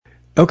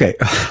Okay,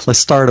 let's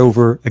start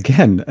over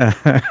again.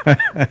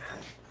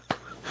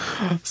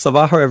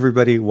 Sabaho,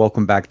 everybody.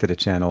 Welcome back to the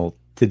channel.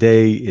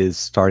 Today is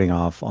starting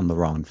off on the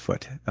wrong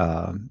foot.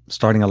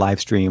 Starting a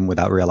live stream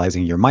without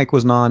realizing your mic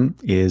was on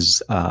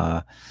is,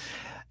 yeah,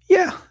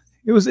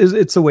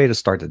 it's a way to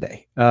start the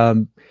day.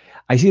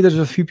 I see there's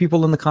a few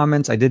people in the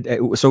comments.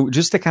 So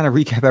just to kind of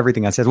recap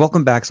everything, I said,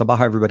 welcome back,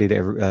 Sabaha, everybody,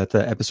 to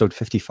episode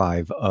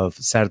 55 of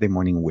Saturday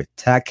Morning with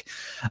Tech.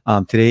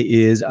 Today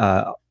is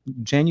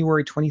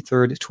January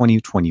 23rd,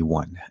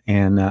 2021.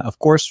 And of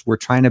course, we're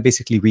trying to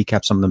basically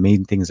recap some of the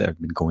main things that have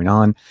been going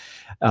on.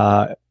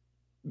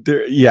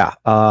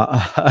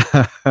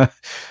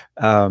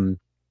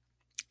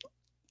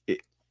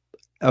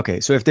 Okay,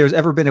 so if there's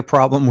ever been a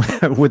problem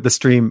with the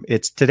stream,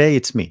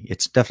 it's me.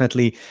 It's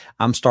definitely,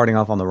 I'm starting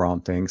off on the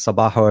wrong thing.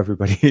 Sabaho,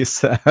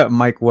 everybody's,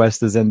 Mike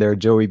West is in there,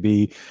 Joey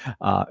B,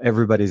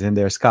 everybody's in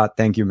there. Scott,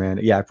 thank you, man.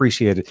 Yeah, I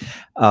appreciate it.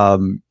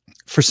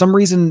 For some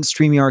reason,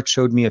 StreamYard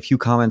showed me a few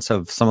comments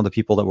of some of the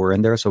people that were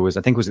in there. So I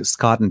think it was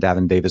Scott and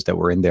Davin Davis that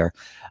were in there.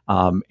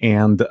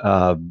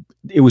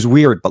 It was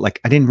weird, but like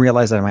I didn't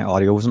realize that my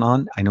audio wasn't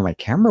on. I know my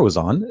camera was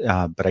on,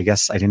 but I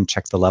guess I didn't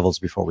check the levels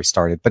before we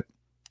started. But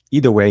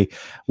either way,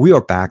 we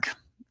are back.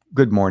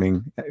 Good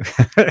morning.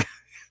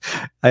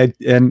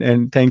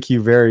 And thank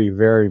you very,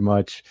 very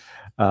much.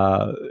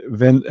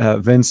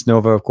 Vince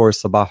Nova, of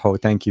course,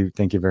 Sabaho, thank you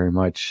very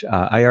much.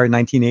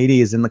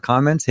 IR1980 is in the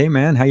comments. Hey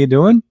man, how you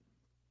doing?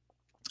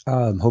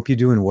 Hope you're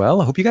doing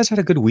well. I hope you guys had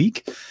a good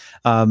week.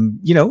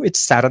 It's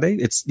Saturday.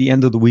 It's the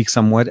end of the week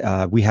somewhat.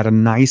 We had a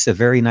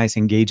very nice,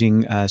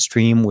 engaging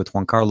stream with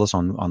Juan Carlos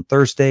on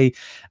Thursday.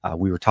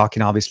 We were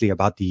talking obviously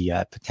about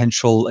the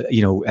potential,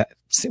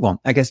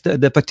 I guess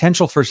the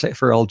potential for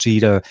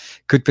LG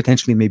could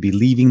potentially maybe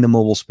leaving the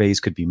mobile space,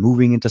 could be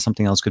moving into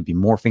something else, could be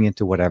morphing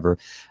into whatever.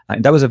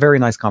 And that was a very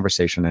nice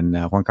conversation. And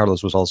Juan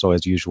Carlos was also,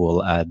 as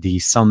usual,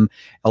 some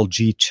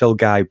LG chill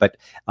guy, but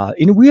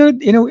in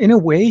a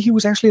way, he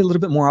was actually a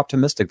little bit more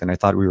optimistic than I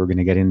thought we were going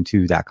to get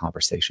into that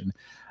conversation.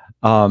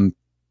 No,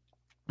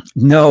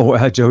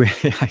 Joey.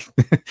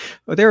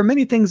 There are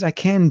many things I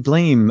can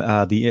blame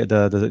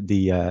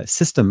the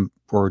system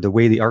for the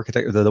way the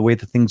architect, the way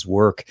the things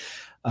work.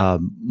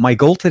 My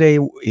goal today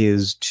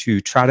is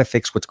to try to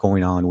fix what's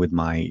going on with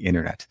my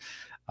internet.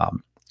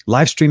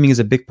 Live streaming is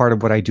a big part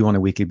of what I do on a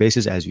weekly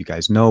basis. As you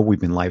guys know, we've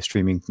been live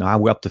streaming now.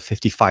 We're up to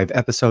 55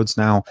 episodes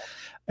now.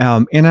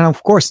 And then,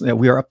 of course,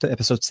 we are up to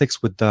episode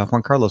 6 with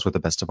Juan Carlos with the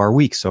best of our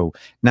week. So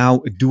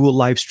now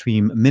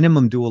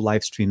minimum dual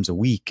live streams a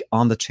week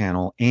on the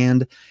channel.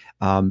 And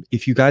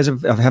if you guys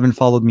haven't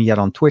followed me yet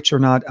on Twitch or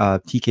not,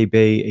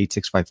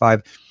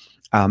 TKBay8655,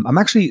 I'm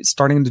actually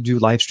starting to do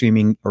live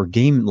streaming or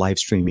game live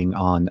streaming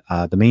on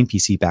the main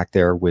PC back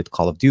there with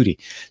Call of Duty.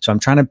 So I'm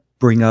trying to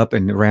bring up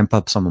and ramp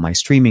up some of my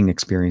streaming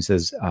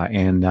experiences.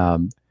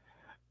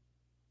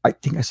 I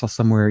think I saw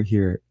somewhere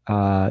here.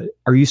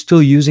 Are you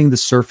still using the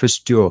Surface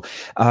Duo?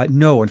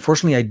 No,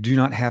 unfortunately, I do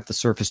not have the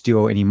Surface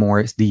Duo anymore.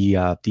 It's the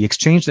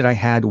exchange that I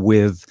had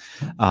with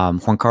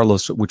Juan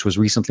Carlos, which was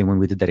recently when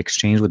we did that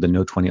exchange with the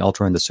Note 20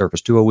 Ultra and the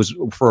Surface Duo, was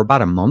for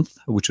about a month,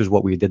 which was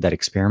what we did that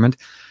experiment.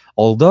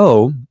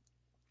 Although,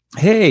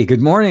 hey,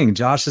 good morning.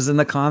 Josh is in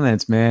the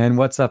comments, man.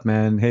 What's up,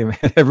 man? Hey, man.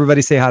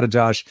 Everybody say hi to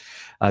Josh.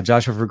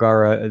 Joshua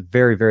Vergara, a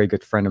very, very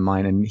good friend of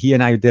mine. And he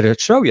and I did a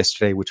show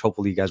yesterday, which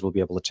hopefully you guys will be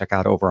able to check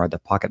out over at the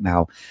Pocket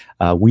Now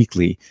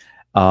weekly.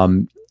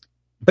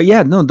 But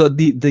yeah, no,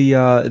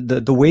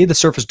 the way the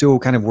Surface Duo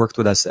kind of worked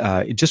with us,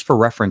 just for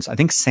reference, I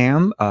think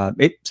Sam,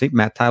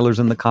 Matt Tyler's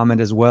in the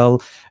comment as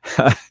well.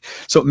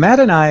 So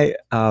Matt and I,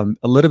 a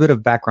little bit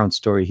of background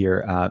story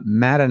here.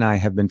 Matt and I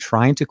have been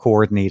trying to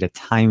coordinate a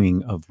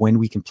timing of when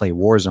we can play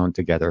Warzone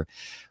together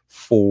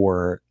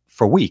for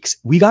weeks.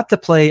 We got to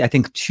play, I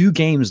think, 2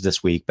 games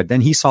this week, but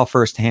then he saw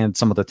firsthand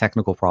some of the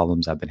technical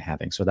problems I've been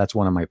having. So that's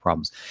one of my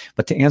problems.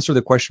 But to answer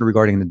the question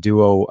regarding the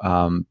Duo,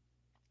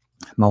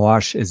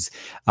 Mawash is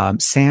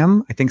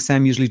Sam. I think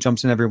Sam usually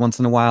jumps in every once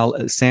in a while.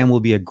 Sam will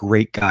be a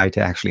great guy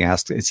to actually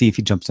ask. See if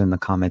he jumps in the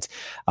comments.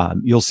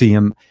 You'll see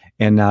him,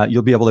 and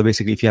you'll be able to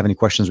basically, if you have any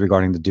questions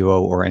regarding the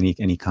Duo or any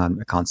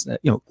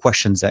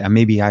questions that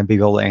maybe I'd be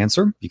able to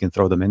answer, you can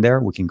throw them in there.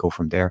 We can go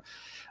from there.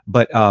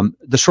 But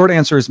the short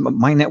answer is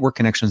my network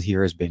connections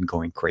here has been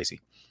going crazy.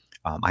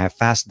 I have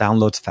fast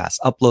downloads, fast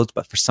uploads,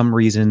 but for some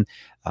reason,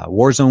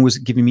 Warzone was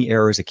giving me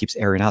errors. It keeps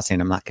erroring out, saying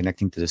I'm not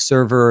connecting to the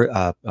server.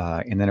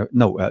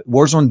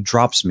 Warzone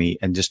drops me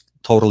and just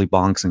totally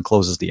bonks and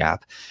closes the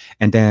app.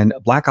 And then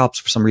Black Ops,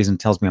 for some reason,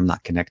 tells me I'm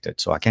not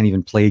connected. So I can't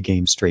even play a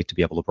game straight to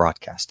be able to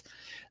broadcast.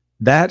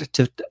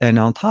 And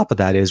on top of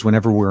that is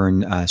whenever we're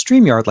in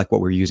StreamYard, like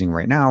what we're using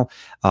right now,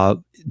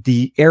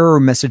 the error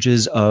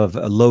messages of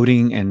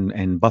loading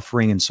and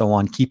buffering and so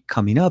on keep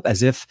coming up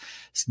as if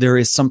there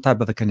is some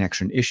type of a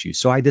connection issue.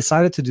 So I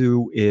decided to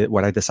do it.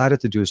 What I decided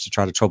to do is to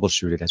try to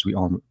troubleshoot it as we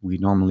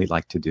normally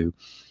like to do.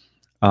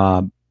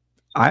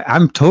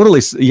 I'm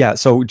totally, yeah.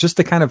 So just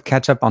to kind of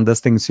catch up on this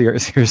thing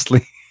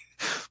seriously,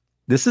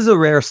 this is a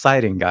rare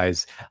sighting,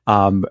 guys.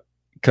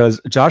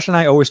 because Josh and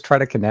I always try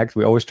to connect.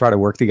 We always try to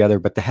work together,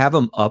 but to have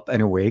him up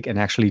and awake and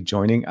actually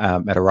joining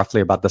at a roughly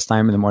about this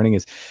time in the morning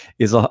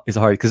is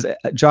hard because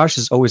Josh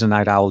is always a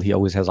night owl. He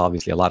always has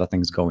obviously a lot of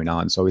things going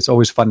on, so it's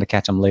always fun to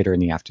catch him later in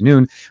the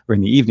afternoon or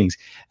in the evenings.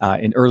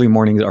 And early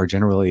mornings are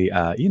generally,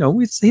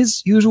 it's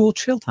his usual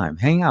chill time,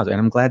 hang out, and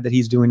I'm glad that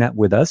he's doing that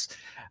with us.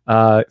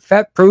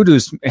 Fat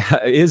Produce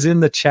is in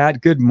the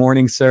chat. Good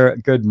morning, sir.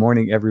 Good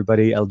morning,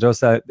 everybody. El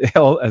Josa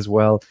as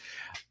well.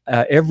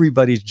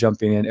 Everybody's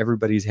jumping in,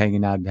 everybody's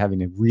hanging out and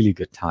having a really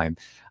good time.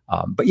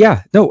 But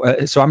yeah, no,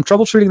 so I'm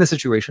troubleshooting the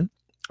situation.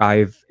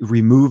 I've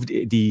removed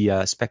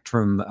the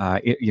Spectrum,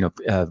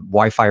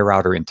 Wi-Fi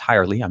router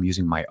entirely. I'm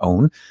using my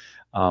own.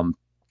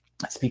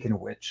 Speaking of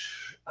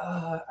which,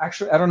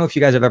 actually, I don't know if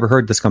you guys have ever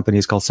heard this company.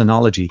 It's called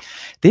Synology.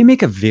 They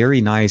make a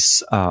very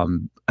nice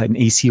an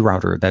AC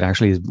router that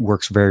actually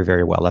works very,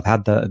 very well. I've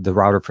had the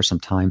router for some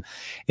time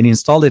and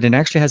installed it, and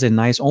actually has a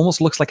nice, almost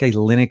looks like a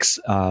Linux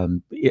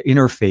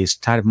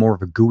interface, kind of more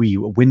of a GUI,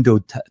 a window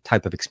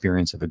type of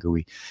experience of a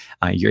GUI.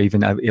 You're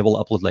even able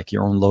to upload like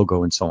your own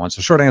logo and so on.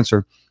 So short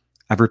answer,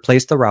 I've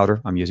replaced the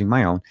router. I'm using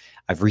my own.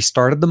 I've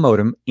restarted the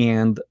modem,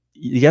 and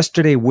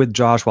yesterday with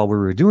Josh, while we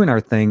were doing our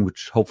thing,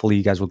 which hopefully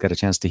you guys will get a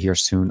chance to hear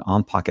soon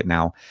on Pocket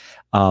Now,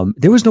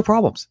 there was no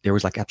problems. There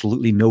was like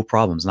absolutely no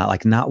problems,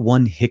 not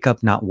one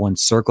hiccup, not one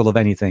circle of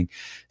anything.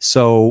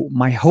 So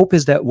my hope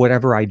is that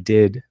whatever I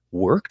did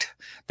worked,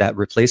 that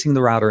replacing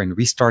the router and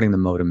restarting the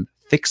modem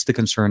fixed the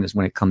concern is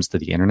when it comes to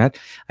the internet.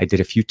 I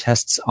did a few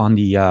tests on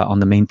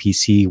the main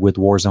PC with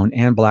Warzone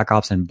and Black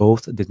Ops, and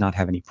both did not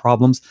have any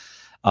problems.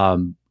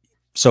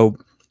 So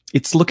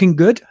it's looking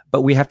good,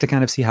 but we have to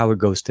kind of see how it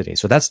goes today.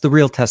 So that's the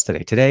real test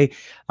today. Today,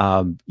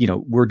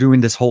 we're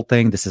doing this whole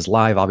thing. This is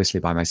live,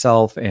 obviously, by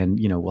myself, and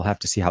we'll have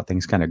to see how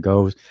things kind of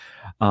goes.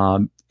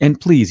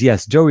 And please,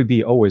 yes, Joey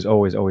B,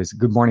 always.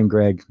 Good morning,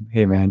 Greg.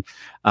 Hey, man.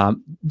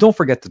 Don't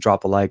forget to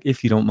drop a like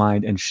if you don't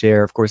mind, and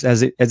share, of course,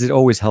 as it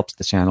always helps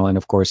the channel, and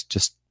of course,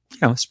 just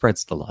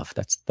spreads the love.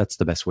 That's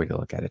the best way to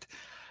look at it.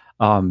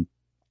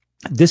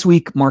 This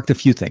week marked a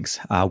few things.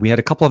 We had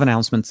a couple of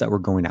announcements that were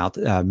going out.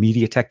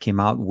 MediaTek came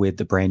out with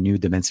the brand new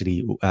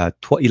Dimensity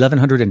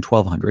 1100 and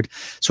 1200.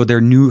 So they're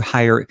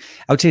higher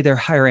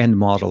end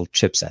model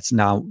chipsets.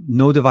 Now,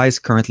 no device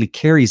currently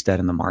carries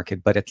that in the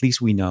market, but at least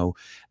we know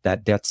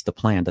that that's the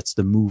plan. That's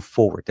the move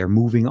forward. They're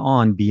moving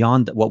on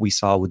beyond what we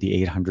saw with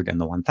the 800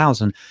 and the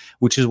 1000,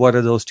 which is what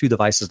are those two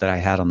devices that I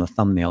had on the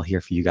thumbnail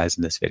here for you guys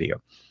in this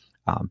video.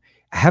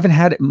 I haven't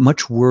had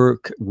much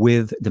work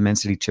with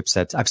Dimensity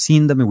chipsets. I've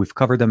seen them and we've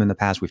covered them in the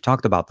past. We've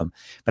talked about them,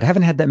 but I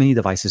haven't had that many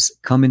devices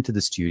come into the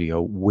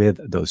studio with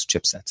those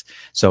chipsets.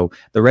 So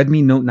the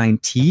Redmi Note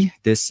 9T,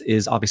 this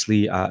is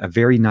obviously a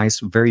very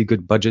nice, very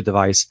good budget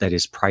device that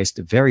is priced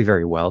very,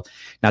 very well.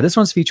 Now, this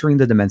one's featuring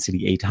the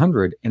Dimensity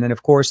 800. And then,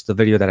 of course, the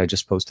video that I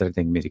just posted, I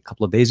think maybe a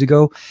couple of days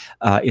ago,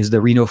 is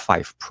the Reno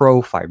 5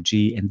 Pro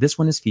 5G. And this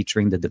one is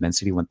featuring the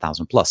Dimensity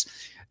 1000 Plus.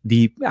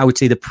 I would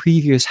say the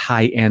previous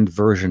high-end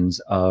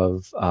versions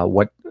of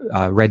what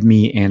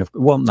Redmi and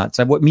what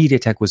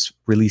MediaTek was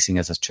releasing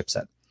as a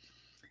chipset.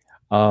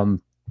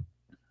 I'm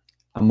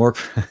more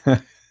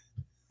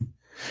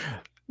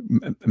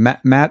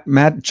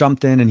Matt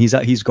jumped in and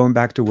he's going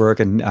back to work,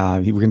 and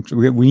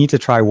we need to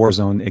try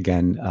Warzone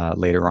again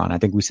later on. I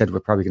think we said we're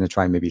probably going to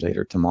try maybe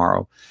later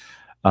tomorrow.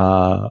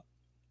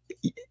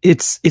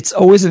 It's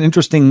always an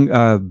interesting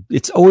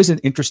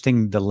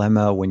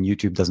dilemma when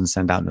YouTube doesn't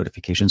send out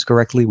notifications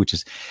correctly, which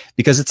is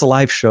because it's a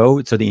live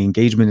show, so the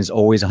engagement is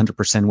always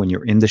 100% when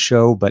you're in the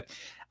show. But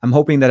I'm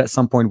hoping that at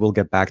some point we'll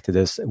get back to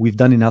this. We've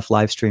done enough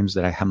live streams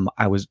that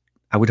I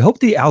would hope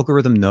the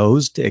algorithm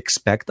knows to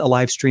expect a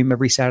live stream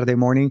every Saturday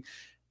morning.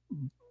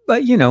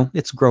 But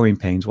it's growing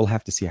pains. We'll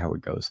have to see how it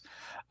goes.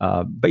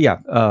 But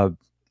yeah.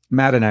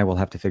 Matt and I will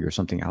have to figure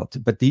something out.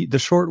 But the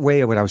short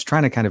way of what I was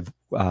trying to kind of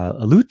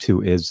allude to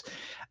is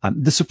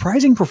the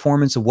surprising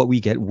performance of what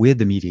we get with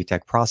the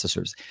MediaTek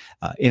processors.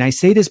 And I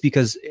say this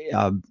because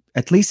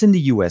at least in the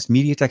US,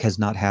 MediaTek has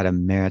not had a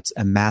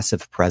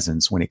massive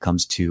presence when it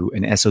comes to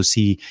an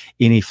SoC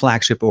in a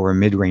flagship or a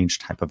mid-range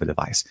type of a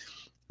device.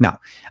 Now,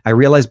 I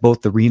realize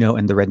both the Reno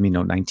and the Redmi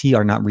Note 9T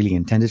are not really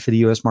intended for the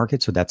US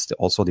market, so that's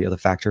also the other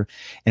factor.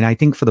 And I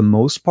think for the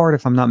most part,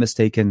 if I'm not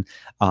mistaken,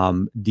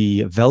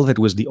 the Velvet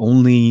was the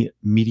only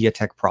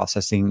MediaTek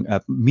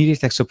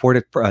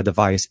supported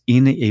device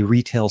in a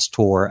retail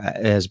store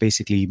as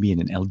basically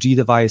being an LG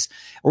device,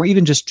 or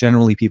even just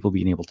generally people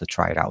being able to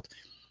try it out.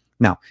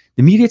 Now,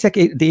 the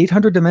MediaTek, the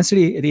 800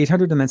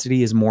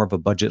 Dimensity is more of a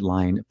budget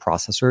line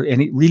processor, and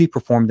it really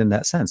performed in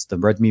that sense. The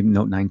Redmi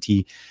Note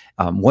 9T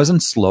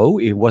wasn't slow.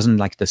 It wasn't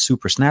like the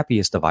super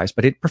snappiest device,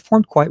 but it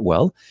performed quite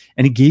well,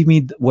 and it gave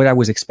me what I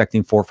was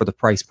expecting for the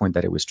price point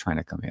that it was trying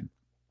to come in.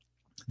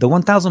 The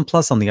 1000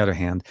 Plus, on the other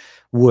hand,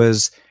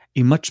 was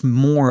a much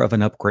more of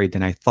an upgrade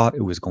than I thought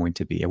it was going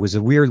to be. It was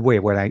a weird way.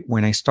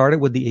 When I started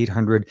with the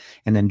 800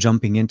 and then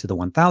jumping into the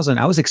 1000,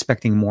 I was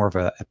expecting more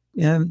of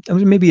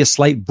maybe a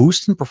slight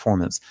boost in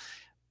performance.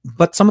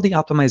 But some of the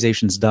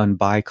optimizations done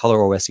by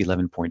ColorOS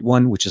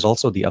 11.1, which is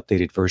also the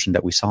updated version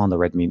that we saw on the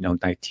Redmi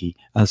Note 9T,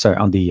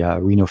 on the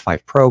Reno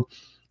 5 Pro,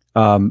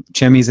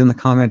 Chemi's in the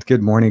comment.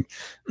 Good morning.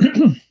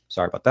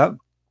 Sorry about that.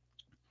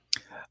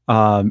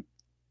 Um,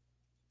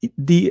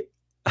 the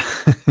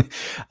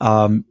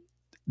um,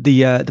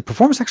 the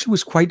performance actually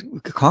was quite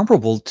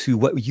comparable to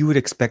what you would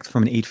expect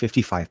from an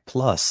 855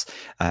 plus,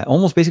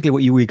 almost basically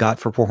what you got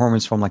for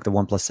performance from like the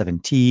OnePlus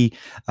 7T,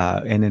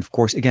 and then of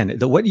course again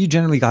what you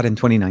generally got in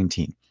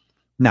 2019.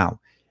 Now,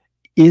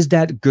 is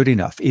that good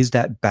enough? Is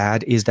that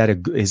bad? Is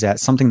that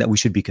something that we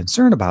should be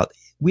concerned about?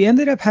 We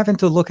ended up having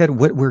to look at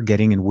what we're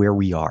getting and where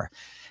we are.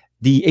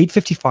 The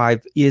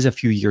 855 is a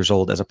few years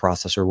old as a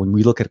processor when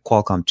we look at a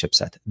Qualcomm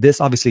chipset. This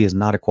obviously is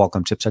not a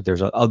Qualcomm chipset.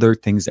 There's other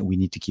things that we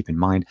need to keep in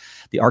mind.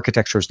 The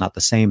architecture is not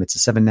the same. It's a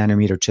 7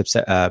 nanometer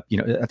chipset. I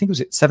think it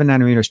was a 7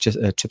 nanometers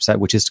chipset,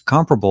 which is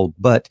comparable,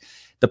 but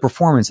the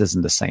performance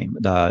isn't the same.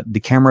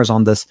 The cameras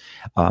on this,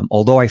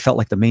 although I felt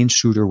like the main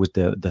shooter with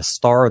the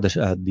star,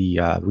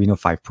 the Reno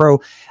 5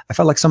 Pro, I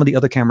felt like some of the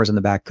other cameras in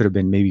the back could have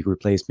been maybe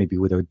replaced, maybe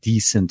with a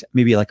decent,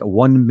 maybe like a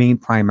one main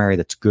primary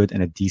that's good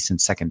and a decent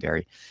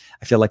secondary.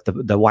 I feel like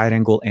the wide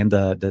angle and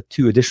the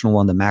two additional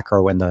one, the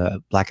macro and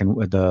the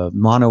the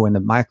mono and the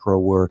micro,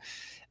 were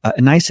a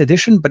nice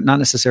addition, but not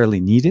necessarily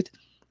needed.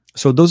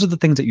 So those are the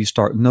things that you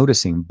start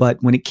noticing.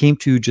 But when it came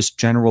to just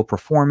general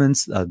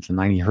performance, the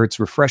 90 hertz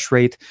refresh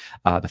rate,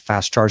 the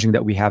fast charging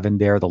that we have in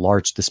there, the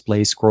large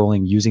display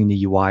scrolling, using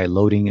the UI,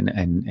 loading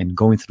and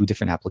going through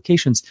different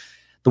applications,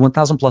 the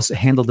 1000 Plus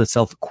handled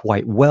itself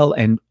quite well.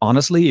 And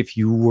honestly, if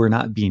you were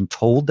not being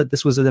told that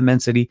this was a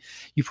Dimensity,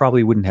 you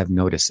probably wouldn't have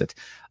noticed it.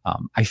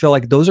 I feel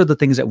like those are the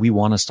things that we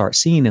want to start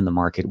seeing in the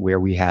market, where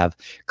we have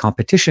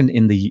competition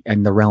in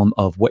the realm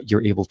of what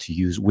you're able to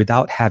use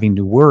without having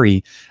to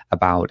worry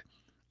about,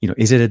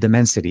 is it a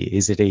Dimensity?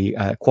 Is it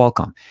a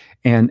Qualcomm?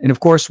 And of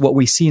course, what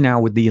we see now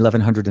with the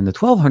 1100 and the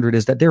 1200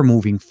 is that they're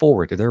moving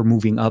forward. They're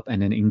moving up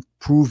and then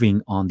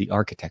improving on the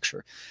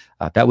architecture.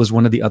 That was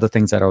one of the other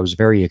things that I was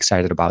very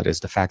excited about,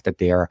 is the fact that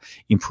they are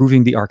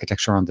improving the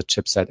architecture on the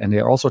chipset, and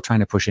they're also trying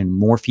to push in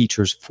more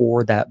features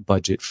for that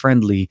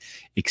budget-friendly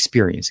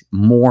experience,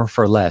 more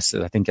for less.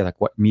 I think like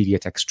what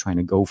MediaTek's trying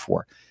to go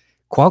for.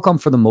 Qualcomm,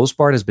 for the most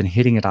part, has been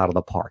hitting it out of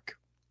the park.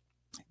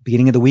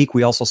 Beginning of the week,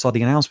 we also saw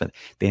the announcement.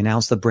 They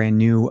announced the brand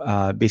new,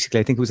 basically,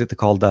 I think it was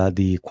called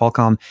the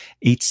Qualcomm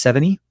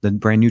 870, the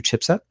brand new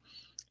chipset.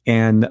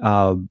 And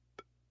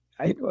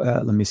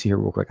let me see here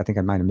real quick. I think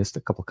I might have missed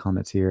a couple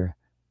comments here.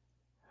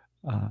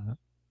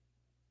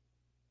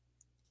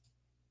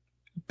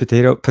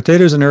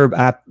 Potatoes and herb,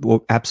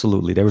 well,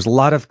 absolutely. There was a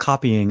lot of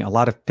copying, a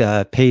lot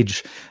of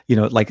page,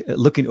 like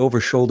looking over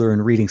shoulder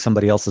and reading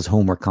somebody else's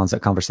homework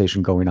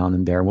conversation going on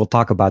in there. And we'll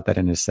talk about that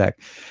in a sec.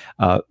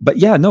 But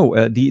yeah,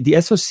 no,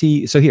 the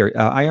SoC. So here,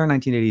 IR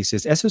 1980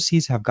 says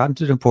SoCs have gotten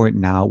to the point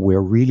now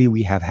where really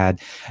we have had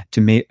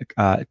to make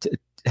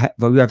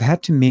we have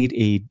had to make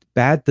a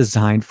bad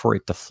design for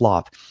it to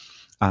flop.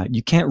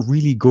 You can't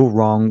really go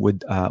wrong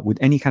with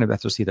any kind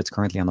of SoC that's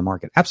currently on the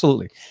market.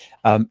 Absolutely.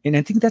 And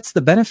I think that's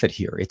the benefit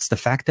here. It's the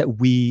fact that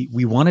we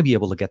want to be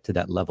able to get to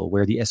that level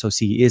where the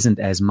SoC isn't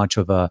as much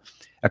of a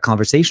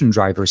conversation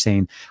driver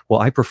saying, well,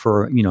 I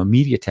prefer,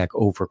 MediaTek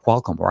over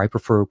Qualcomm, or I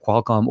prefer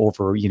Qualcomm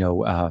over,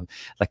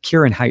 like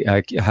Kirin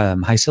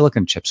high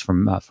silicon chips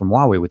from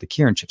Huawei with the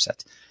Kirin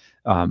chipset.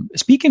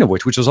 Speaking of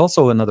which was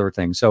also another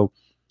thing. So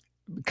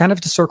kind of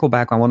to circle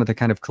back, I wanted to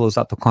kind of close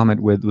out the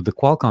comment with the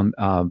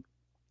Qualcomm.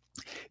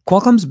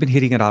 Qualcomm's been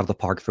hitting it out of the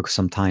park for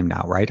some time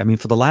now, right? I mean,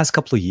 for the last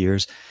couple of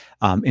years,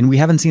 and we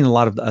haven't seen a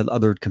lot of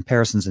other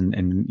comparisons,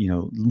 and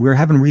we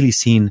haven't really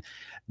seen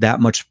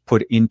that much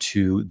put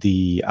into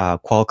the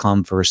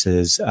Qualcomm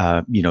versus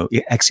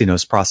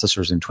Exynos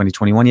processors in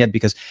 2021 yet,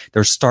 because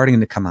they're starting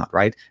to come out,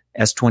 right?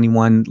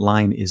 S21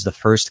 line is the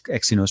first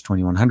Exynos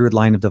 2100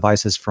 line of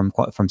devices from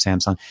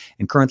Samsung,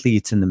 and currently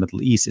it's in the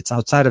Middle East. It's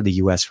outside of the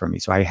US for me.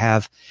 So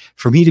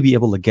for me to be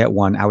able to get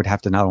one, I would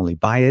have to not only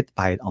buy it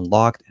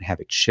unlocked and have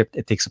it shipped.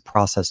 It takes a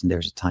process, and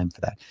there's a time for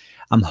that.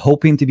 I'm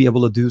hoping to be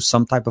able to do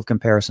some type of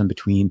comparison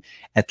between,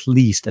 at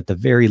the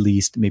very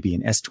least, maybe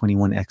an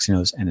S21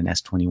 Exynos and an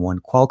S21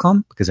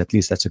 Qualcomm, because at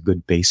least that's a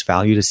good base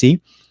value to see.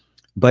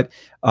 But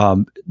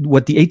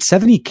what the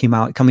 870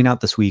 coming out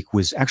this week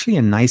was actually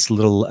a nice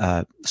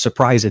little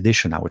surprise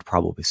addition, I would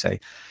probably say.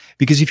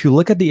 Because if you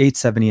look at the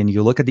 870 and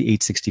you look at the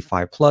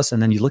 865 Plus,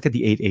 and then you look at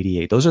the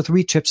 888, those are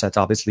three chipsets,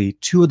 obviously,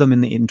 two of them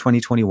in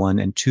 2021,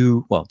 and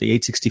the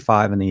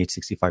 865 and the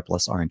 865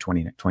 Plus are in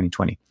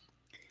 2020.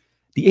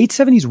 The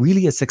 870 is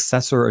really a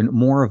successor and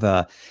more of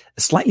a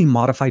slightly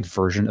modified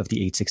version of the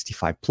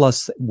 865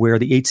 Plus, where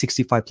the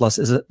 865 Plus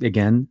is,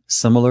 again,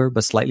 similar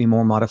but slightly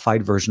more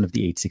modified version of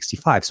the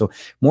 865. So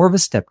more of a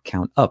step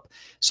count up.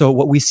 So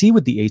what we see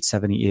with the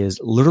 870 is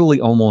literally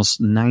almost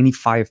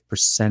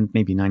 95%,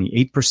 maybe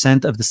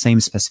 98% of the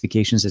same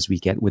specifications as we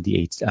get with the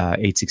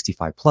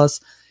 865 Plus.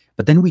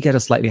 But then we get a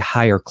slightly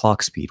higher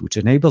clock speed, which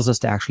enables us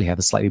to actually have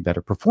a slightly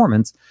better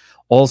performance,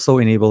 also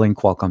enabling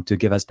Qualcomm to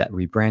give us that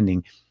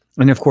rebranding.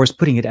 And of course,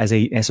 putting it as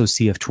a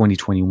SoC of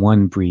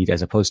 2021 breed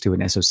as opposed to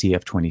an SoC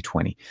of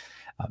 2020.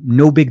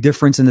 No big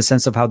difference in the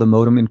sense of how the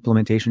modem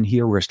implementation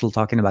here. We're still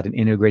talking about an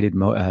integrated,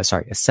 a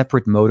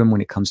separate modem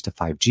when it comes to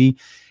 5G.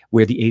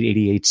 where the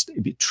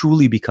 888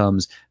 truly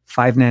becomes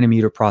 5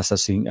 nanometer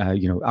processing,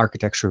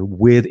 architecture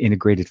with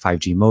integrated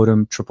 5G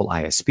modem, triple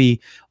ISP.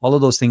 All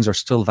of those things are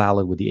still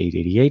valid with the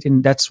 888,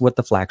 and that's what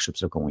the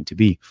flagships are going to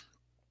be.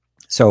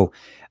 So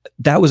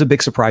that was a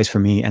big surprise for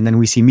me. And then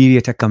we see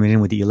MediaTek coming in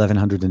with the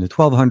 1100 and the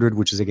 1200,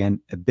 which is,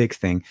 again, a big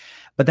thing.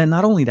 But then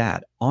not only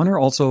that, Honor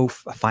also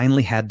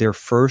finally had their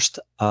first,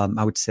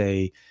 I would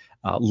say,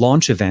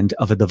 launch event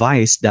of a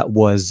device that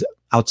was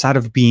outside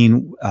of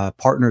being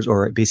partners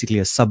or basically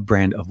a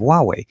sub-brand of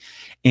Huawei.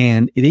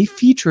 And they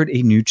featured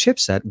a new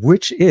chipset,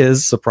 which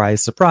is,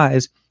 surprise,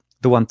 surprise,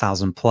 the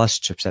 1000 plus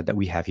chipset that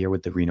we have here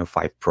with the Reno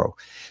 5 Pro.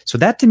 So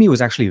that to me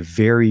was actually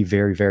very,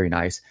 very, very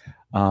nice.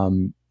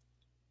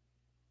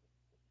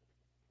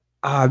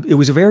 It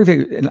was a very,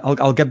 very, and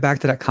I'll get back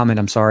to that comment.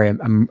 I'm sorry.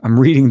 I'm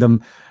reading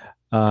them.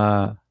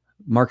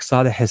 Mark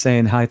Sadeh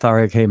Hussein. Hi,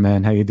 Tariq. Hey,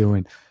 man. How you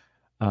doing?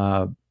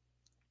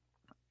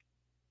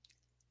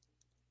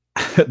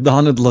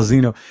 Donald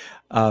Lazino.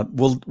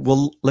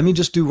 Let me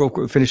just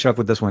finish up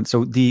with this one.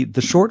 So the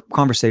short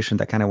conversation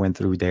that kind of went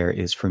through there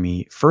is, for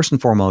me, first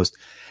and foremost,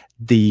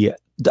 the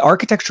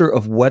architecture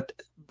of what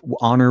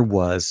Honor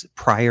was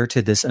prior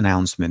to this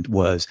announcement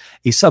was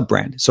a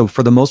sub-brand. So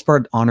for the most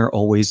part, Honor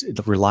always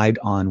relied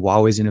on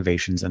Huawei's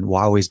innovations and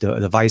Huawei's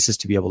devices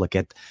to be able to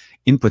get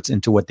inputs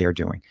into what they're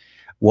doing.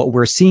 What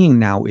we're seeing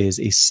now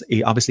is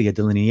obviously a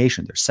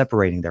delineation. They're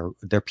separating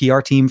their PR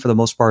team for the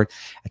most part.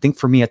 I think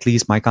for me, at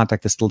least, my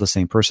contact is still the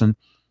same person.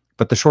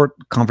 But the short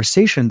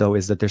conversation, though,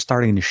 is that they're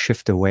starting to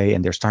shift away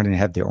and they're starting to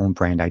have their own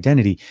brand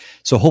identity.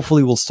 So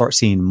hopefully we'll start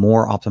seeing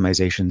more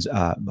optimizations.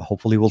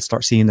 Hopefully we'll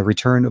start seeing the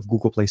return of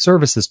Google Play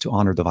services to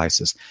Honor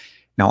devices.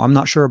 Now, I'm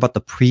not sure about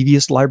the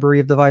previous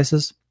library of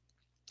devices.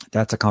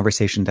 That's a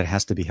conversation that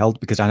has to be held,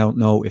 because I don't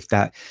know if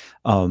that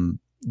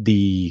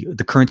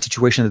the current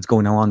situation that's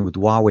going on with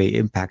Huawei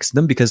impacts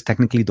them, because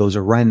technically those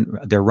are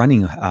they're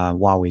running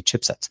Huawei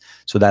chipsets.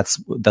 So that's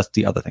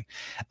the other thing.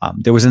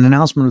 There was an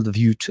announcement of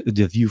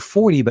the View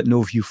 40, but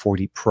no View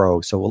 40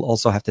 Pro. So we'll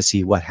also have to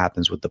see what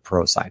happens with the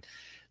Pro side.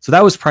 So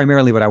that was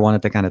primarily what I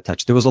wanted to kind of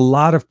touch. There was a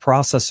lot of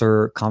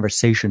processor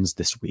conversations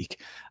this week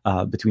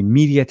between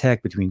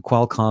MediaTek, between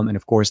Qualcomm, and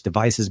of course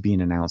devices being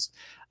announced.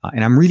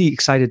 And I'm really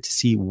excited to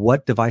see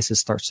what devices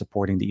start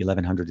supporting the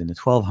 1100 and the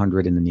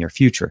 1200 in the near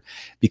future,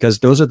 because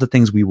those are the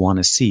things we want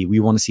to see. We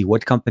want to see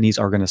what companies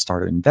are going to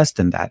start to invest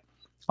in that.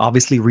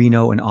 Obviously,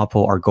 Reno and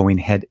Oppo are going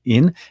head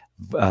in.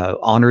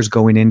 Honor's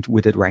going in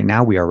with it right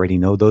now. We already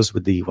know those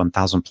with the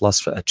 1000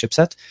 plus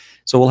chipset.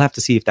 So we'll have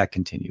to see if that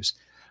continues.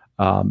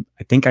 I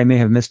think I may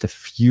have missed a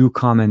few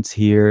comments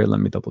here.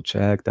 Let me double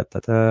check.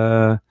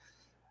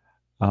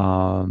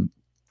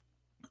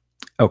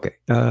 Okay.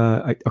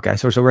 Okay.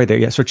 So right there.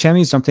 Yeah. So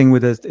Chemi something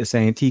with is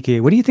saying,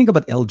 TK, what do you think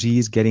about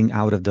LG's getting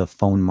out of the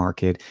phone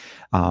market?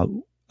 I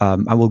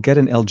will get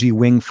an LG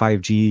Wing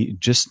 5G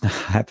just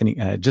happening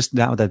just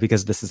now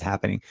because this is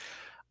happening.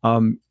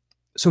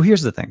 So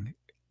here's the thing.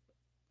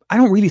 I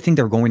don't really think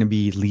they're going to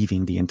be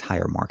leaving the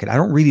entire market. I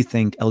don't really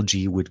think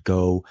LG would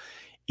go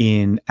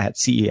in at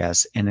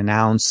CES and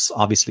announce,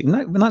 obviously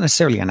not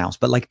necessarily announce,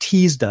 but like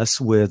teased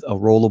us with a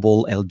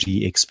rollable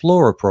LG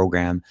Explorer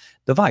program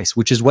device,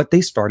 which is what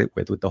they started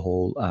with the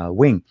whole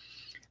Wing.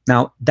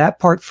 Now, that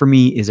part for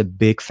me is a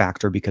big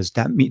factor, because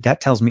that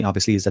tells me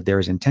obviously is that there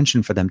is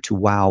intention for them to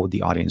wow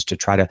the audience, to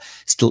try to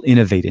still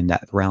innovate in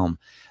that realm.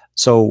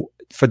 So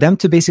for them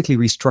to basically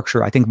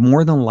restructure, I think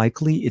more than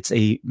likely it's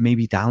a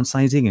maybe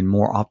downsizing and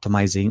more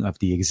optimizing of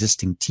the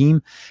existing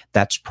team.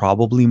 That's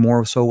probably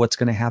more so what's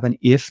going to happen,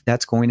 if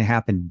that's going to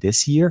happen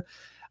this year.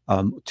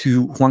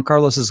 To Juan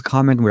Carlos's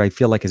comment, what I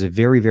feel like is a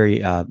very,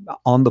 very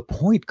on the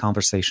point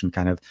conversation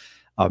kind of,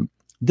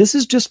 this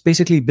is just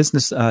basically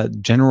business,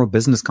 general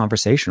business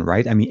conversation,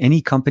 right? I mean,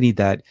 any company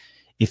that,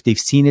 if they've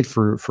seen it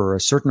for a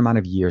certain amount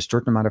of years,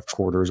 certain amount of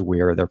quarters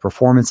where their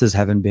performances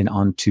haven't been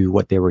onto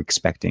what they were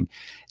expecting,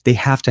 they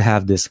have to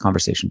have this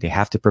conversation. They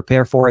have to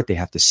prepare for it. They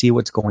have to see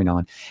what's going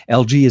on.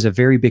 LG is a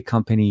very big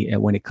company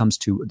when it comes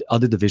to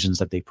other divisions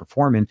that they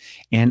perform in,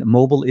 and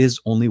mobile is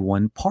only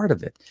one part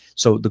of it.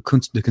 So the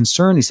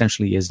concern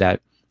essentially is that,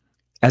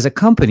 as a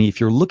company, if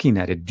you're looking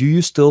at it, do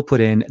you still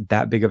put in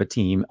that big of a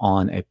team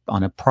on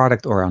a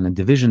product or on a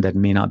division that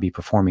may not be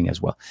performing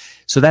as well?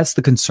 So that's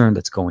the concern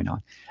that's going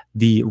on.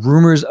 The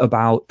rumors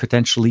about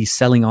potentially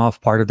selling off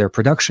part of their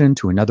production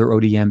to another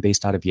ODM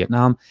based out of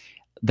Vietnam,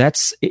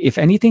 that's, if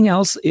anything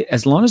else,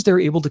 as long as they're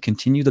able to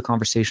continue the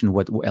conversation,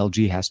 what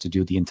LG has to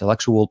do, the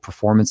intellectual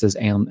performances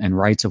and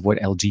rights of what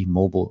LG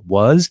Mobile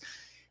was,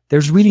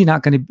 there's really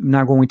not going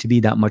to be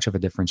that much of a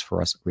difference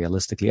for us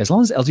realistically, as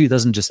long as LG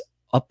doesn't just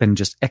up and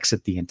just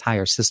exit the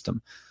entire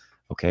system.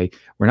 Okay,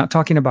 we're not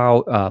talking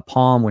about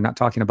Palm. We're not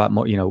talking about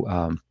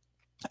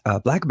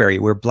BlackBerry,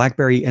 where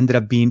BlackBerry ended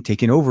up being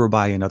taken over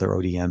by another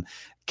ODM,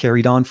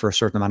 carried on for a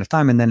certain amount of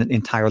time, and then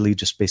entirely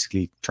just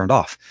basically turned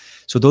off.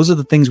 So those are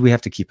the things we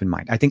have to keep in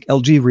mind. I think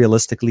LG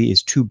realistically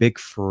is too big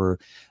for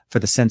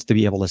the sense to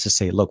be able to just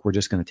say, look, we're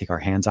just going to take our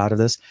hands out of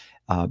this,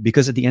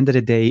 because at the end of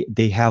the day,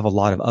 they have a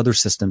lot of other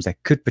systems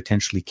that could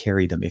potentially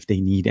carry them if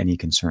they need any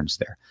concerns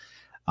there.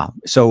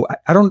 So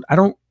I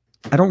don't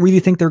I don't really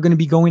think they're going to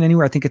be going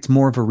anywhere. I think it's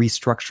more of a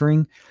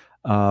restructuring.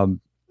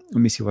 Let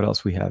me see what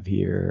else we have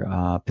here.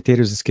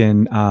 Potatoes and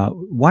Skin.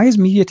 Why is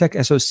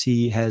MediaTek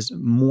SoC has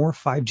more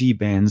 5G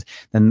bands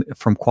than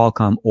from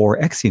Qualcomm or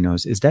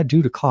Exynos? Is that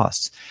due to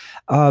costs?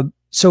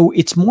 So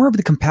it's more of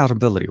the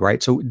compatibility,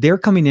 right? So they're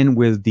coming in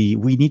with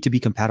we need to be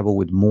compatible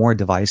with more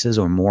devices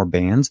or more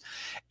bands.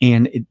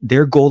 And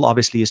their goal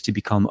obviously is to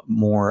become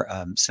more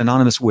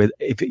synonymous with,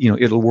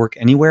 it'll work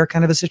anywhere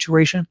kind of a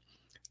situation.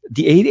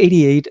 The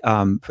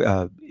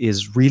 888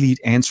 is really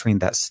answering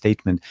that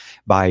statement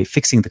by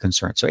fixing the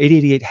concern. So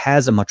 888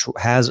 has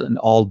an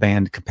all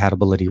band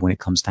compatibility when it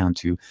comes down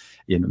to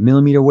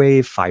millimeter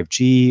wave,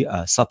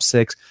 5G, sub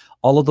 6.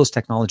 All of those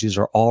technologies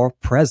are all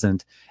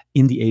present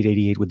in the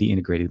 888 with the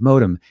integrated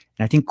modem.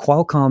 And I think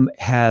Qualcomm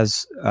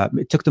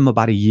it took them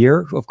about a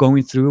year of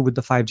going through with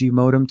the 5G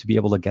modem to be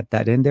able to get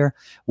that in there,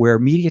 where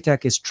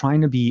MediaTek is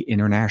trying to be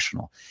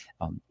international.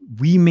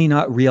 We may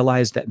not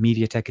realize that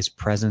MediaTek is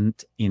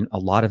present in a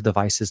lot of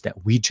devices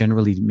that we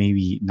generally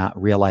maybe not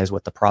realize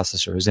what the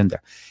processor is in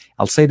there.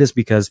 I'll say this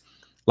because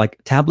like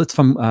tablets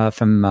from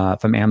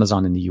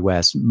Amazon in the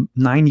US,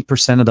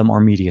 90% of them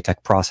are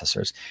MediaTek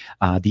processors.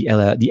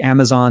 The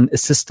Amazon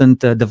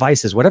Assistant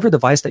devices, whatever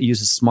device that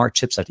uses smart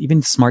chipset,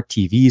 even smart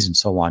TVs and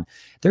so on,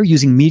 they're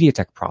using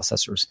MediaTek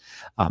processors.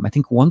 I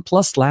think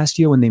OnePlus last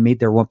year when they made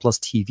their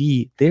OnePlus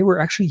TV, they were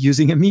actually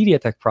using a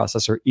MediaTek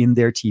processor in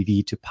their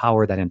TV to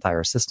power that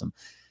entire system.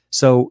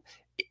 So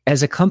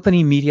as a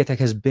company, MediaTek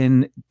has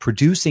been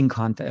producing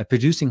content,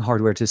 producing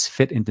hardware to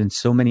fit in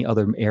so many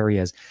other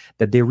areas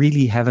that they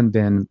really haven't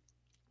been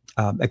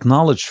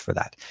acknowledged for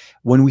that.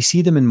 When we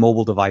see them in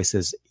mobile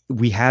devices,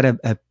 we had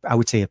I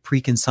would say I'm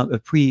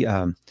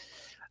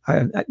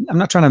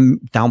not trying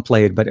to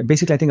downplay it, but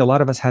basically I think a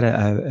lot of us had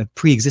a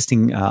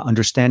pre-existing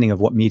understanding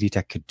of what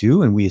MediaTek could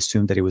do, and we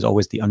assumed that it was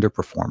always the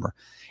underperformer.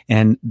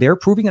 And they're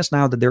proving us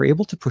now that they're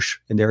able to push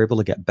and they're able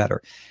to get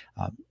better.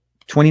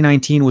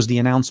 2019 was the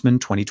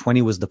announcement.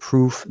 2020 was the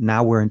proof.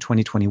 Now we're in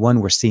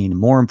 2021. We're seeing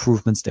more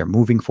improvements. They're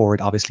moving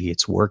forward. Obviously,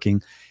 it's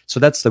working. So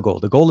that's the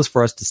goal. The goal is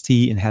for us to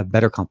see and have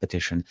better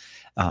competition.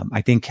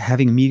 I think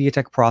having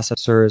MediaTek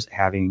processors,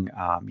 having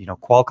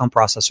Qualcomm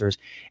processors,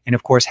 and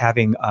of course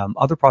having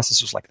other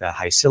processors like the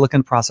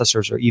HiSilicon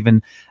processors, or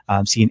even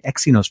seeing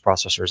Exynos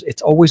processors,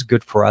 it's always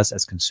good for us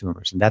as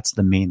consumers, and that's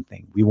the main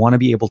thing. We want to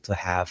be able to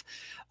have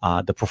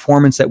the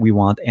performance that we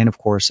want, and of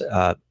course,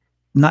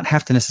 not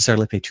have to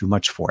necessarily pay too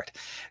much for it.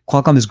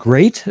 Qualcomm is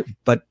great,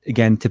 but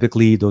again,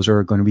 typically those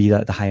are going to be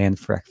the high-end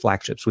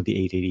flagships with the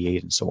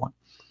 888 and so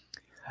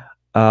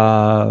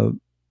on.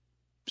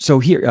 So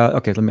here,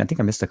 okay, I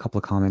think I missed a couple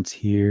of comments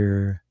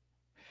here.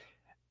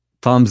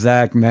 Tom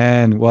Zach,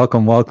 man,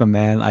 welcome,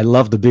 man. I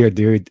love the beard,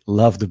 dude.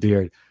 Love the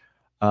beard.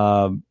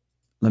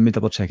 Let me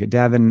double check it.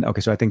 Davin, okay,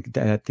 so I think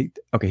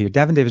okay, here,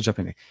 Davin David's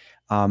jumping in.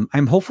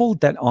 I'm hopeful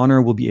that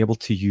Honor will be able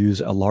to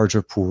use a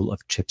larger pool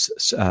of chip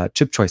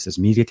choices,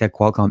 MediaTek,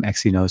 Qualcomm,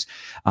 Exynos,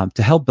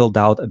 to help build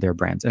out their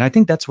brands. And I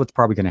think that's what's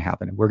probably going to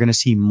happen. We're going to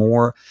see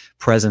more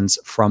presence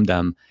from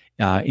them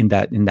in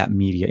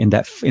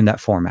that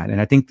format.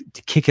 And I think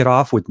to kick it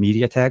off with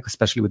MediaTek,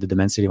 especially with the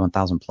Dimensity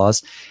 1000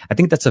 Plus, I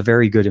think that's a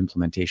very good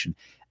implementation.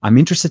 I'm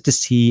interested to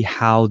see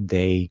how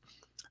they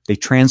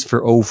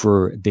transfer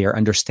over their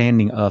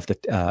understanding of the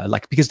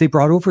because they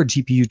brought over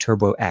GPU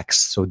Turbo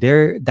X. So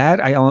that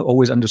I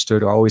always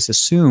understood or always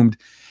assumed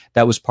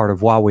that was part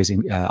of Huawei's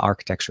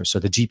architecture. So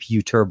the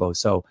GPU Turbo.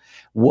 So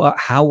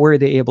how were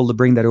they able to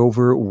bring that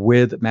over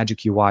with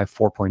Magic UI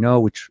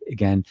 4.0, which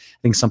again, I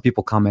think some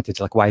people commented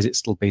like, why is it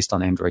still based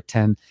on Android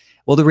 10?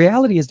 Well, the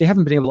reality is they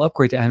haven't been able to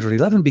upgrade to Android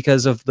 11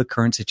 because of the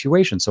current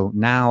situation. So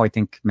now I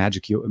think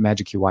Magic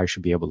UI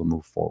should be able to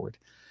move forward.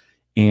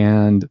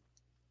 And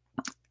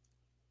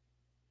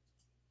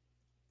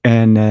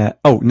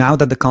now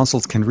that the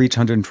consoles can reach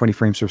 120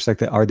 frames per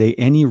second, are there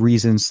any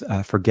reasons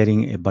for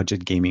getting a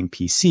budget gaming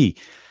PC?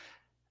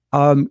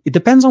 It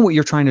depends on what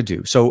you're trying to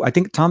do. So I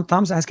think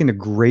Tom's asking a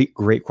great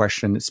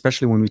question,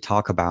 especially when we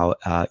talk about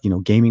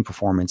gaming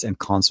performance and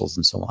consoles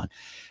and so on.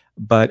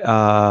 But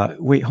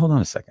wait, hold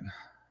on a second.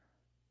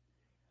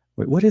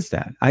 Wait, what is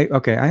that?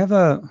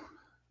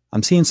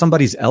 I'm seeing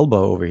somebody's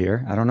elbow over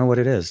here. I don't know what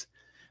it is.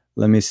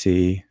 Let me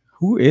see.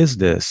 Who is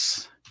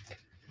this?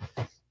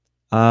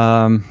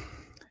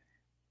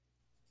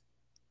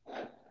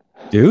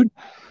 Dude?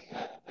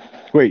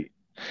 Wait,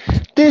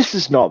 this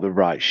is not the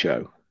right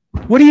show.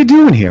 What are you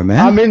doing here,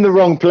 man? I'm in the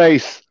wrong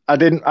place. I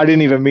didn't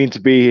even mean to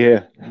be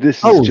here.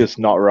 This is just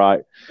not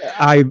right.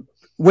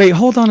 Wait,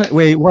 hold on.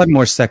 Wait, one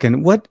more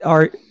second.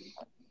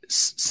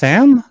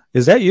 Sam?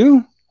 Is that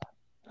you?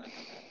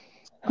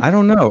 I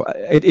don't know.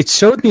 It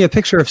showed me a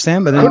picture of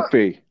Sam, but then could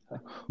be.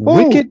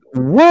 Wicked.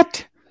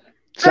 What?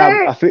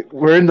 Sam, I think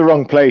we're in the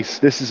wrong place.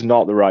 This is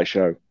not the right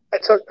show. I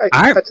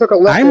took a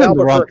left in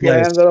Albuquerque and I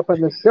ended up on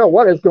this show.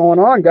 What is going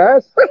on,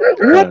 guys? I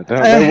don't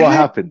know what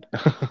happened.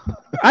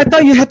 I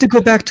thought you had to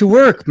go back to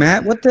work,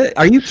 Matt.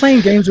 Are you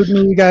playing games with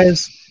me, you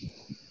guys?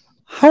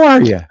 How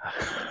are you?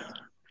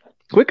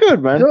 We're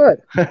good, man.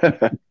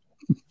 Good.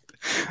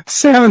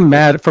 Sam and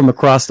Matt from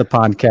across the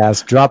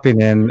podcast dropping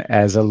in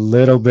as a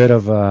little bit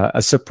of a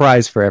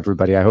surprise for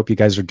everybody. I hope you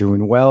guys are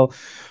doing well.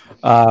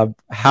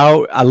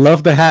 How I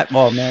love the hat.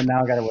 Oh man,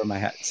 now I gotta wear my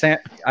hat. Sam,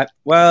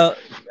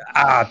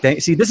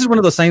 see, this is one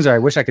of those things where I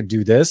wish I could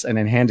do this and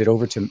then hand it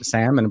over to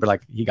Sam and be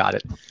like, he got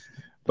it.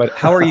 But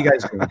how are you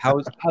guys doing?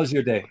 How's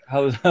your day?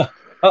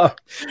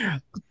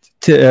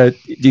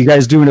 You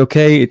guys doing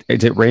okay?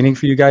 Is it raining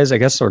for you guys, I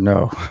guess, or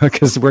no?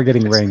 Because we're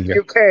getting rain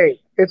here. UK,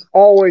 it's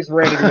always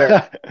raining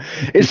there.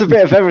 It's a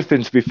bit of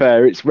everything, to be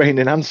fair. It's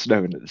raining and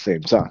snowing at the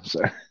same time.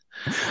 So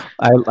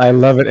I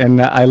love it, and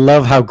I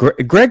love how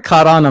Greg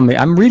caught on me.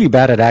 I'm really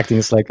bad at acting.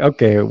 It's like,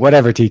 okay,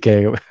 whatever,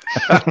 TK.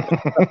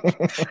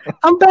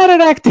 I'm bad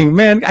at acting,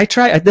 man. I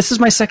try. This is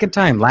my second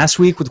time. Last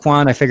week with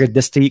Juan, I figured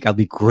this week I'll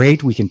be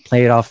great. We can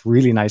play it off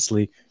really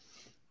nicely.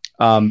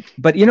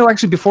 But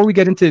actually, before we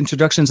get into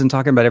introductions and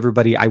talking about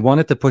everybody, I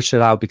wanted to push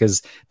it out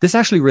because this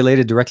actually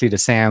related directly to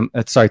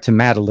to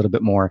Matt a little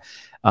bit more.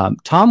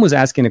 Tom was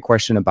asking a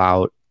question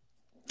about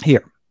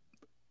here.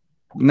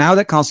 Now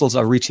that consoles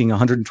are reaching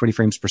 120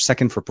 frames per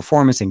second for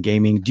performance in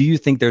gaming, do you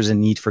think there's a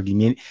need for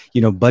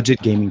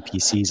budget gaming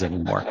PCs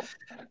anymore?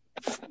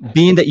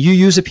 Being that you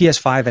use a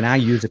PS5 and I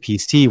use a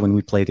PC when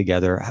we play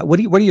together, what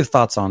are your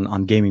thoughts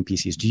on gaming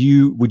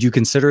PCs? Would you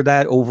consider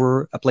that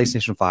over a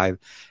PlayStation 5?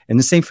 And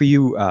the same for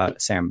you,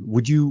 Sam.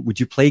 Would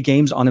you play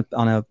games on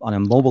a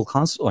mobile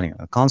console,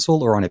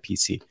 or on a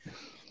PC?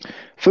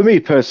 For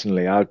me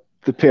personally,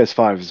 the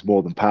PS5 is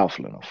more than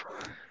powerful enough.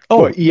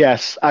 Oh, but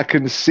yes, I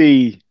can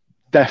see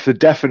the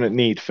definite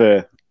need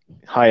for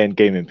high-end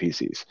gaming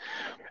PCs.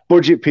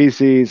 Budget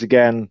PCs,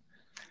 again,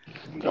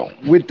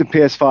 with the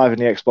PS5 and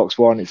the Xbox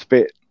One,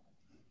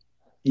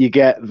 you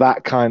get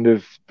that kind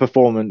of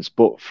performance,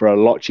 but for a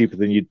lot cheaper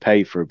than you'd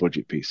pay for a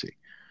budget PC.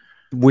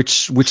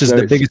 Which is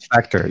the biggest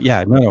factor.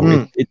 Yeah,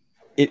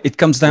 it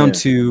comes down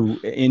to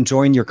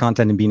enjoying your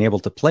content and being able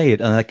to play it.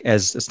 Like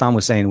as Tom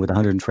was saying, with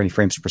 120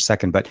 frames per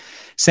second. But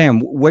Sam,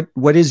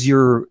 what is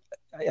your?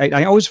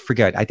 I always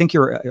forget. I think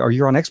are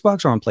you on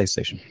Xbox or on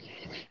PlayStation?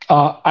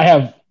 I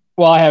have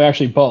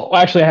actually both. Well,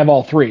 actually, I have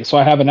all three. So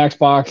I have an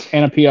Xbox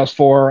and a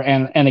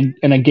PS4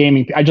 and a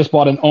gaming. I just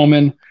bought an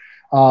Omen,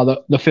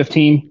 the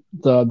 15,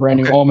 the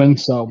brand new Omen.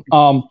 So,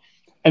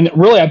 and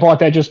really, I bought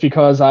that just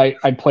because I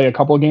play a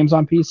couple of games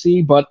on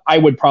PC. But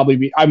I'm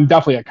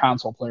definitely a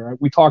console player.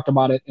 We talked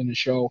about it in the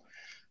show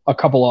a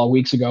couple of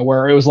weeks ago,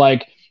 where it was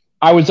like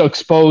I was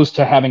exposed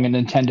to having a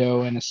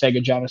Nintendo and a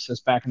Sega Genesis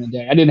back in the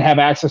day. I didn't have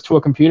access to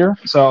a computer,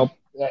 so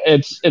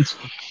it's.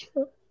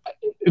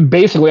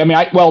 Basically,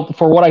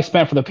 for what I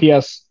spent for the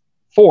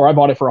PS4, I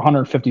bought it for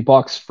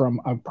 $150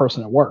 from a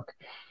person at work.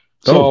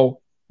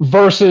 So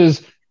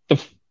versus the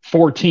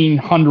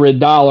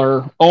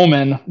 $1,400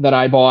 Omen that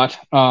I bought.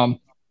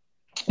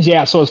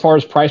 So as far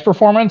as price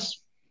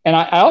performance, and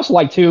I also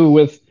like too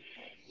with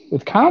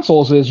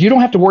consoles is you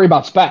don't have to worry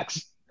about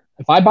specs.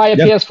 If I buy a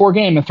PS4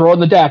 game and throw it in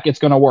the deck, it's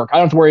going to work. I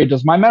don't have to worry,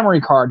 does my memory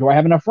card, do I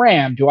have enough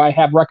RAM? Do I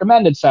have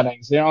recommended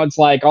settings? It's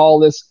like all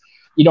this.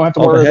 You don't have to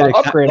worry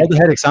about upgrading. All the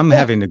headaches I'm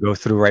having to go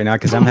through right now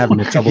because I'm having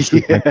to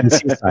troubleshoot my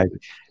PC side.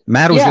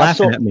 Matt was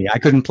laughing at me. I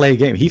couldn't play a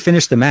game. He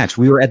finished the match.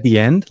 We were at the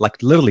end,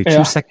 like literally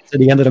 2 seconds to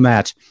the end of the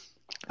match.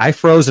 I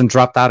froze and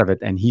dropped out of it,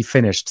 and he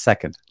finished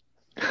second.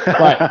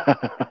 Right.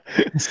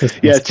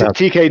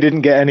 TK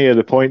didn't get any of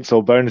the points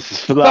or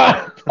bonuses for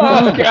that.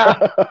 Oh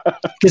God!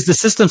 Because the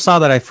system saw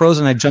that I froze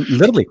and I jumped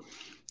literally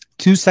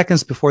 2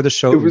 seconds before the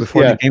show,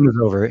 before the game was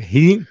over.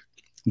 He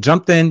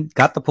jumped in,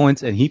 got the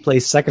points, and he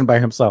placed second by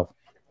himself.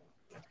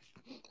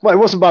 Well, it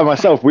wasn't by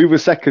myself. We were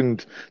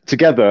second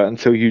together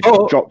until you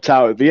dropped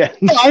out at the end.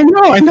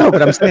 I know.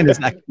 But I'm saying is,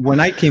 when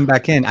I came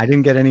back in, I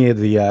didn't get any of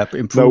the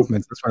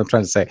improvements. That's what I'm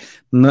trying to say.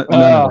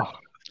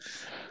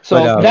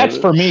 So that's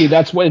for me.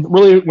 That's what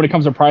really when it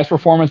comes to price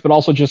performance, but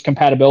also just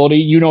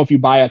compatibility. If you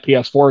buy a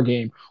PS4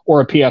 game or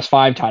a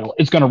PS5 title,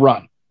 it's going to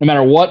run no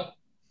matter what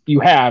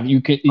you have.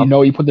 You can,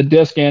 you put the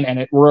disc in and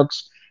it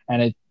works,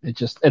 and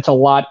it's a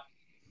lot.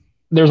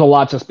 There's a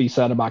lot to be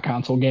said about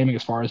console gaming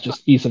as far as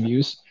just ease of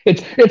use.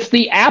 It's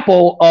the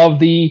Apple of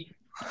the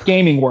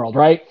gaming world,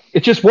 right?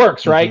 It just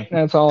works, right? Mm-hmm.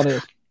 That's all it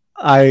is.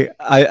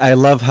 I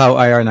love how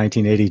IR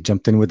 1980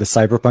 jumped in with the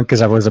Cyberpunk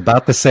because I was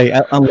about to say,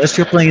 unless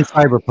you're playing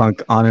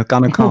Cyberpunk on a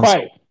console,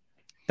 right.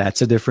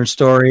 That's a different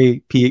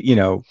story.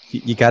 You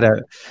got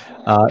to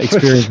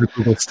experience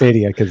with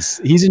Stadia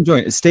because he's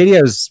enjoying it.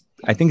 Stadia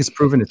I think it's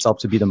proven itself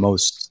to be the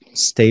most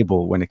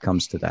stable when it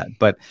comes to that.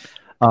 But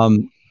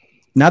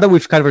now that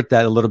we've covered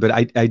that a little bit,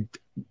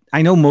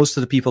 I know most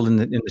of the people in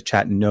the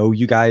chat know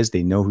you guys.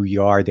 They know who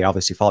you are. They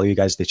obviously follow you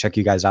guys. They check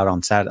you guys out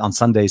on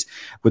Sundays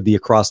with the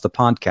Across the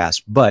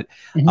Podcast. But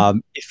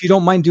if you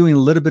don't mind doing a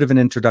little bit of an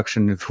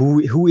introduction of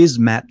who is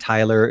Matt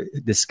Tyler,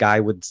 this guy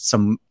with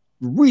some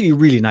really,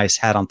 really nice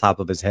hat on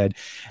top of his head.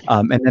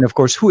 And then, of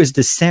course, who is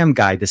this Sam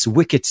guy, this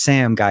wicked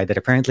Sam guy that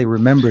apparently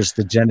remembers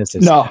the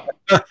Genesis? No.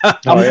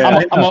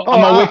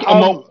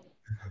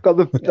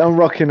 I'm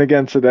rocking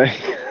again today.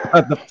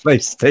 The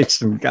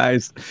PlayStation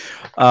guys.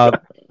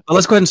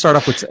 Let's go ahead and start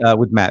off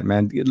with Matt,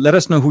 man. Let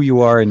us know who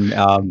you are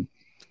and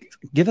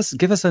give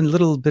us a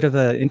little bit of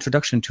an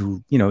introduction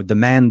to, the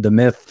man, the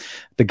myth,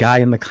 the guy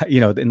in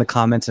the, in the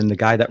comments, and the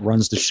guy that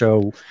runs the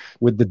show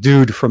with the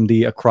dude from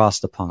the across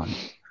the pond.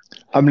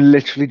 I'm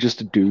literally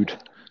just a dude.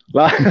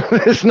 Like,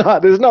 there's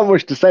not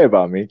much to say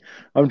about me.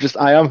 I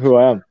am who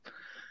I am.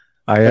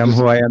 I am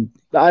who I am.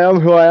 I am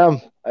who I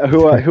am.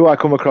 Who I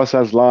come across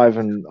as live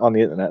and on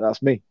the internet.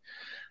 That's me.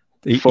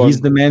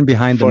 He's the man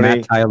behind the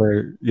Matt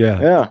Tyler.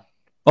 Yeah. Yeah.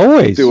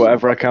 Always do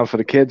whatever I can for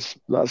the kids.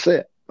 That's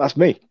it. That's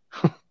me.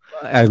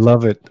 I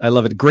love it.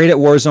 Great at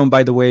Warzone,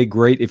 by the way.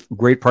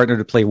 Great partner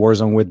to play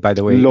Warzone with, by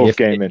the way. Love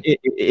gaming.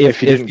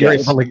 If you're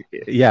able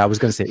to, I was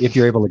going to say, if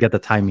you're able to get the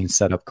timing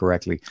set up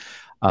correctly.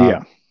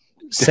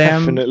 Sam,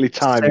 definitely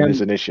timing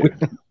is an issue.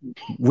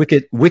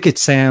 Wicked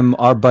Sam,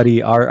 our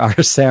buddy,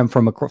 our Sam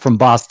from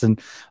Boston,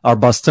 our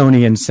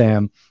Bostonian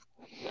Sam.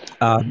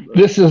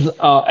 This is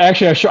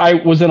actually I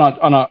was in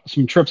on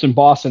some trips in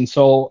Boston,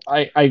 so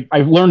I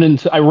ran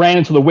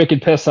into the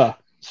Wicked Pissa.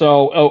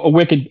 So a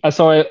Wicked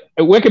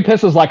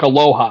Pissa is like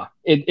aloha.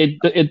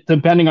 It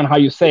depending on how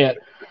you say it.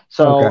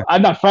 So okay.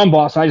 I'm not from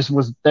Boston. I just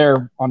was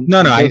there on.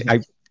 No, I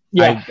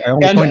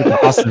only pointed to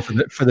Boston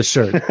for the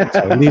shirt.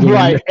 So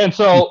right, and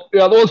so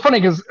it was funny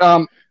because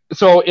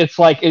so it's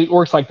like it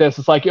works like this.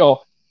 It's like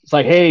it's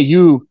like, hey,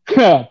 you,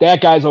 that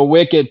guy's a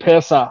wicked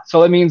pissa.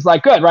 So it means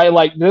like good, right?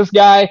 Like this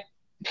guy,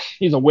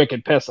 he's a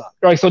wicked pissa,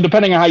 right? So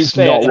depending on how you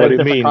say it, what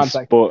it means,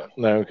 context. But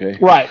no, okay,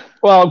 right?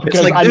 Well,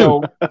 because I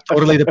know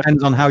totally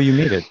depends on how you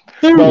meet it.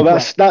 Well,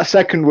 that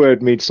second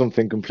word means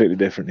something completely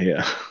different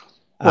here.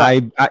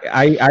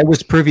 I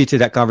was privy to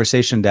that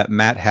conversation that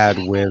Matt had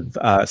with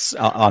us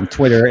on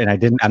Twitter,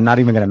 and I'm not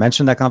even going to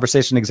mention that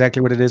conversation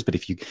exactly what it is. But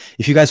if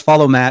you guys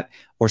follow Matt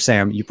or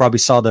Sam, you probably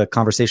saw the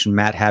conversation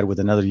Matt had with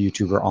another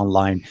YouTuber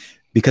online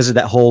because of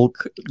that whole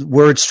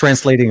words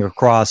translating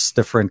across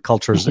different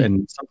cultures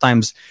and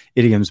sometimes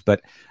idioms.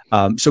 But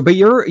but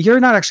you're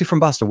not actually from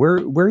Boston. Where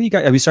are you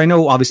guys? I mean, so I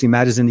know obviously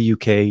Matt is in the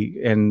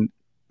UK and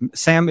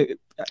Sam,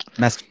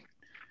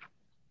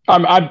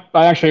 I'm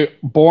actually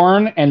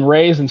born and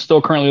raised and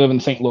still currently live in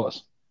St.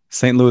 Louis.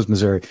 St. Louis,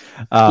 Missouri.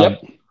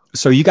 Yep.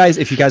 So you guys,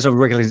 if you guys don't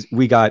recognize,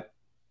 we got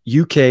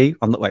UK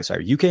on the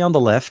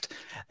left,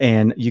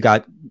 and you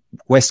got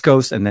West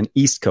Coast and then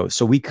East Coast.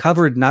 So we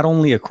covered not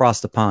only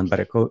across the pond,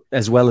 but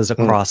as well as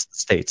across the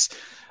states.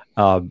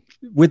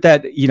 With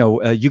that,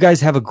 you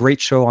guys have a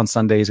great show on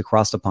Sundays,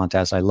 Across the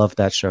Pondcast. I love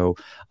that show.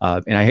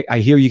 And I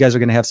hear you guys are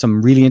going to have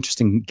some really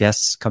interesting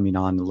guests coming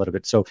on a little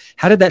bit. So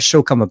how did that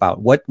show come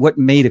about? What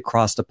made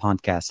Across the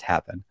Pondcast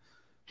happen?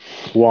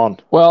 Juan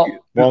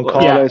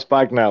Carlos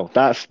Bagnell.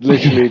 That's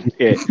literally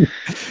it.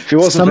 If it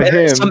wasn't for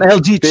him, some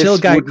LG chill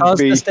guy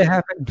caused this to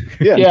happen.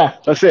 Yeah,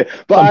 that's it.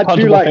 But I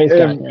do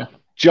like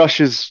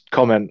Josh's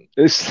comment.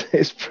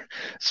 It's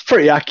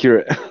pretty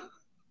accurate.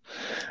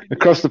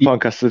 Across the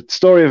Podcast, the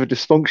story of a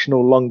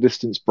dysfunctional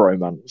long-distance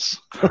bromance.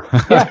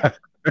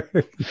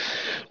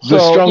 The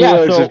strong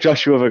words of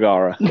Joshua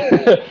Vergara.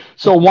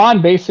 So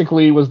Juan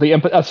basically was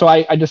the so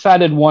I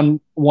decided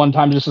one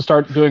time just to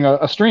start doing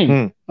a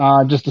stream.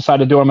 Just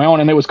decided to do it on my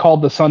own, and it was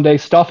called the Sunday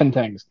Stuff and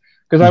Things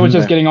because I was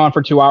just getting on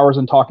for 2 hours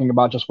and talking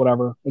about just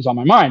whatever was on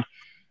my mind.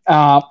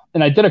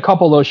 And I did a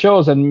couple of those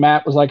shows, and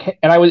Matt was like, hey,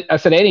 and I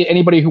said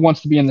anybody who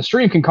wants to be in the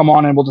stream can come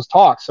on and we'll just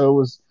talk.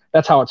 So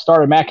that's how it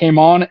started. Matt came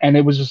on, and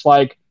it was just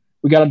like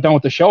we got done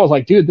with the show. I was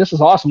like, dude, this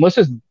is awesome. Let's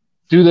just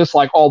do this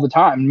like all the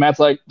time. And Matt's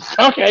like,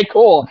 okay,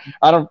 cool.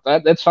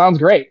 That sounds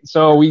great.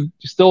 So we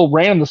still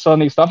ran the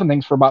Sunday Stuff and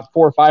Things for about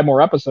 4 or 5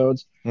 more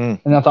episodes. And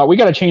I thought we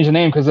got to change the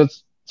name because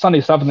it's Sunday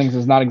Stuff and Things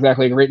is not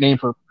exactly a great name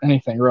for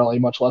anything really,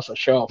 much less a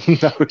show.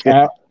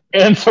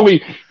 And so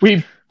we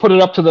put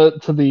it up to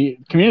the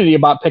community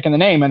about picking the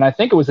name. And I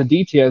think it was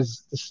Aditya.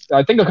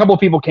 I think a couple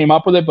of people came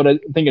up with it, but I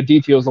think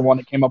Aditya was the one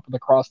that came up with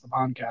Across the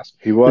Pondcast.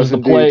 He was the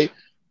play.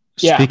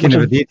 Yeah,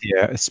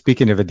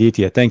 Speaking of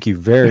Aditya, thank you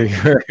very,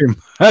 very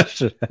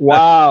much.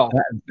 Wow.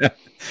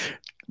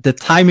 The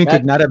timing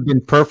could not have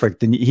been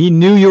perfect. And he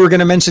knew you were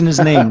going to mention his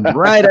name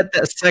right at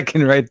that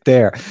second right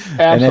there.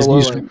 Absolutely. And as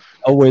usual,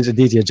 always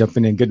Aditya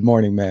jumping in. Good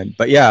morning, man.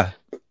 But yeah.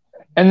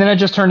 And then it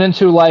just turned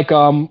into like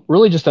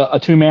really just a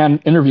 2-man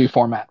interview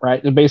format,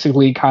 right? And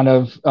basically kind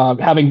of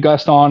having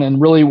guests on. And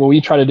really what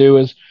we try to do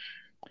is,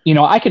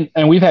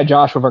 and we've had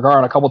Joshua Vergara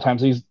on a couple of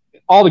times.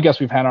 All the guests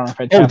we've had on are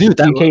fantastic.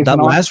 Oh, dude, that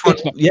last one,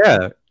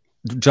 yeah.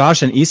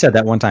 Josh and E said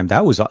that one time.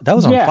 That was on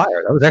fire.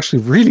 That was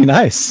actually really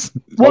nice.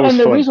 Well, and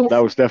the reason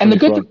that was definitely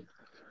fun.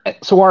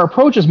 So our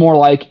approach is more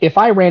like if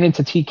I ran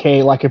into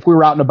TK, like if we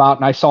were out and about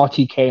and I saw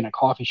TK in a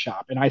coffee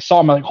shop and I saw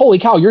him, like, holy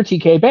cow, you're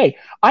TK Bay.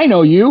 I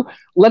know you.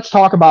 Let's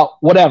talk about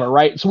whatever,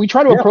 right? So we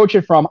try to approach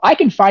it from I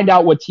can find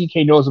out what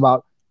TK knows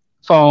about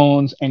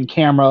phones and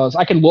cameras.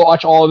 I can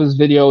watch all of his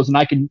videos and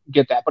I can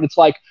get that. But it's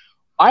like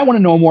I want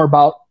to know more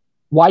about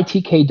why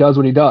TK does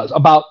what he does,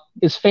 about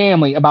his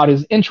family, about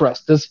his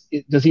interests. Does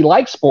he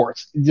like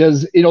sports?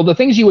 Does the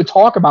things you would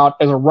talk about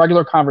as a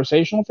regular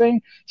conversational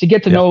thing to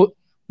get to know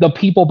the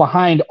people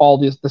behind all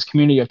this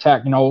community of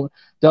tech?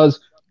 Does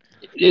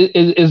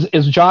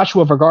is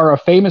Joshua Vergara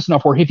famous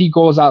enough where if he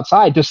goes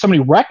outside, does somebody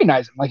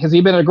recognize him? Like, has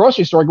he been at a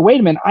grocery store? Go, wait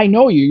a minute, I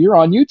know you. You're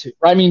on YouTube.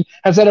 Right? I mean,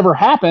 has that ever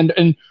happened?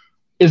 And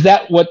is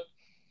that what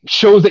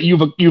shows that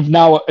you've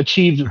now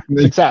achieved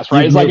success?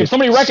 Right? It's like if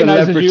somebody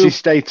recognizes celebrity you,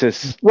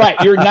 status. right?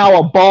 You're now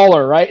a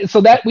baller, right?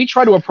 So that we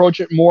try to approach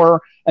it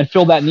more and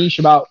fill that niche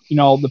about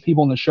the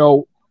people in the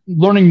show,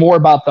 learning more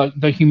about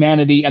the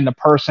humanity and the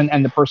person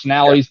and the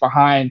personalities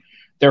behind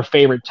their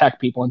favorite tech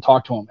people and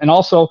talk to them. And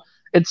also,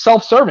 it's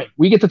self-serving.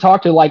 We get to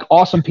talk to like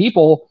awesome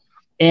people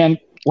and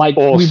like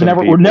we've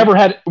never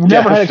had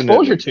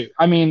exposure to.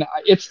 I mean,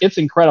 it's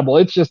incredible.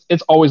 It's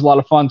always a lot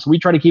of fun. So we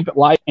try to keep it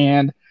light,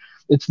 and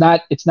it's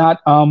definitely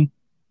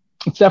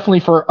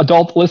for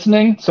adult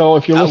listening. So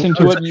if you're listening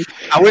to it,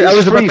 I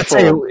was about to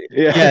say,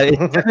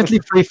 it's definitely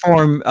free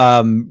form.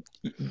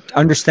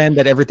 Understand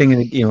that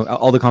everything,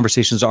 all the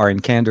conversations are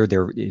in candor.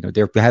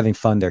 They're having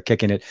fun. They're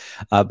kicking it,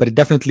 but it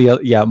definitely,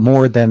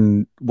 more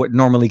than what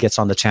normally gets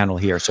on the channel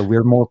here. So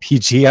we're more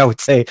PG, I would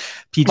say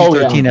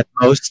PG-13 at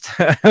most.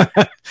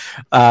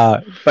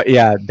 But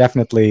yeah,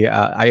 definitely,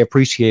 I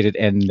appreciate it.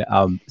 And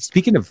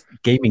speaking of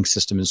gaming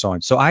system and so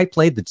on, so I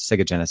played the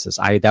Sega Genesis.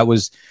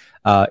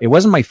 It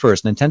wasn't my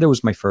first. Nintendo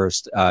was my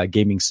first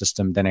gaming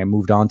system. Then I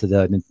moved on to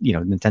the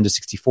Nintendo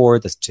 64,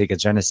 the Sega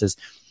Genesis.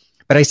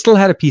 But I still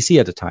had a PC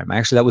at the time.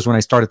 Actually, that was when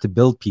I started to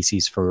build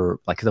PCs for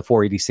like the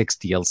 486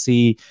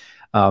 DLC.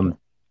 And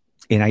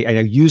I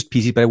used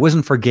PCs, but it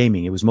wasn't for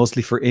gaming. It was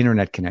mostly for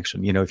internet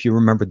connection. If you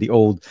remember the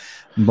old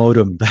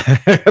modem,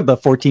 the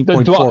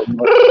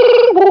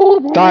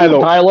 14.4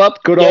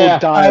 dial-up. Good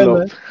old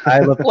dial-up.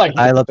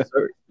 Dial-up.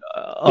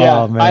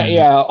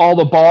 All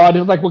the baud.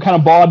 Like, what kind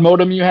of baud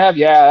modem you have?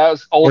 Yeah, that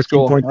was old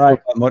school. Right.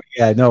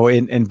 Yeah, no,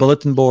 in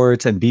bulletin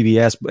boards and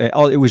BBS,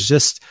 it was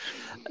just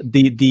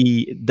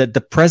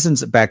the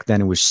presence back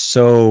then. It was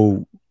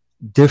so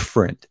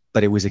different,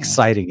 but it was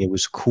exciting. It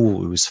was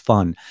cool. It was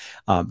fun.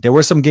 There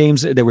were some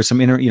games. There were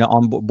some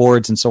on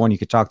boards and so on you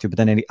could talk to. But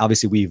then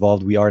obviously we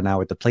evolved. We are now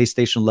at the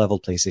PlayStation level,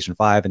 PlayStation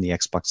 5, and the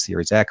Xbox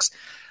Series X.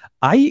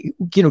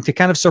 To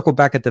kind of circle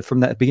back from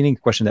that beginning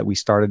question that we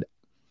started.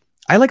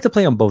 I like to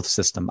play on both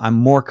systems. I'm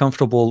more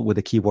comfortable with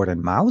a keyboard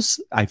and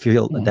mouse. I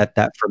feel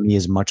that for me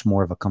is much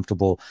more of a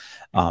comfortable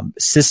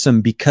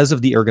system because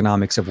of the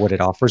ergonomics of what it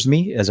offers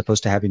me, as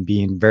opposed to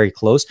being very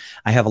close.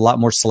 I have a lot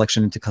more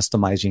selection into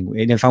customizing.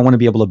 And if I want to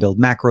be able to build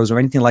macros or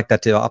anything like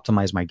that to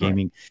optimize my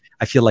gaming,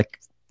 I feel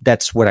like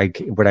that's what I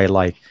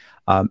like.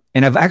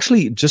 And I've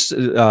actually just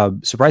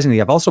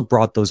surprisingly, I've also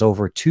brought those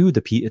over to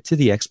the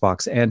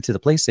Xbox and to the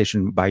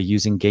PlayStation by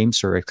using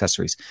GameSir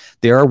accessories.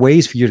 There are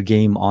ways for you to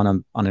game on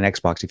an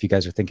Xbox if you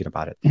guys are thinking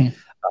about it.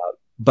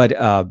 But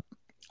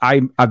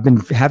I've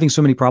been having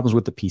so many problems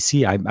with the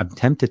PC. I'm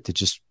tempted to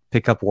just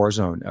pick up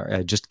Warzone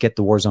or just get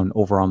the Warzone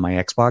over on my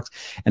Xbox,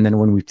 and then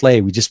when we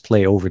just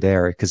play over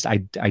there because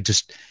I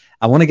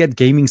want to get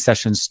gaming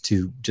sessions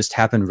to just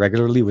happen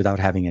regularly without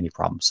having any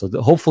problems. So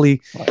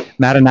hopefully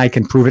Matt and I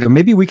can prove it, or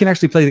maybe we can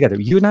actually play together.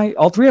 You and I,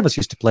 all three of us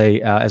used to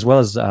play as well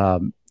as,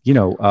 what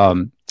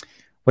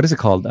is it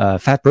called?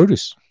 Fat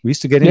Brutus. We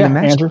used to get into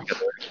matches.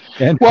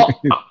 Well,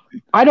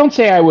 I don't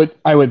say I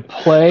would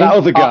play. That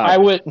other guy.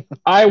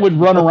 I would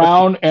run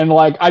around and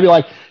I'd be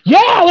like,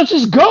 yeah, let's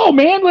just go,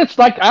 man.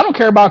 I don't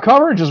care about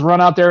cover. Just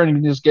run out there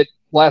and just get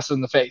blasted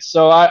in the face.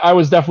 So I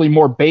was definitely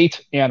more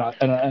bait and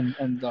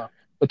the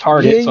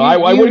target. Yeah, so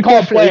I wouldn't call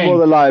it playing. More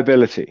the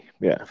liability.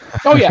 Yeah.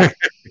 Oh yeah,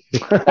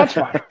 that's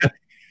fine.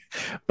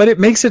 But it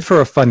makes it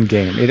for a fun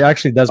game. It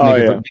actually does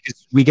make it fun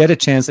because we get a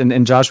chance.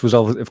 And Josh was,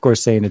 of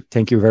course, saying it.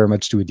 Thank you very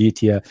much to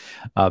Aditya.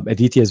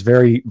 Aditya is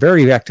very,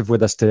 very active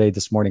with us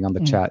this morning on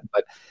the chat.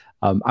 But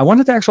I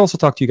wanted to actually also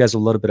talk to you guys a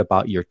little bit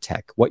about your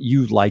tech, what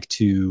you like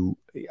to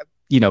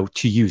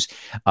use.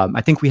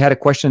 I think we had a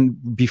question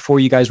before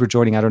you guys were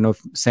joining. I don't know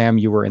if Sam,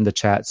 you were in the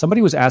chat.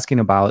 Somebody was asking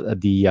about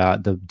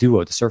the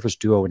Duo, the Surface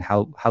Duo, and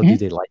how do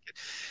they like it?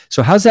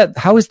 So how has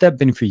that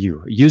been for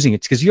you using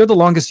it? Because you're the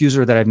longest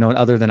user that I've known,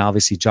 other than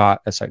obviously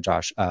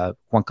Josh,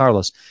 Juan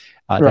Carlos,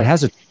 that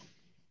has it.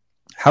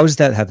 How has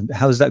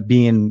that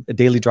being a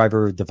daily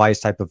driver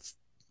device type of?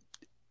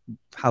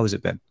 How has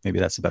it been? Maybe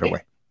that's a better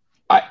way.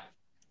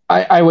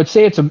 I would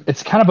say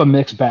it's kind of a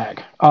mixed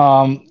bag.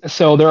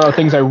 So there are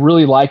things I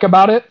really like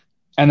about it,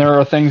 and there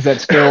are things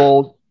that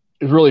still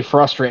really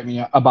frustrate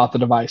me about the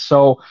device.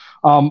 So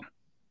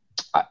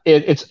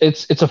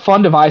it's a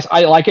fun device.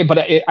 I like it, but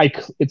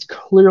it's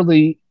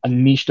clearly a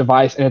niche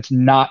device, and it's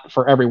not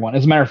for everyone.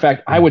 As a matter of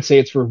fact, I would say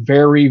it's for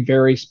very,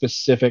 very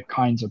specific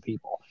kinds of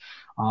people.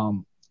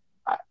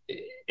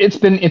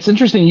 It's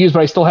interesting to use, but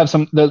I still have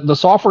some. The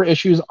software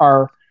issues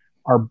are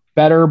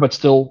better, but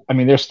still, I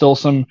mean, there's still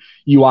some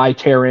UI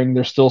tearing.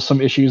 There's still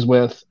some issues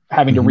with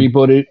having to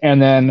reboot it,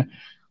 and then,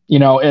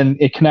 and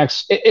it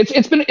connects.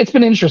 It's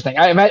been interesting.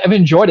 I've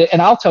enjoyed it,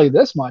 and I'll tell you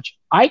this much: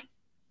 I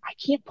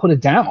can't put it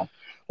down.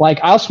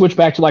 I'll switch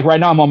back to right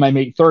now I'm on my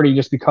Mate 30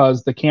 just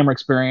because the camera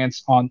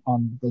experience on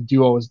the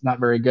Duo is not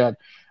very good,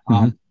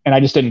 and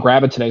I just didn't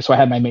grab it today, so I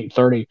had my Mate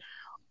 30.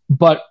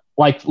 But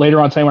later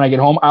on today when I get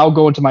home, I'll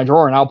go into my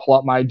drawer and I'll pull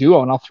up my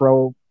Duo and I'll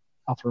throw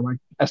I'll throw my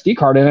SD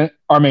card in it,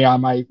 or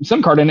my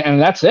SIM card in it, and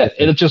that's it.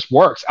 It just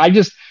works.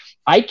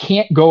 I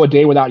can't go a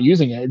day without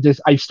using it.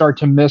 I start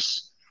to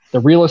miss the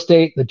real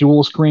estate, the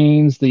dual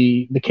screens,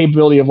 the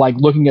capability of like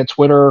looking at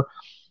Twitter.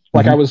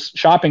 Like I was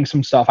shopping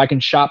some stuff. I can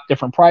shop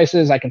different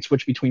prices. I can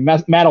switch between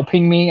Matt will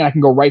ping me and I can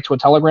go right to a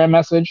Telegram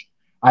message.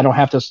 I don't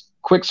have to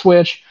quick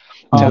switch.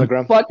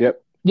 Telegram. But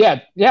yep.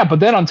 Yeah. But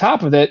then on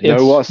top of it, no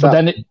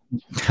WhatsApp.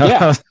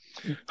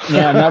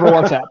 Never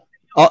WhatsApp.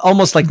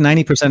 Almost like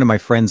 90% of my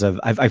friends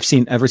I've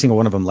seen every single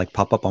one of them like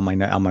pop up on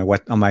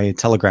my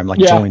Telegram, like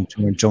join.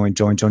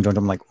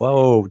 I'm like,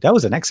 whoa, that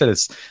was an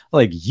Exodus.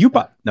 Like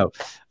no.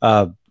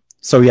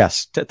 So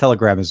yes,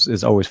 Telegram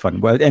is always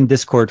fun. Well, and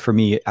Discord for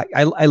me,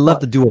 I love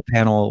the dual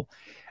panel.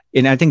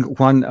 And I think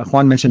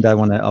Juan mentioned that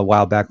one a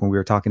while back when we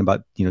were talking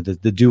about,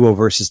 the duo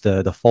versus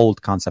the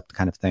fold concept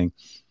kind of thing.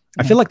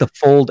 I feel like the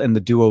fold and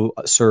the duo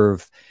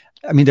serve,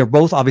 I mean, they're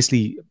both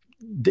obviously,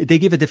 they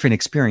give a different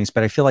experience,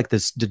 but I feel like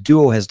the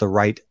duo has the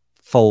right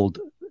fold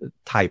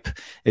type.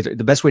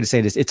 The best way to say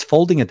it is it's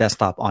folding a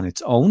desktop on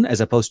its own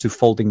as opposed to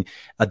folding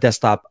a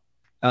desktop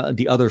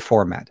the other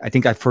format. I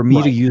think for me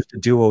to use the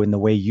duo in the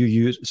way you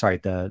use,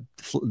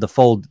 the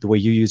fold, the way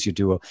you use your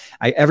duo,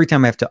 every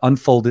time I have to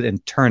unfold it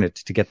and turn it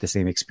to get the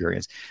same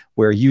experience,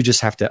 where you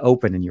just have to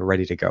open and you're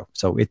ready to go.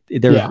 So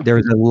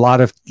there's a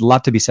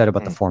lot to be said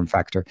about the form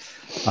factor.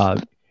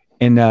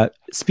 And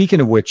speaking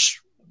of which,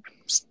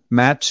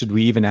 Matt, should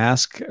we even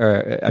ask?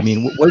 I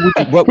mean,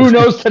 what who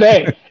knows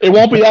today? It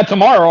won't be that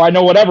tomorrow. I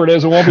know whatever it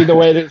is, it won't be the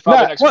way that it's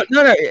probably next week.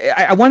 No.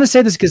 I want to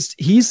say this because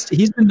he's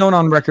been known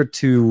on record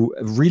to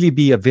really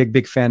be a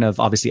big fan of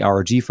obviously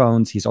ROG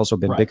phones. He's also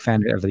been a big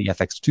fan of the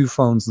FX2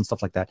 phones and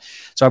stuff like that.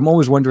 So I'm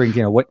always wondering,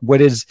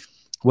 what is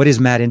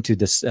Matt into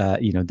this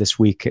this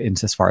week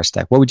as far as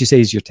tech? What would you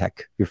say is your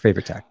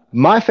favorite tech?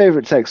 My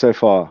favorite tech so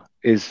far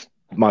is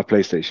my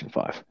PlayStation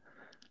 5.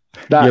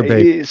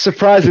 That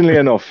surprisingly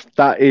enough,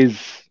 that is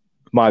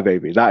my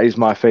baby. That is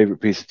my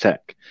favorite piece of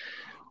tech.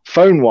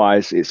 Phone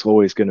wise, it's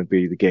always going to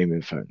be the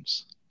gaming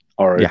phones,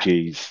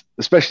 ROGs,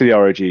 especially the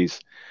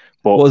ROGs.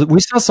 But we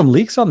saw some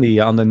leaks on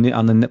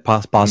the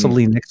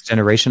possibly next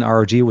generation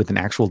ROG with an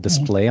actual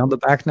display on the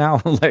back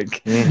now.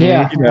 Like,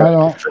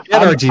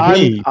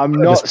 RGB. I'm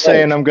not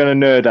saying I'm going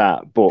to nerd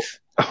out, but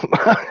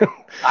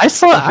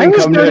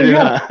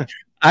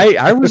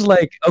I was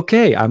like,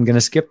 okay, I'm going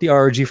to skip the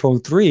ROG Phone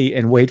 3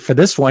 and wait for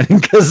this one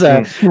because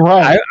I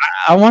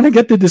want to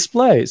get the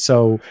display.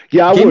 So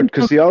yeah, I would,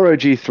 because the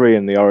ROG 3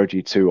 and the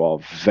ROG 2 are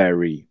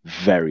very,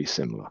 very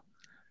similar.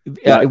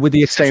 With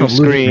the same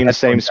screen,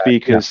 same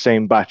speakers,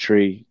 same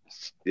battery,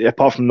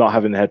 apart from not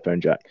having the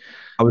headphone jack.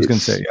 I was going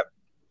to say,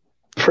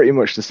 pretty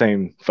much the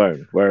same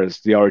phone, whereas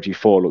the ROG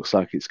 4 looks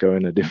like it's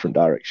going a different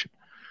direction.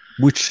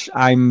 Which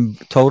I'm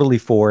totally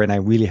for, and I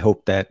really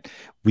hope that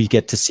we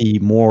get to see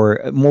more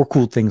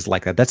cool things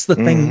like that. That's the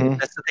thing.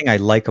 That's the thing I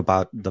like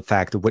about the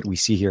fact of what we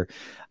see here.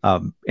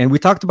 And we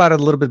talked about it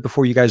a little bit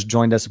before you guys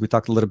joined us. We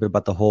talked a little bit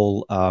about the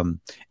whole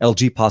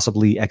LG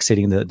possibly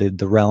exiting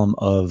the realm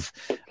of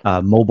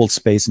mobile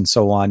space and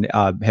so on.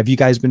 Have you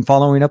guys been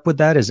following up with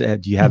that?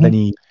 Do you have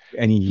any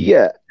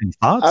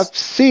thoughts? I've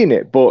seen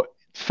it, but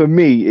for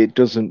me, it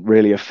doesn't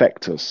really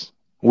affect us.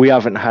 We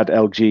haven't had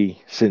LG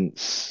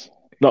since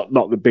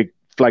not the big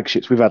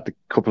flagships. We've had a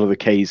couple of the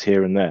Ks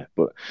here and there,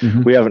 but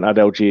we haven't had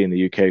LG in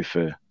the UK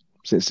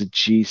since the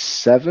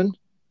G7.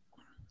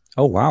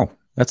 Oh wow,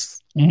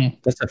 that's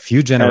a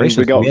few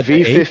generations. And we got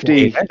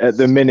V50 at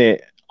the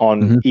minute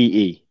on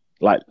EE,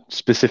 like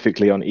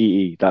specifically on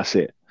EE. That's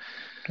it.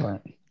 Right.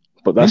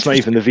 But that's not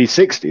even the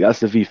V60. That's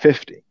the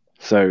V50.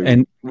 So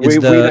we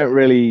don't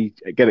really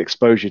get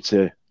exposure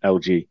to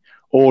LG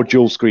or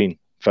dual screen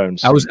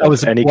phones. I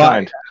was any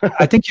kind.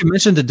 I think you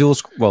mentioned the dual.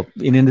 Well,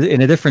 in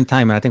a different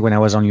time, and I think when I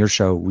was on your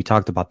show, we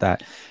talked about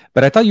that.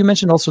 But I thought you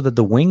mentioned also that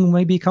the Wing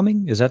may be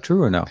coming. Is that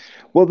true or no?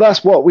 Well,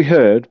 that's what we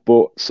heard,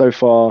 but so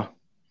far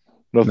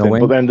nothing. No,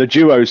 but then the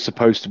Duo is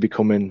supposed to be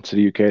coming to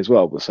the UK as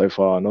well, but so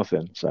far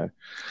nothing. So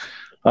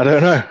I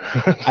don't know.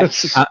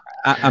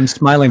 I'm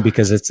smiling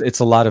because it's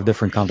a lot of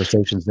different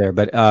conversations there.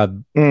 But I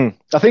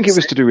think it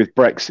was to do with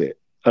Brexit.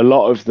 A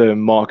lot of the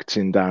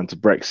marketing down to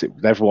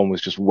Brexit, everyone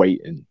was just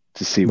waiting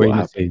to see what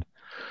happened.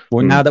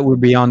 Well, now that we're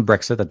beyond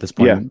Brexit at this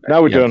point,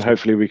 now we're done.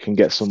 Hopefully, we can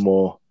get some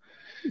more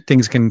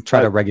things. Can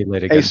try to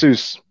regulate again.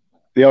 Asus,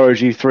 the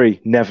ROG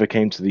 3 never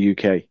came to the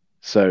UK,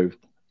 so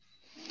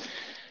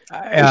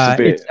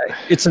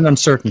it's an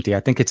uncertainty. I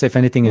think if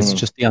anything, it's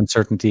just the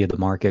uncertainty of the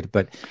market.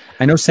 But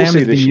I know Sam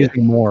has been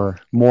using more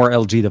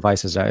LG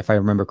devices, if I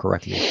remember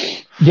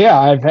correctly. Yeah,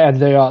 I've had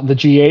the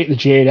G8, the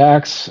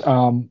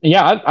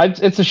G8X.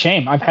 It's a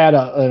shame. I've had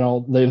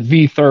the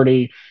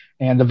V30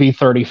 and the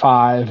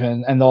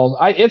V35 and those.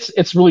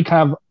 It's really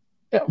kind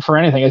of for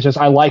anything. It's just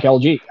I like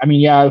LG. I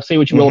mean, say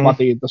what you will about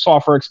the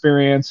software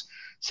experience.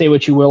 Say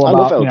what you will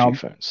about LG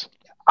phones.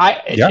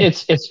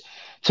 It's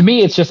to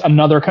me, it's just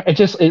another.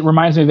 It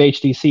reminds me of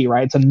HTC,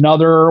 right? It's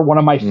another one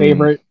of my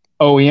favorite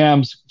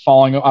OEMs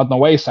falling out on the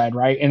wayside,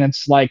 right? And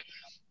it's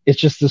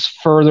just this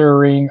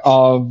furthering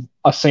of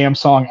a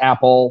Samsung,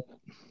 Apple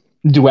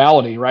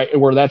duality, right?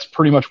 Where that's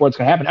pretty much what's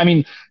going to happen. I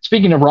mean,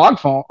 speaking of ROG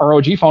phone or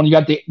OG phone, you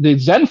got the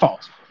Zen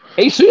phones.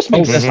 Asus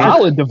makes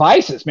solid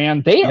devices,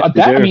 man.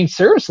 I mean,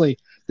 seriously,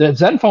 the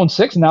Zenfone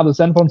 6 and now the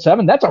Zenfone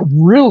 7, that's a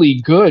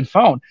really good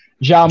phone.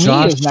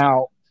 Xiaomi is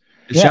now.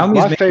 Yeah,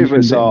 my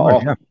favorites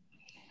are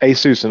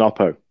Asus and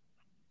Oppo.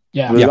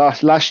 Yeah.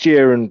 Last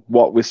year and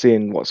what we're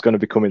seeing, what's going to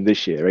be coming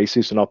this year,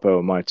 Asus and Oppo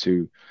are my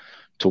two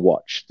to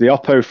watch. The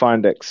Oppo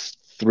Find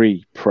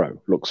X3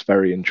 Pro looks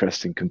very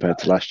interesting compared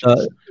to last year.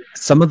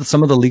 Some of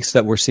the leaks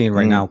that we're seeing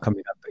right now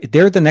coming up,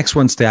 they're the next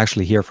ones to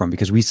actually hear from,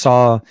 because we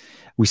saw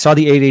the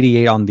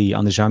 888 on the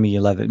Xiaomi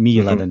 11 Mi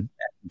 11.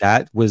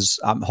 That was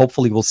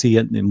hopefully we'll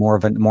see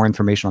more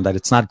information on that.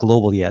 It's not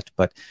global yet,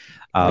 but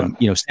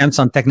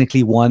Samsung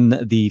technically won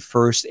the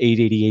first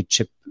 888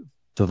 chip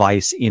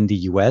device in the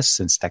US,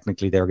 since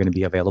technically they're going to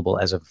be available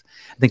as of,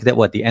 I think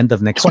that the end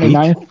of next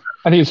 29th? week.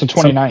 I think it's the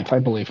 29th, I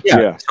believe.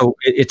 Yeah. So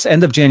it's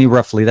end of January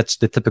roughly. That's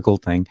the typical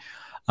thing.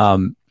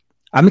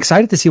 I'm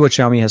excited to see what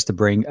Xiaomi has to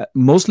bring,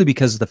 mostly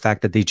because of the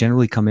fact that they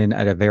generally come in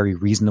at a very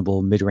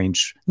reasonable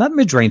not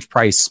mid-range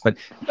price, but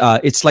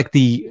it's like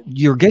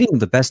you're getting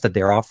the best that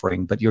they're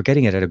offering, but you're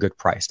getting it at a good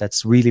price.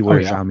 That's really where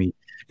Xiaomi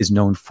is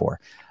known for.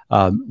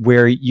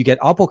 Where you get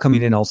Oppo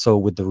coming in also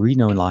with the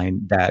Reno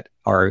line that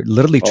are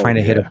literally trying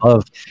to hit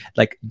above.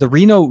 Like the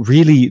Reno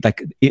really,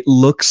 like it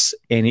looks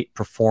and it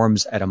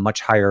performs at a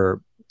much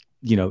higher,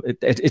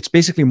 it's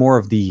basically more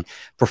of the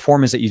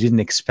performance that you didn't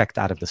expect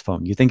out of this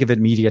phone. You think of it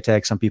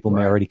MediaTek, some people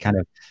may already kind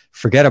of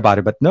forget about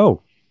it, but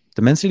no,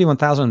 Dimensity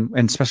 1000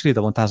 and especially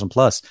the 1000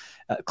 Plus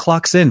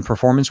clocks in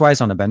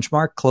performance-wise on a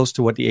benchmark close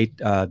to what the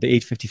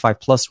 855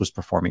 Plus was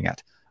performing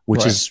at,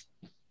 which is,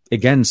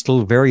 again,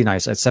 still very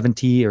nice. At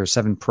 7T or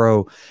 7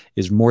 Pro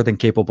is more than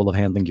capable of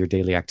handling your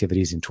daily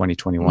activities in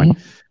 2021.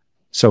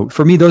 So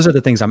for me, those are the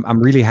things I'm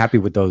really happy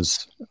with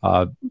those.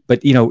 But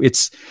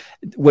it's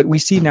what we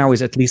see now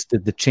is at least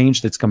the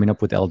change that's coming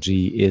up with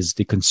LG is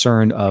the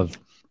concern of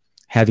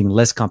having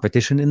less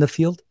competition in the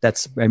field.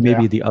 That's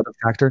maybe the other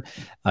factor.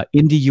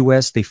 In the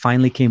US, they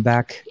finally came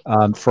back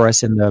for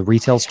us in the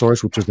retail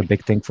stores, which was a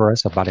big thing for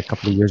us. About a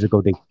couple of years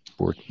ago, they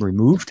were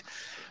removed.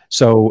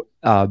 So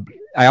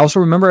I also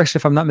remember, actually,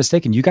 if I'm not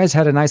mistaken, you guys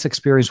had a nice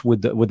experience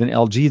with an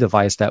LG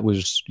device that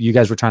was, you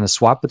guys were trying to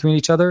swap between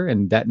each other,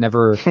 and that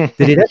never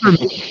did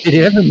it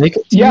ever make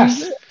it?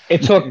 Yes,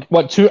 it took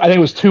I think it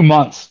was 2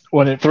 months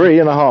when it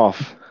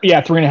 3.5.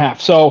 Yeah,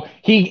 3.5. So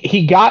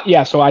he got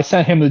So I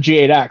sent him the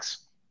G8X,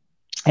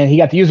 and he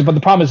got to use it. But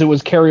the problem is it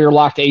was carrier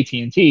locked to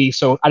AT&T,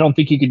 so I don't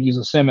think he could use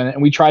a SIM in it.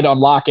 And we tried to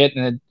unlock it,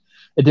 and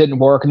it didn't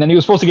work. And then he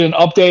was supposed to get an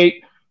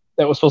update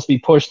that was supposed to be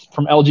pushed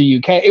from LG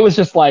UK. It was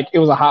just it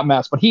was a hot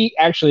mess, but he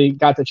actually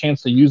got the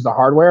chance to use the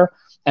hardware.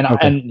 And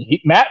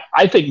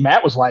I think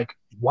Matt was like,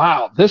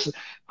 wow,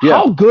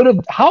 how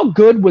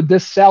good would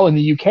this sell in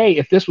the UK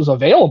if this was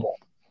available?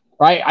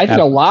 Right. I think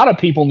a lot of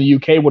people in the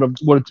UK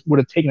would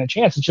have taken a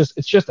chance.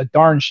 It's just a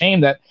darn shame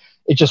that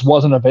it just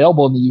wasn't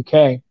available in the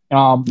UK.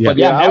 But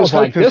I was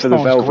hoping for the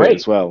Velvet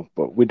as well,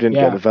 but we didn't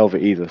get the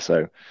Velvet either.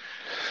 So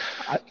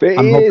but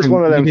it is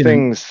one of them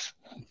things.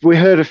 We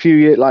heard a few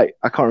years, I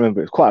can't remember,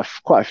 it was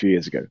quite a few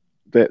years ago,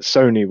 that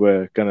Sony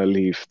were going to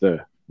leave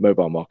the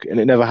mobile market, and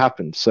it never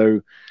happened.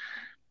 So,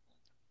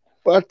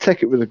 but I'd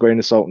take it with a grain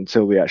of salt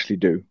until we actually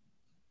do.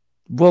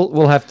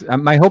 We'll have to.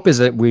 My hope is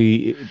that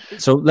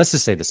so let's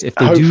just say this: if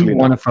they do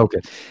want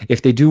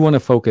to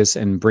focus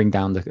and bring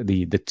down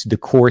the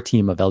core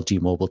team of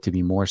LG Mobile to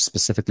be more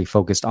specifically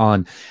focused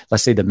on,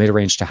 let's say, the mid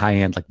range to high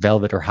end, like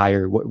Velvet or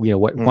higher, what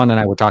Juan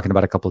and I were talking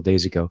about a couple of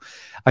days ago.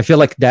 I feel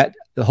like that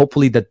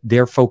hopefully that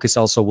their focus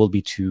also will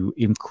be to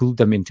include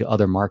them into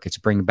other markets,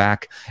 bring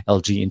back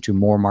LG into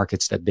more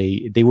markets that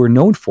they were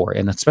known for,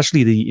 and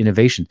especially the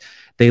innovation.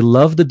 They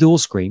love the dual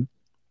screen.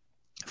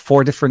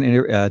 4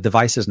 different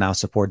devices now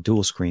support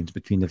dual screens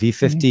between the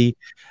V50,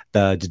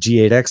 the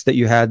G8X that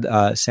you had,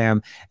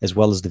 Sam, as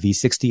well as the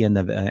V60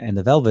 and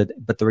the Velvet.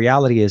 But the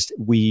reality is,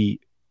 we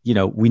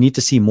need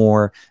to see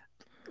more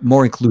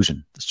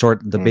inclusion.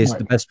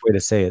 The best way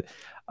to say it.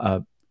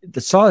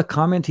 Saw a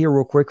comment here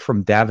real quick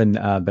from Davin,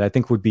 but I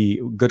think would be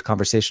a good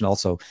conversation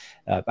also.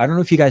 I don't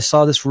know if you guys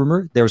saw this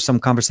rumor. There was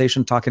some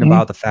conversation talking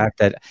about the fact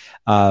that,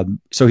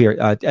 so here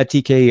at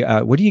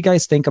TK, what do you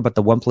guys think about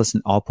the OnePlus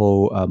and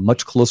Oppo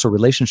much closer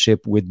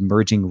relationship with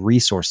merging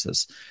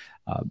resources?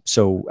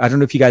 So I don't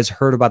know if you guys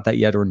heard about that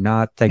yet or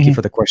not. Thank you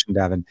for the question,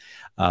 Davin.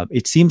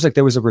 It seems like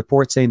there was a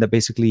report saying that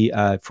basically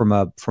from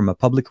a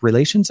public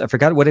relations, I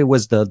forgot what it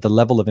was, the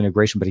level of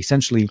integration, but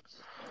essentially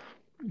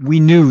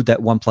we knew that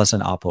OnePlus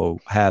and Oppo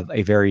have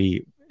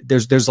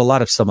there's a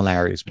lot of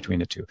similarities between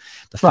the two.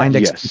 The Find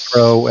X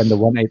Pro and the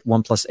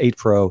OnePlus 8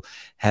 Pro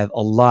have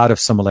a lot of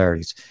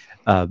similarities.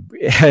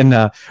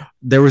 And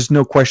there was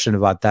no question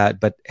about that,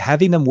 but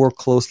having them work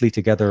closely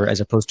together as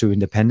opposed to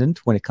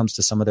independent when it comes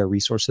to some of their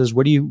resources,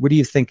 what do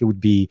you think it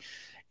would be?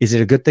 Is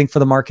it a good thing for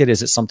the market?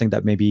 Is it something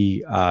that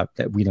maybe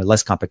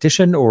less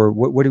competition, or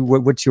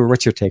what's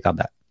your take on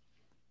that?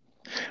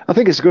 I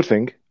think it's a good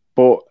thing,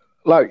 but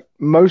like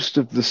most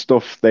of the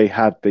stuff they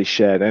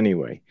shared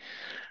anyway.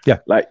 Yeah.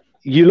 Like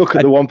you look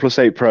at the OnePlus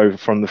 8 Pro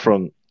from the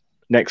front,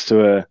 next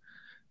to a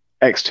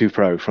X2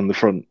 Pro from the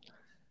front,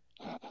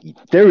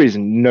 there is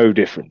no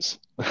difference.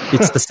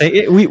 It's the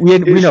same. We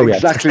know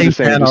exactly the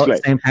same panel,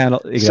 display. Same panel.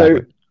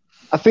 Exactly.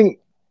 So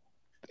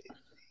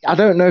I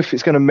don't know if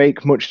it's going to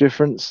make much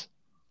difference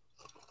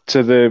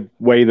to the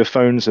way the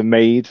phones are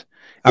made.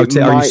 It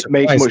might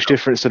make much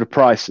difference to the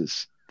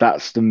prices.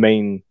 That's the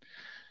main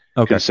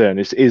concern.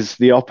 Is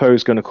the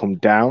Oppo's going to come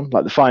down?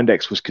 Like the Find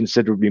X was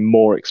considerably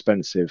more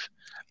expensive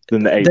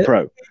than the 8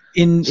 Pro.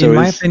 In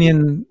my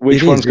opinion,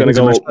 which one's going to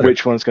go up?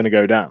 Which one's going to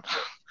go down?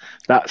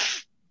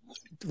 That's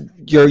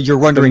you're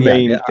wondering. The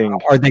main thing.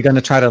 Are they going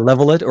to try to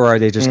level it, or are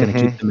they just going to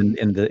keep them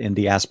in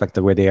the aspect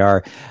the way they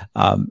are?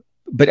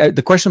 But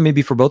the question may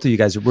be for both of you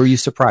guys: were you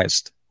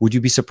surprised? Would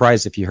you be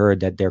surprised if you heard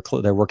that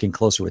they're working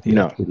closer with each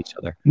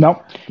other?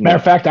 No. Matter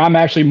of fact, I'm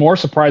actually more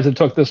surprised it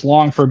took this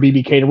long for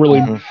BBK to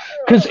really,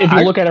 because if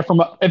you look at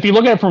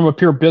it from a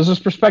pure business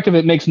perspective,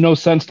 it makes no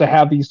sense to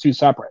have these two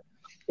separate.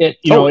 We're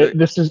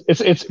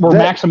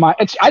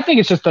maximizing. I think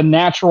it's just a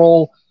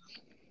natural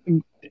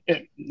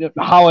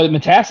how it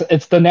metastasis.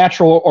 It's the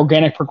natural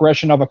organic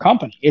progression of a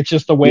company. It's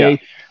just the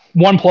way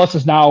OnePlus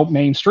is now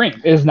mainstream.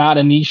 It is not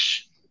a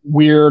niche.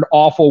 Weird,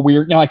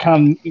 like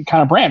kind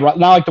of brand, right?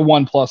 Not like the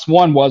OnePlus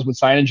One was with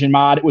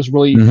CyanogenMod. It was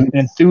really an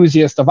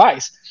enthusiast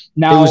device.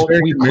 Now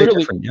we've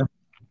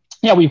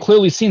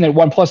clearly seen that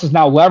OnePlus is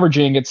now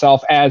leveraging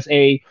itself as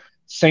a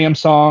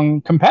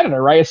Samsung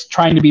competitor, right? It's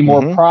trying to be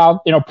more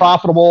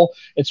profitable.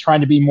 It's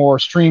trying to be more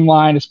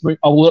streamlined. It's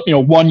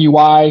one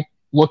UI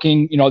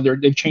looking.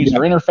 They've changed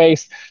their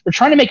interface. They're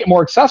trying to make it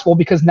more accessible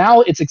because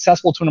now it's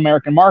accessible to an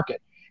American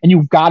market, and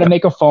you've got to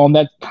make a phone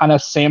that kind of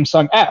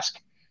Samsung-esque.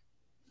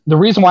 The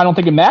reason why I don't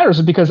think it matters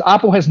is because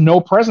Oppo has no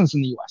presence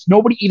in the U.S.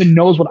 Nobody even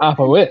knows what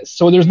Oppo is.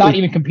 So there's not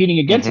even competing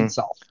against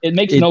itself. It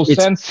makes no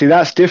sense. See,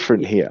 that's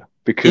different here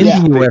because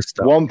in the U.S.,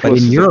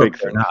 OnePlus in Europe,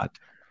 they're not.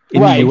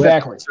 Right,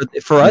 exactly. So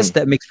for us,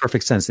 that makes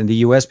perfect sense in the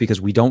US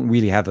because we don't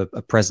really have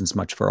a presence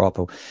much for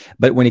Oppo.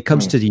 But when it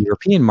comes to the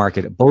European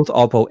market, both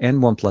Oppo and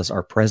OnePlus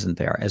are present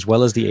there, as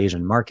well as the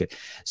Asian market.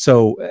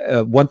 So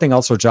one thing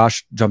also,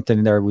 Josh jumped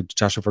in there with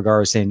Joshua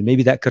Vergara saying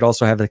maybe that could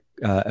also have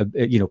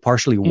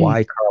partially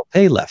why Carl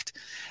Pei left.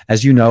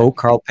 As you know,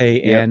 Carl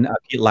Pei and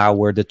Pete Lau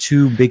were the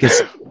two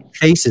biggest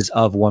faces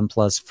of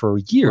OnePlus for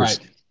years.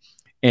 Right.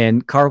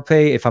 And Carl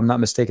Pei, if I'm not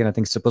mistaken, I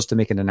think is supposed to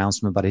make an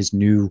announcement about his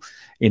new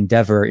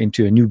endeavor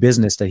into a new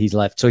business that he's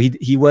left. So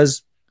he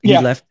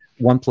left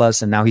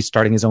OnePlus and now he's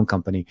starting his own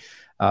company.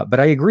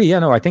 But I agree.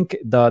 I think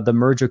the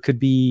merger could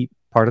be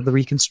part of the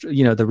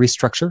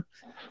restructure.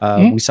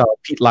 We saw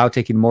Pete Lau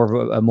taking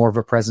more of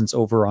a presence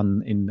over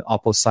in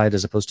Oppo's side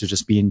as opposed to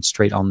just being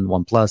straight on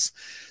OnePlus.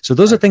 So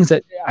those are things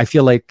that I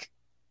feel like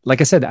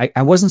I said,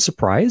 I wasn't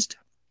surprised.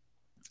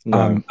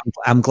 No.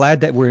 I'm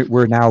glad that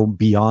we're now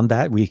beyond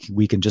that.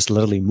 We can just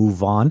literally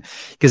move on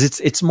because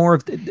it's more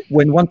of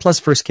when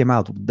OnePlus first came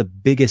out, the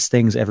biggest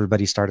things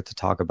everybody started to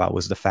talk about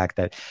was the fact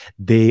that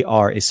they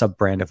are a sub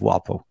brand of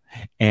Oppo,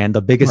 and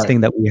the biggest thing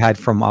that we had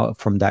from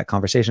that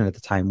conversation at the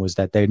time was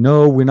that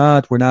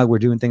we're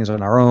doing things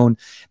on our own.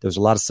 There was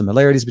a lot of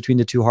similarities between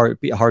the two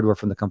hardware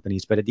from the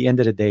companies, but at the end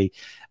of the day,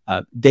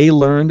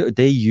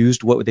 they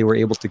used what they were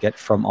able to get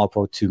from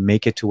Oppo to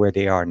make it to where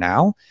they are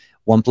now.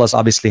 OnePlus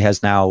obviously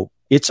has now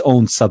its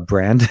own sub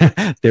brand.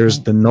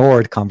 There's the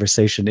Nord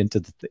conversation into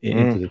the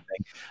thing.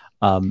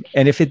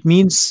 And if it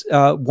means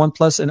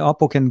OnePlus and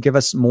Oppo can give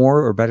us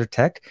more or better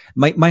tech,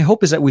 my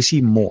hope is that we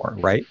see more,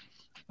 right?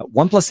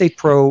 OnePlus 8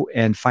 Pro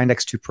and Find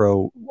X2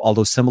 Pro,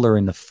 although similar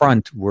in the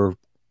front, were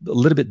a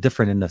little bit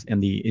different in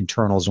the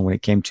internals and when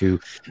it came to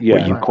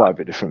quite a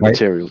bit different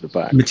material at the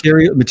back.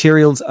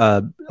 Materials,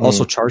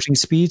 also charging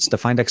speeds. The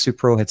Find X2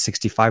 Pro had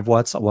 65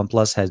 watts.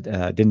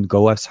 OnePlus didn't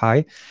go as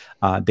high.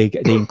 They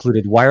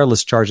included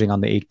wireless charging on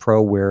the 8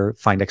 Pro, where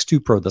Find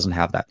X2 Pro doesn't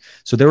have that.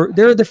 So there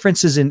are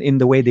differences in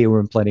the way they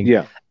were implementing.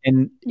 Yeah.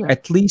 And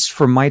at least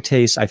for my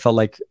taste, I felt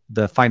like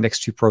the Find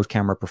X2 Pro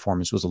camera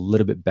performance was a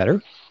little bit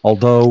better.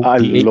 Although I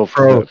love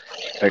the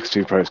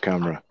X2 Pro's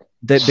camera.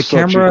 The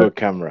camera, a good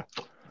camera.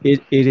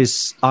 It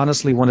is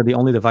honestly one of the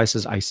only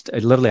devices I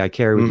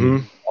carry with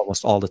me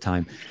almost all the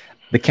time.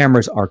 The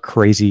cameras are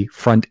crazy,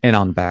 front and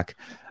on back.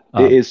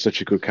 It is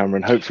such a good camera,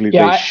 and hopefully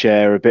they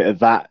share a bit of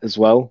that as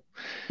well.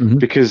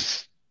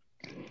 Because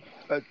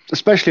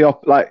especially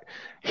like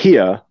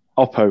here,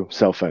 Oppo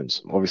sell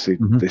phones. Obviously,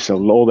 they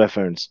sell all their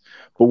phones,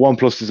 but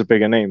OnePlus is a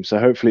bigger name, so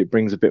hopefully it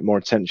brings a bit more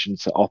attention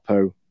to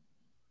Oppo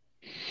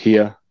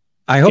here.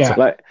 I hope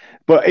so.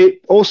 But it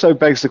also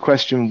begs the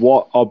question: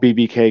 what are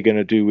BBK going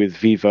to do with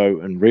Vivo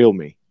and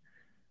Realme?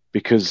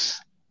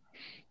 Because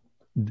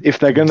if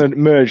they're going to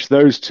merge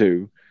those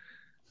two,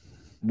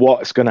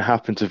 what's going to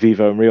happen to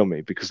Vivo and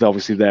Realme? Because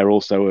obviously they're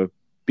also a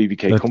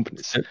BBK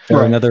companies. So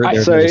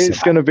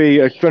it's going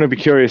to be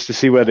curious to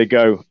see where they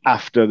go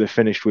after they're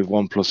finished with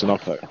OnePlus and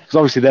Oppo, because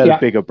obviously they're the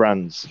bigger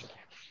brands.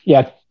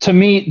 Yeah, to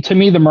me,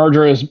 the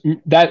merger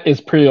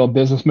is pretty a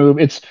business move.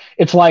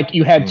 It's like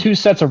you had two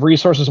sets of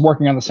resources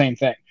working on the same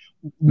thing.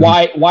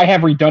 Why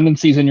have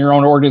redundancies in your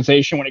own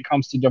organization when it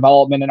comes to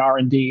development and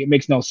R&D? It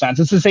makes no sense.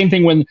 It's the same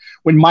thing when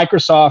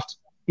Microsoft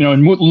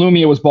when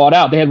Lumia was bought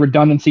out, they had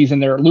redundancies in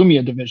their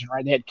Lumia division,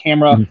 right? They had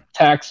camera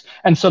techs,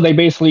 and so they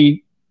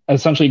basically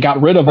essentially got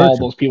rid of all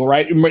those people,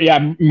 right? Yeah,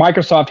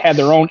 Microsoft had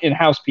their own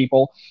in-house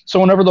people. So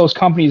whenever those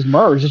companies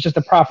merge, it's just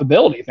a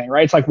profitability thing,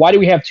 right? It's like, why do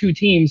we have two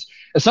teams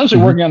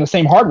essentially working on the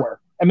same hardware?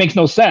 It makes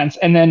no sense.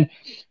 And then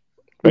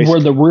where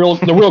the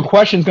real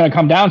question is going to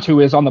come down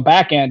to is on the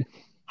back end,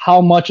 how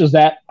much is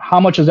that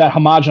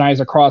homogenized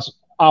across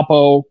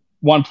Oppo,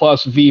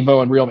 OnePlus,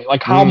 Vivo, and Realme?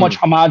 Like, how much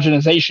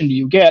homogenization do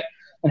you get,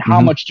 and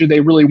how much do they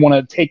really want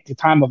to take the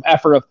time of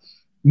effort of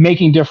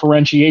making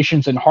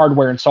differentiations in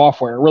hardware and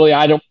software? Really,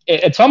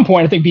 at some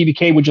point, I think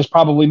BBK would just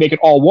probably make it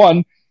all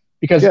one,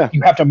 because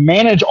you have to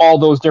manage all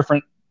those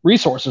different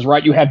resources,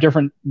 right? You have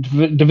different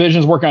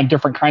divisions working on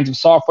different kinds of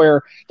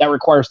software that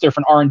requires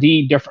different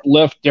R&D, different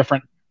lift,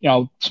 different,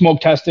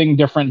 smoke testing,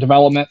 different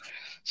development.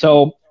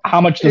 So how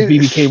much does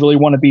BBK really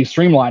want to be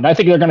streamlined? I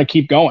think they're going to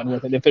keep going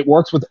with it. If it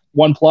works with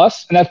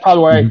OnePlus, and that's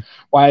probably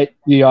why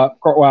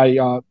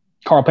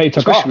Carl Pei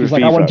took off. He's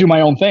like, I want to do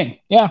my own thing.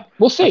 Yeah,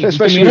 we'll see.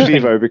 Especially with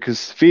Vivo,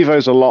 because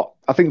Vivo's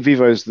I think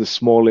Vivo's the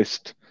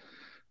smallest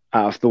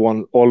out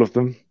of all of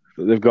them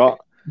that they've got.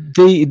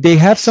 They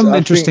have some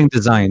interesting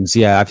designs.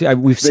 Yeah,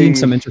 we've seen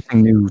some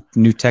interesting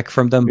new tech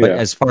from them. But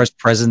as far as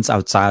presence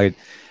outside,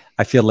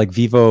 I feel like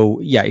Vivo,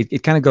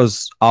 it kind of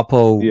goes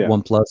Oppo,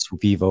 OnePlus,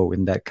 Vivo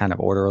in that kind of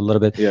order a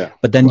little bit. Yeah.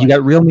 But then you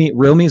got Realme.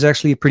 Realme is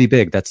actually pretty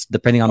big. That's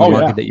depending on the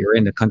market that you're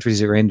in, the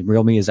countries you're in.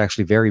 Realme is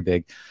actually very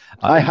big.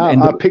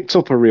 I picked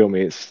up a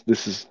Realme.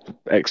 This is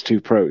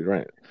X2 Pro,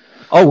 right?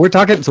 Oh, we're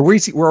talking. So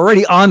we're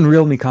already on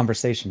Realme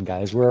conversation,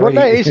 guys.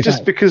 It's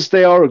just because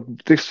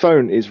this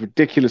phone is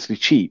ridiculously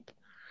cheap.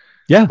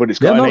 Yeah. But it's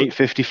got an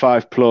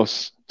 855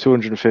 plus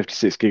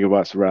 256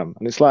 gigabytes of RAM,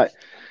 and it's like,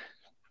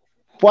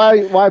 why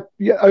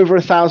over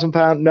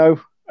 £1,000?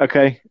 No,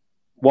 okay,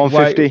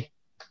 150,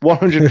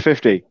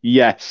 150.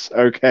 Yes,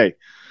 okay,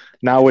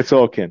 now we're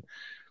talking.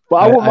 But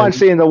I wouldn't mind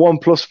seeing the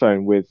OnePlus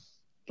phone with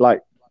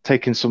like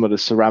taking some of the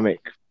ceramic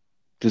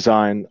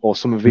design or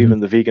some of even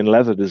the vegan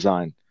leather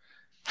design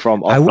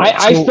from. I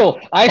still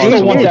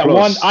want that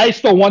one. I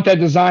still want that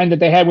design that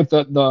they had with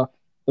the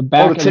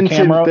back of the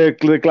camera,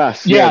 the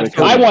glass. Yeah,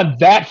 I want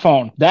that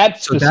phone.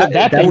 That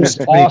thing was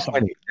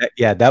awesome.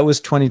 That was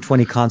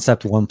 2020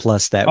 concept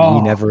OnePlus that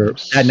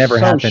never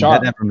happened.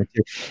 Sharp. That never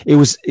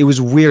materialized. It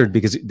was weird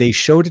because they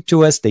showed it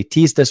to us, they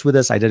teased us with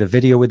us. I did a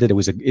video with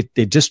it.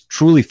 It just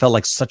truly felt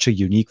like such a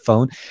unique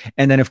phone.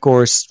 And then of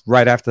course,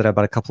 right after that,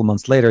 about a couple of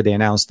months later, they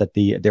announced that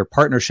their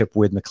partnership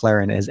with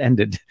McLaren has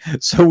ended.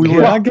 So we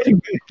were not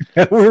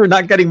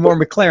getting more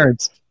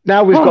McLarens.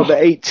 Now we've got the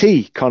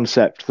 8T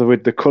concept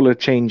with the color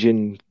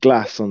changing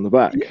glass on the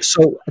back.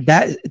 So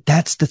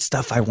that's the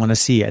stuff I want to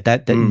see.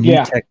 That new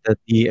tech,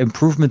 the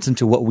improvements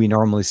into what we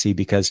normally see,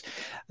 because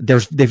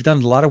they've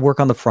done a lot of work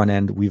on the front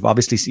end. We've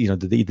obviously seen,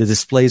 the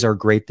displays are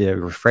great. The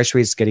refresh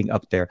rate is getting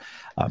up there.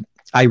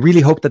 I really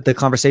hope that the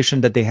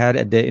conversation that they had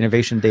at the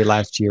Innovation Day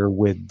last year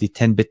with the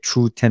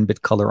true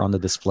 10-bit color on the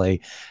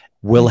display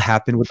will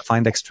happen with the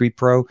Find X3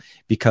 Pro,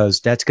 because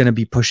that's going to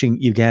be pushing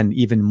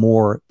even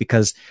more,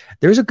 because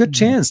there's a good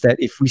chance that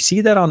if we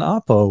see that on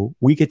Oppo,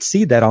 we could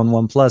see that on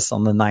OnePlus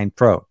on the 9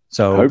 Pro.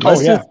 So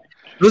those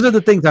are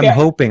the things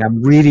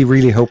I'm really,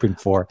 really hoping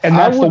for. And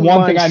that's the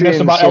one thing I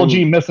miss about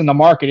LG missing the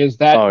market, is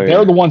that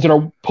they're the ones that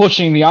are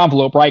pushing the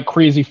envelope, right?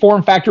 Crazy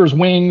form factors,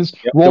 wings,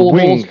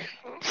 rollables.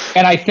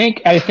 And I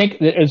think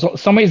that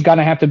somebody's going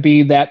to have to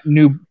be that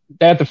new.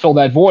 They have to fill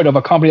that void of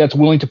a company that's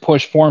willing to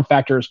push form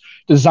factors,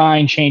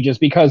 design changes,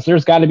 because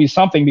there's got to be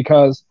something,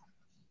 because,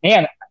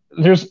 man,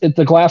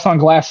 the glass on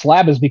glass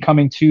slab is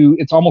becoming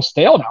it's almost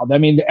stale now. I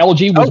mean, the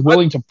LG was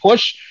willing to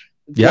push,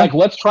 like,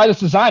 let's try this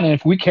design. And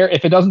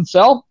if it doesn't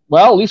sell,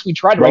 well, at least we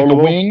tried, right? The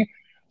wing.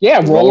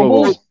 Yeah.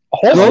 Rollables.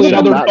 Hopefully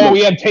another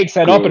OEM takes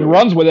that up and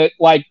runs with it,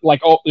 like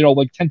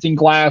tinting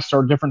glass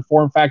or different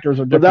form factors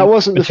or different. But that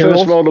wasn't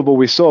materials. The first rollable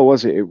we saw,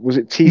 was it? Was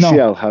it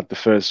TCL had the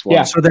first one?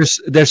 Yeah. So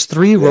there's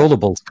 3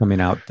 rollables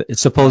coming out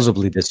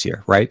supposedly this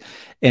year, right?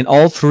 And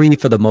all 3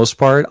 for the most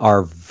part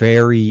are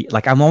very,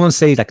 like, I'm almost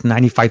say like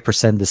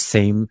 95% the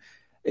same.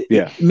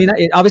 Yeah, I mean,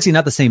 obviously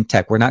not the same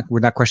tech. We're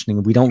not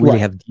questioning. We don't really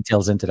have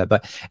details into that,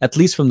 but at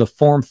least from the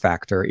form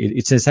factor,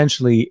 it's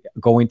essentially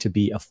going to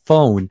be a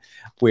phone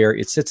where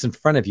it sits in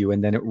front of you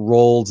and then it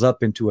rolls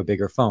up into a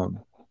bigger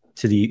phone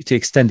to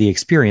extend the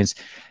experience.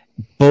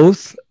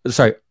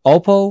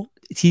 Oppo,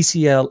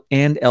 TCL,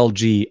 and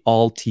LG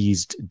all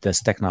teased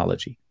this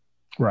technology.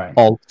 Right,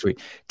 all 3.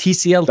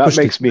 TCL that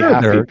makes me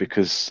happy,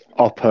 because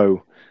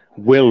Oppo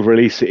will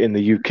release it in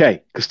the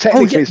UK, because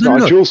technically it's not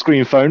a dual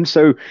screen phone,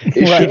 so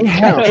it should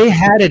count.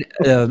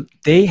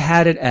 They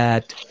had it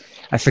at,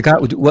 I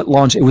forgot what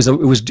launch it was. It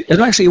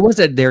was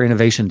at their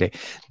Innovation Day.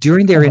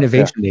 During their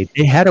Innovation Day,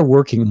 they had a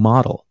working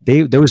model.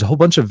 There was a whole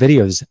bunch of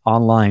videos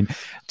online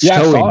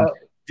showing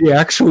the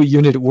actual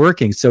unit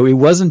working. So it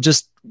wasn't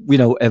just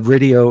a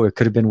video. It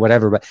could have been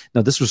whatever, but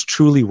no, this was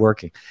truly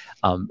working.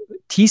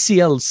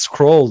 TCL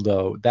scroll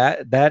though,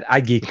 that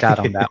I geeked out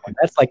on that one.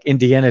 That's like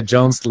Indiana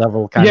Jones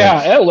level kind of.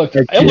 Yeah, it looked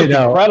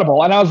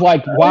incredible, and I was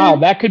like, wow,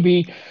 that could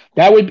be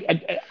That would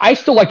I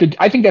still like to.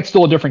 I think that's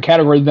still a different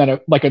category than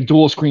a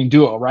dual screen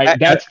Duo, right?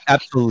 That's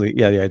absolutely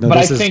yeah. No, but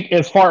I think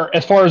as far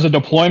as a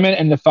deployment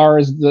and as far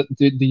as the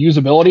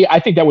usability, I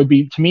think that would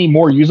be to me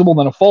more usable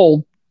than a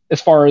Fold. As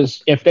far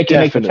as if they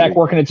can make the tech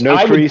work, and it's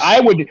I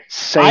would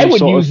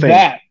use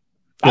that.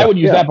 I would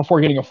use that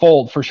before getting a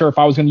Fold for sure. If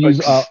I was going to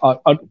use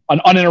an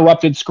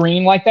uninterrupted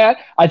screen like that,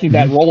 I think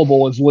that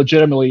rollable is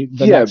legitimately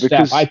the next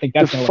step. I think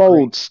that's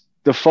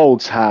the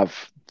Folds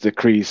have the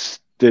crease,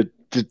 the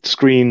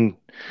screen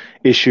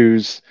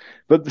issues,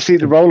 but see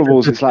the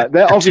rollables. It's like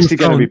they're obviously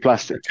going to be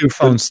plastic. Two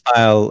phone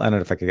style. I don't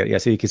know if I could get. Yeah,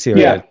 so you can see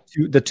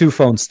the two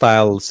phone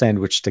style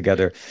sandwiched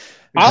together.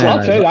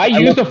 I'll tell you, I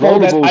used a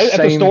Fold at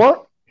the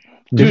store.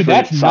 Dude,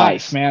 that's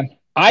nice, man.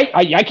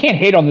 I can't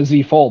hate on the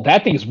Z Fold.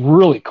 That thing is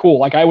really cool.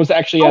 Like I was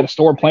actually at a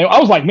store playing. I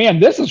was like, man,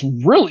 this is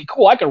really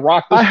cool. I could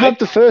rock this. I had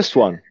the first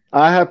one.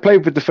 I have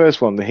played with the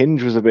first one. The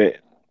hinge was a bit.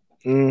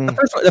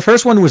 The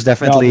first one was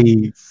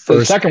definitely.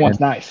 The second one's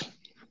nice.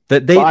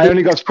 I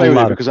only got to play with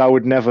it because I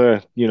would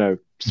never,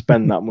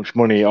 spend that much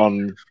money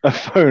on a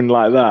phone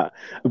like that.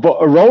 But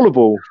a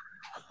rollable,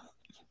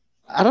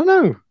 I don't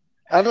know.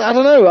 I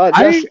don't know.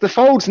 The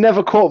Folds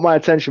never caught my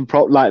attention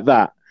like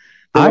that.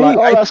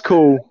 That's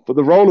cool, but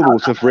the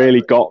rollables have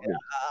really got me.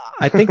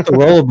 I think the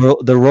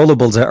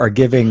rollables are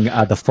giving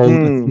the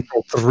Fold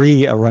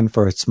 3 a run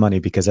for its money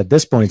because at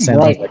this point,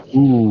 Samsung's like,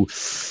 ooh,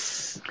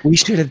 we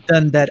should have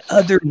done that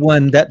other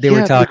one that they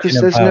were talking about.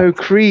 Because there's no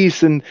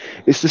crease and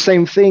it's the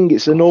same thing.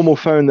 It's a normal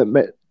phone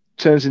that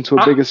turns into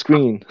a bigger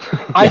screen.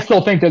 I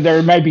still think that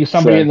there may be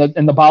somebody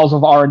in the bowels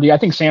of R&D. I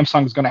think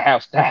Samsung is going to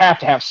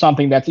have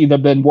something that's either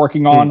been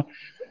working on.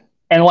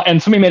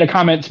 And somebody made a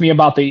comment to me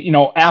about the,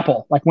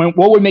 Apple. Like,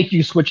 what would make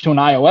you switch to an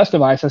iOS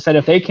device? I said,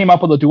 if they came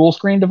up with a dual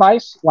screen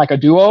device, like a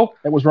Duo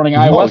that was running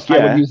iOS,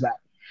 I would use that.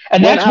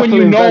 And that's when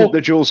you know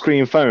the dual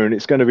screen phone,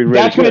 it's going to be really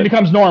that's good. When it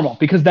becomes normal,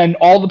 because then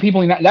all the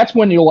people that's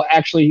when you'll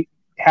actually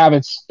have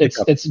its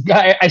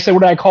I said,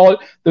 what did I call it?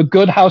 The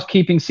good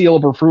housekeeping seal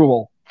of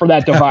approval for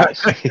that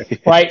device,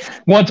 right?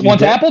 Once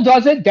Apple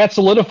does it, that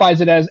solidifies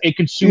it as a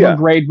consumer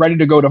grade, ready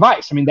to go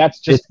device. I mean, that's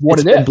just what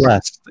it is.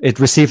 Blessed. It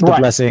received the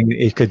blessing.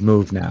 It could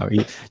move now.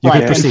 You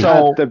can proceed.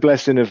 So, the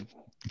blessing of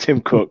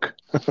Tim Cook.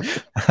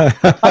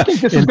 I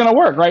think this is going to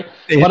work, right?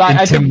 But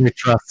I think we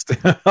trust.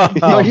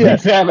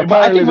 Exactly.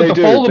 But I think with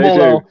the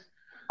foldable,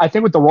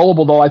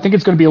 though, I think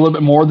it's going to be a little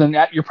bit more than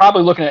that. You're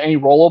probably looking at any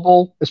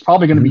rollable. It's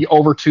probably going to be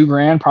over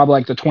 $2,000, probably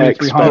like the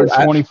 2,300,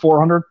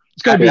 2,400.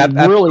 It's going to be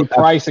really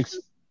pricey.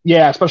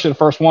 Yeah, especially the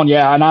first one.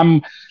 Yeah,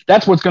 and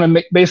that's what's going to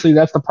make. Basically,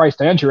 that's the price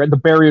to enter. The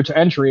barrier to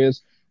entry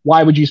is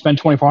why would you spend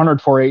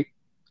 $2,400 for a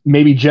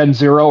maybe Gen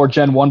 0 or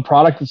Gen 1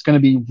 product? It's going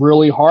to be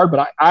really hard.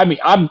 But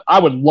I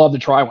would love to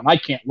try one. I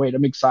can't wait.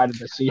 I'm excited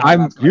to see.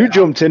 You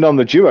jumped in on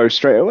the Duo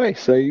straight away,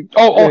 so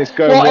it's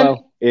going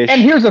well.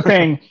 And here's the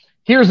thing.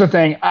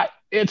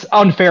 It's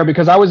unfair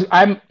because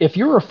if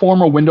you're a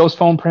former Windows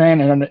Phone fan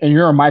and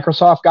you're a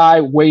Microsoft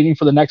guy waiting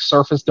for the next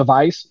Surface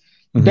device.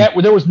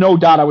 There was no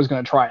doubt I was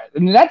going to try it.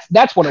 And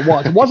that's what it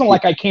was. It wasn't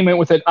like I came in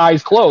with it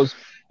eyes closed.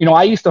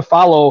 I used to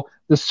follow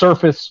the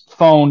Surface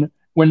phone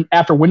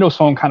after Windows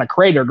Phone kind of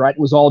cratered, right?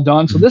 It was all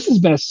done. So this has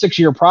been a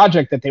 6-year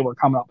project that they were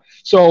coming up.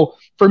 So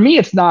for me,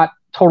 it's not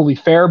totally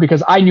fair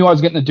because I knew I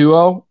was getting the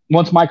Duo.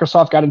 Once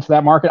Microsoft got into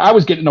that market, I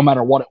was getting it no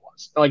matter what it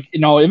was. Like,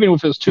 even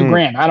if it was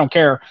 $2,000, I don't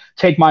care.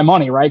 Take my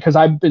money, right? Because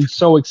I've been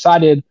so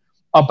excited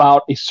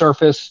about a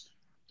Surface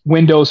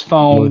Windows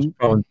Phone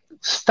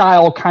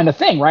style kind of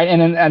thing, right?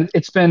 And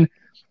it's been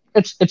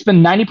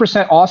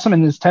 90% awesome,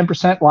 and it's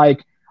 10%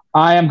 like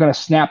I am going to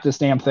snap this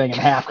damn thing in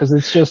half because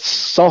it's just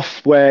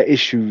software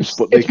issues,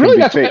 but they can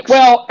be fixed.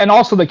 Well, and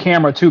also the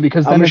camera too,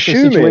 because then it's a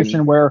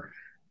situation where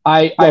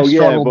I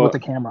struggled with the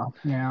camera.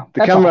 Yeah,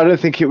 the camera. I don't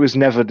think it was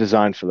never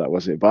designed for that,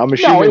 was it? But I'm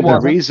assuming the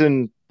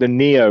reason the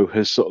Neo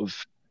has sort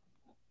of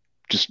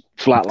just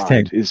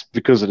flatlined is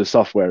because of the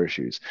software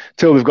issues.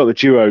 Till they've got the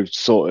Duo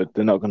sorted,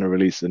 they're not going to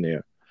release the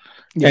Neo.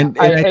 Yeah, and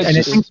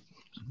I think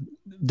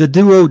the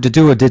Duo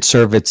did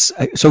serve its.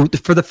 So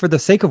for the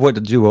sake of what the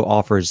Duo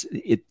offers,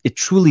 it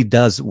truly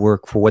does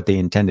work for what they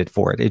intended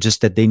for it. It's just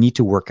that they need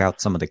to work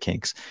out some of the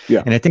kinks.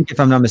 Yeah. And I think if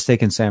I'm not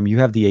mistaken, Sam, you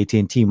have the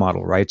AT&T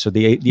model, right? So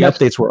the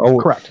updates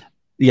were correct.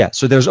 Yeah,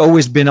 so there's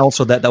always been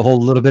also the whole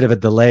little bit of a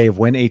delay of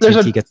when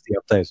AT&T gets the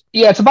updates.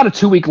 Yeah, it's about a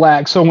 2-week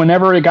lag. So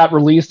whenever it got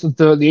released,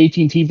 the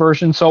AT&T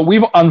version. So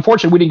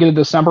unfortunately we didn't get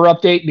a December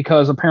update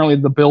because apparently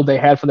the build they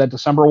had for that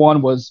December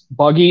one was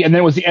buggy, and then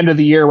it was the end of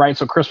the year, right?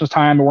 So Christmas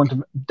time,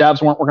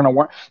 devs weren't going to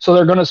work. So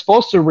they're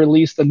supposed to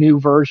release the new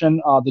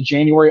version, the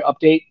January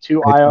update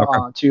to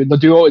the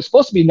Duo. It's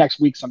supposed to be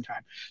next week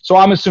sometime. So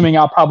I'm assuming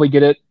I'll probably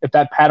get it if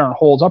that pattern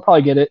holds. I'll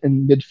probably get it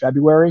in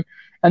mid-February,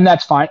 and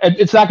that's fine.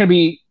 It's not going to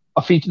be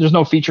a feature. There's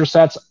no feature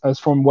sets as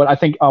from what I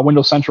think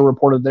Windows Central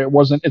reported.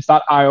 It's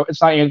not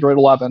Android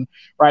 11,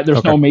 right?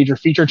 There's no major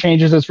feature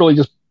changes. It's really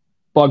just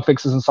bug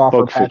fixes and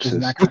software patches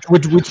and that kind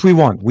which we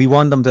want. We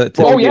want them to.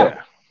 Oh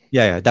yeah.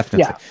 Yeah,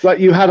 definitely. Yeah. Like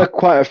you had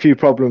quite a few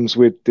problems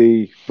with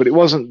but it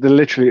wasn't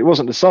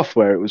the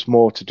software. It was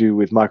more to do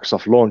with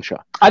Microsoft Launcher.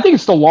 I think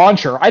it's the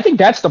launcher. I think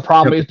that's the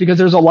problem, is because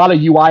there's a lot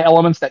of UI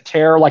elements that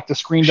tear, like the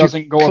screen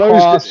doesn't go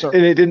across.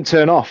 And it didn't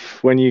turn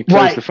off when you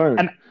closed the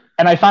phone.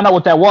 And I found out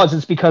what that was.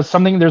 It's because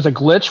there's a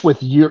glitch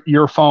with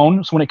your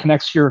phone. So when it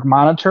connects to your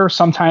monitor,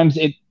 sometimes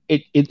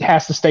it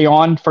has to stay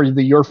on for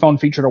the your phone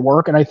feature to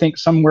work. And I think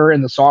somewhere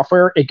in the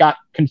software, it got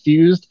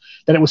confused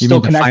that it was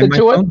still connected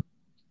to it.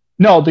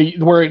 No, the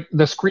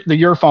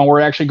your phone, where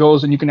it actually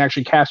goes and you can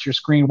actually cast your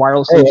screen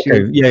wirelessly. Oh,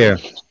 okay. Yeah.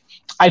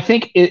 I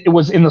think it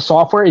was in the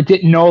software. It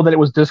didn't know that it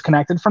was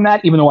disconnected from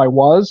that, even though I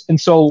was.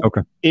 And so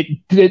it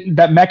did,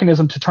 that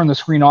mechanism to turn the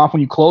screen off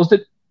when you closed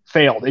it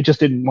failed. It just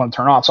didn't want to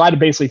turn off. So I had to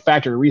basically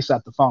factory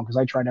reset the phone because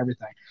I tried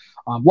everything.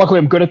 Luckily,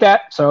 I'm good at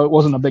that, so it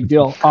wasn't a big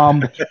deal.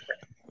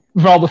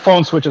 With all the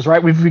phone switches,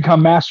 right? We've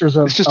become masters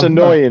of. It's just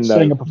annoying,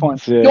 setting up a phone.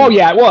 Yeah. Oh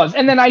yeah, it was.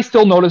 And then I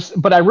still noticed,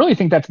 but I really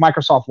think that's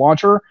Microsoft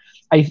Launcher.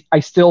 I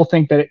still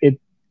think that it,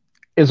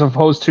 as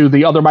opposed to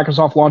the other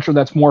Microsoft Launcher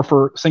that's more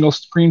for single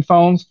screen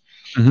phones.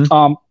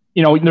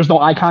 Mm-hmm. There's no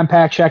icon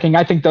pack checking.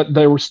 I think that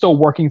they were still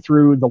working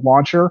through the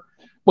launcher.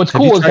 What's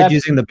cool is that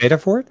using the beta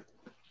for it.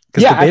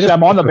 Yeah, actually,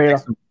 I'm on the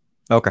beta.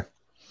 Okay.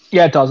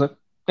 Yeah, it doesn't.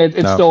 It's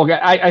still.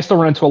 I still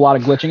run into a lot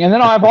of glitching, and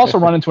then I've also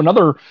run into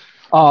another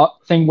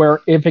thing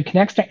where if it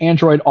connects to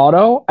Android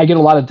Auto, I get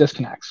a lot of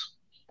disconnects.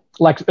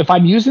 Like if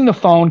I'm using the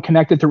phone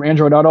connected through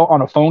Android Auto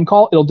on a phone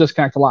call, it'll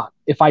disconnect a lot.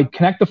 If I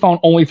connect the phone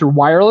only through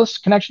wireless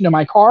connection to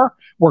my car,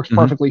 works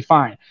perfectly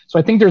fine. So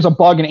I think there's a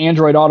bug in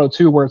Android Auto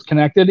too where it's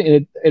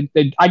connected.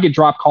 I get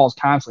drop calls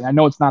constantly. I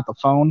know it's not the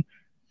phone.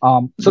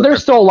 So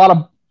there's still a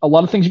lot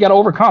of things you got to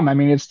overcome. I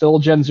mean, it's still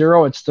Gen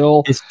 0. It's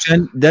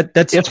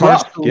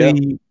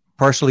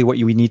partially what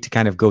we need to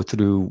kind of go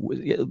through.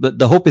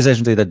 The hope is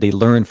essentially that they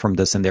learn from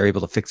this and they're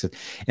able to fix it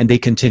and they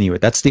continue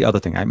it. That's the other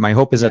thing. My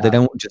hope is that they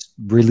don't just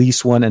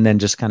release one and then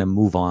just kind of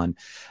move on.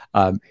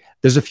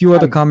 There's a few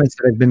other comments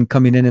that have been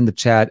coming in the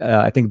chat.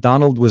 I think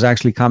Donald was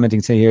actually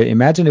commenting saying here,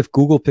 imagine if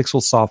Google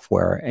Pixel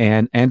software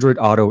and Android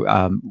Auto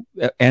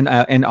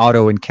and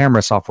Auto and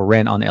camera software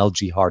ran on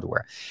LG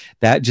hardware.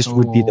 That just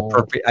would be the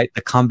perfect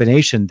the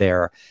combination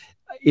there.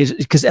 Is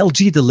because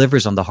LG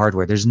delivers on the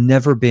hardware. There's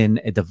never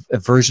been a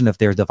version of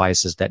their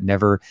devices that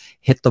never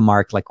hit the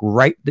mark, like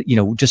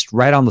just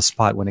right on the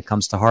spot when it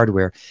comes to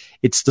hardware.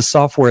 It's the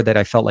software that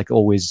I felt like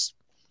always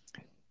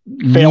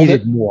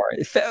needed more.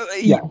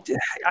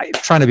 I'm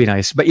trying to be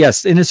nice, but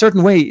yes, in a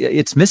certain way,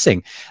 it's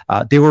missing.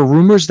 There were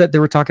rumors that they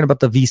were talking about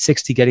the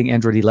V60 getting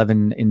Android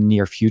 11 in the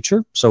near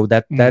future. So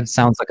that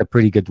sounds like a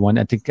pretty good one.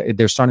 I think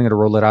they're starting to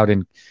roll it out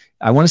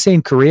I want to say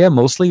in Korea,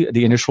 mostly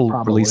the initial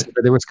release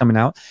that was coming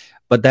out.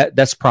 But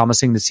that's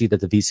promising to see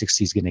that the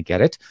V60 is going to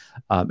get it,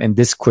 and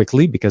this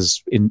quickly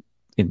because in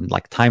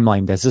like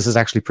timeline, this is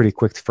actually pretty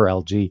quick for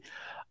LG.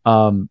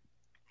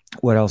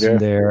 What else in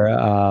there?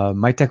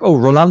 MyTech. Oh,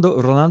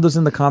 Rolando's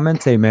in the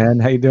comments. Hey man,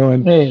 how you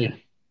doing?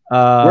 Hey,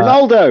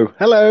 Ronaldo.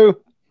 Hello,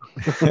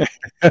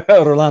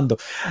 Rolando.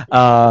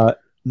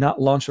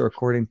 Not launcher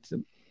according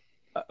to.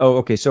 Oh,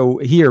 okay. So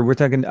here we're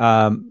talking.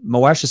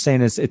 Mawash is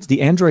saying it's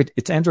Android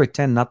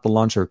 10, not the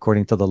launcher,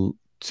 according to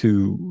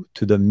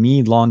the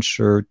Me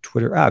launcher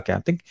Twitter. Okay, I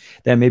think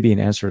that may be an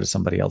answer to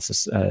somebody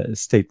else's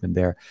statement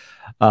there.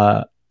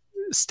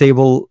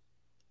 Stable.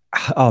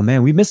 Oh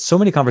man, we missed so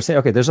many conversations.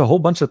 Okay, there's a whole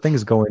bunch of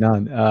things going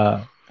on.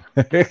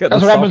 That's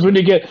what happens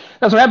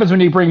when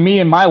you bring me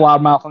and my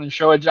loudmouth on the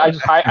show. I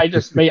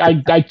just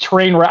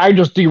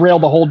derail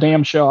the whole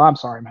damn show. I'm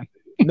sorry, man.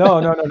 No.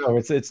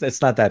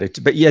 It's not that.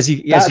 But yes,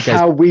 that's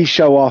how we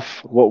show off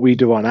what we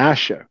do on our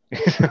show.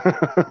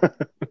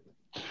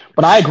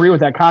 But I agree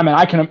with that comment.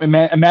 I can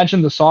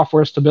imagine the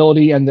software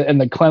stability and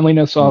the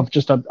cleanliness of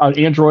just an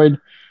Android,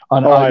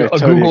 a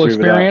Google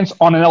experience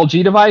on an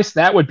LG device.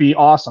 That would be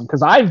awesome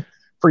because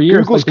for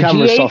years Google's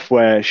camera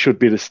software should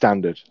be the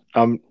standard.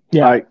 I don't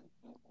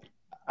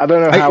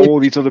know how all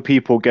these other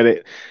people get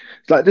it.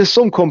 Like, there's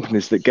some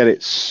companies that get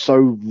it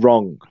so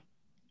wrong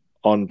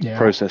on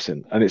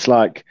processing, and it's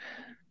like,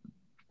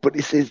 but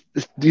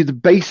the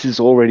base is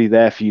already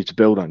there for you to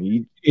build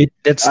on.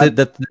 It's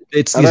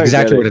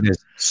exactly what it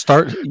is.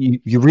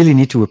 You really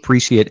need to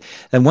appreciate.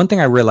 And one thing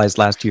I realized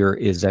last year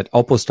is that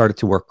Oppo started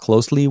to work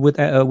closely with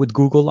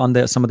Google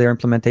on some of their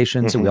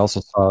implementations. Mm-hmm. And we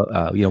also saw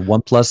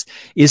OnePlus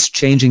is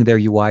changing their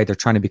UI. They're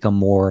trying to become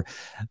more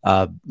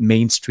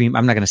mainstream.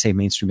 I'm not going to say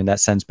mainstream in that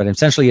sense, but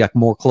essentially like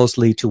more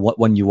closely to what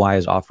one UI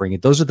is offering.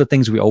 And those are the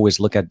things we always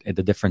look at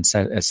the different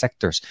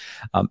sectors.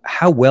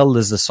 How well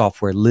does the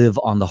software live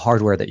on the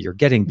hardware that you're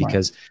getting?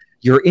 Because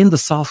you're in the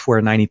software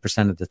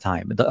 90% of the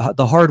time.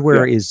 The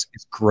hardware is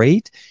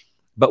great,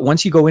 but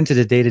once you go into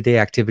the day-to-day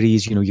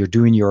activities, you're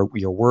doing your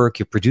work,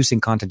 you're producing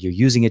content, you're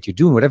using it, you're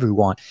doing whatever you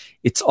want.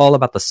 It's all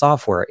about the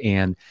software.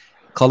 And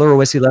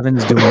ColorOS 11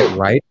 is doing it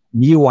right.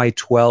 MIUI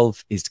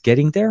 12 is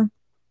getting there.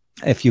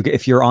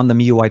 if you're on the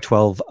MIUI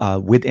 12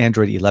 with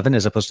Android 11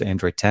 as opposed to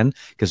Android 10,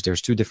 because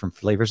there's two different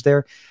flavors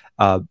there.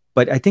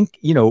 But I think,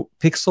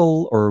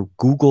 Pixel or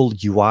Google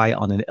UI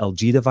on an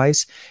LG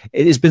device,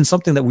 it has been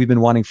something that we've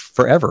been wanting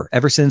forever,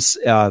 ever since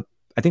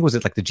I think was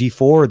it like the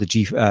G4 or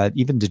the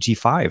even the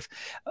G5.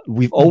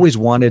 We've always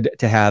wanted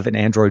to have an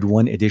Android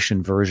One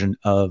edition version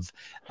of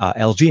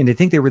LG, and I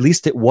think they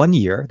released it 1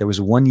 year. There was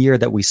 1 year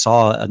that we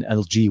saw an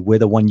LG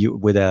with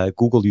a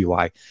Google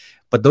UI.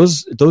 But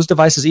those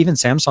devices, even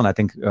Samsung, I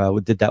think,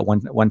 did that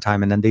one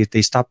time, and then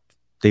they stopped.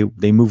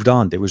 They moved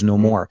on. There was no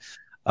more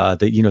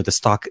the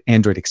stock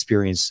Android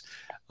experience.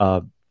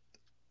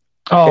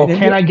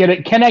 Can I get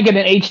it? Can I get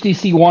an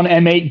HTC One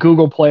M8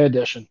 Google Play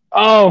Edition?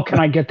 Oh, can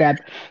I get that?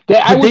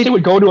 I wish they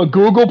would go to a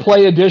Google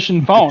Play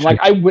Edition phone.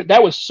 Like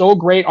that was so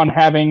great on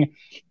having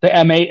the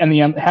M8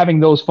 and having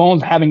those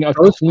phones having a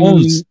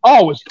clean. Oh,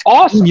 it was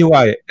awesome.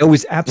 UI. It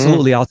was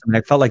absolutely awesome. And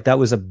I felt like that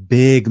was a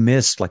big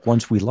miss. Like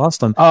once we lost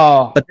them.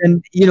 Oh, but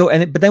then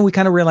but then we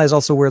kind of realized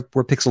also where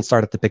Pixel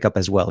started to pick up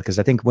as well, because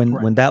I think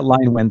when that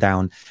line went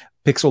down,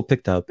 Pixel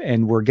picked up,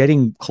 and we're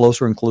getting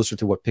closer and closer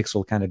to what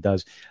Pixel kind of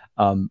does.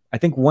 I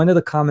think one of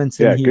the comments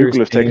in here, Google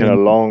have taken a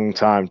long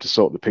time to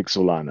sort the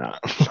Pixel line out.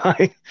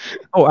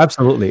 Oh,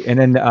 absolutely. And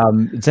then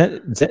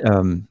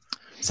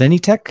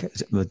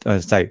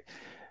Zenitech, sorry.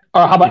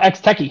 Or how about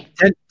X-Techie?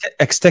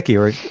 X-Techie,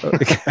 or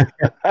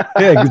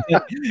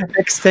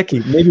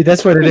X-Techie. Maybe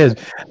that's what it is.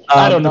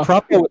 I don't know. The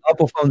problem with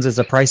Oppo phones is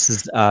the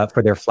prices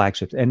for their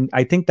flagships, and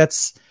I think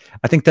that's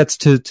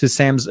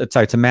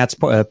to Matt's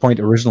point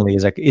originally.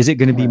 Is it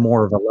going to be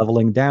more of a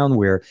leveling down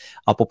where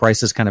Oppo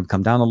prices kind of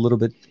come down a little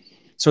bit?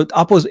 So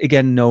Oppo is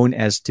again known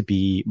as to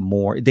be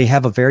more. They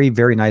have a very,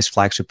 very nice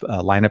flagship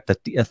lineup,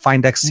 that the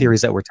Find X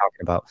series that we're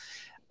talking about.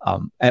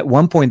 At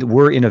one point,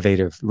 we're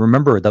innovative.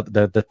 Remember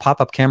the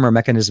pop-up camera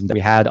mechanism that we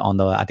had on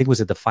I think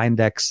was it the Find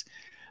X?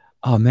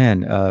 Oh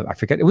man, I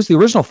forget. It was the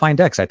original Find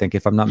X, I think,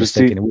 if I'm not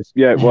mistaken. It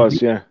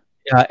was.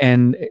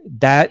 And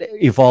that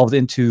evolved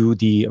into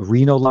the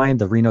Reno line,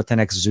 the Reno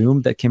 10X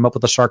Zoom, that came up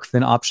with the shark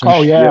fin option.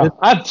 Oh yeah,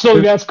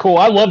 absolutely, that's cool.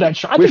 I love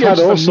that. We've had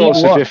all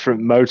sorts of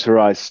different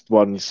motorized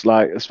ones,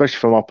 like especially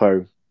from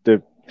Oppo.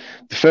 The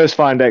first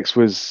Find X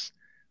was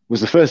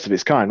the first of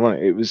its kind,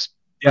 wasn't it? It was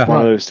one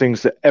of those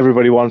things that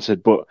everybody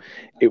wanted, but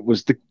it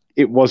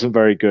wasn't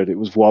very good. It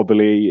was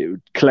wobbly. It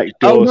would collect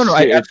dust. Oh no,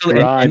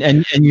 absolutely.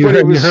 And you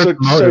heard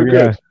so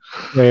good.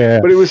 Yeah.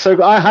 But it was so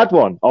good. I had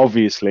one,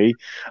 obviously.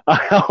 I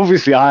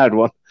had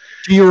one.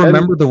 Do you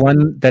remember the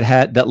one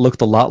that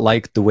looked a lot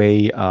like the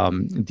way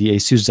the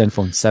Asus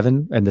Zenfone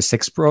 7 and the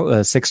 6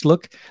 Pro 6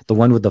 look? The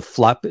one with the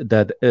flap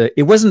that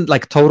it wasn't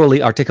like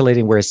totally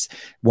articulating where it's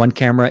one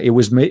camera. It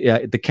was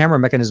the camera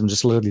mechanism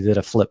just literally did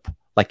a flip.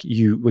 Like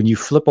when you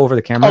flip over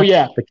the camera,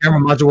 the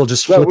camera module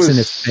just flips in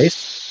its face.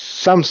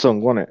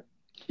 Samsung, wasn't it?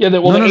 Yeah, the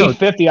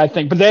 850, I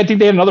think. But I think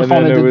they had another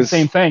phone that did the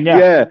same thing.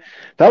 Yeah,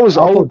 that was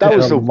old. That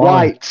was the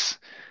white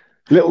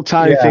little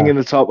tiny thing in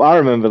the top. I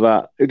remember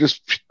that. It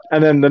just,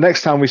 and then the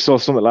next time we saw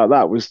something like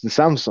that was the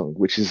Samsung,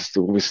 which is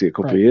obviously a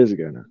couple of years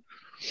ago now.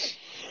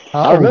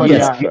 I remember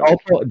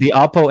the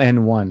Oppo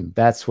N1.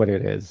 That's what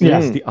it is.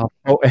 Yes, the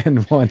Oppo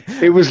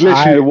N1. It was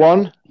literally the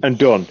one and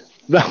done.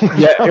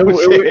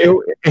 It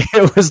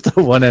was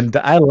the one, and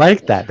I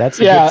like that. That's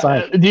a good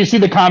sign. Do you see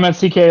the comments,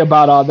 CK,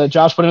 about that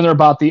Josh put in there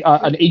about the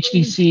an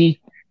HTC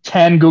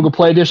 10 Google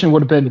Play Edition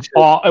would have been lit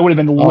AF. It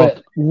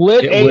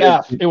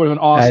would have been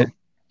awesome.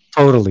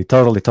 Totally.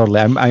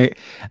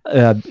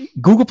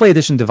 Google Play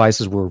Edition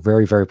devices were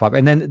very, very popular.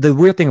 And then the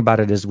weird thing about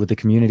it is with the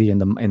community and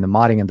the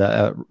modding and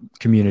the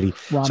community.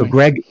 So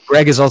Greg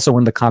is also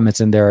in the comments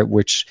in there,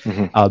 which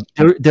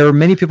there are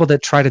many people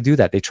that try to do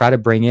that. They try to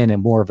bring in a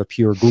more of a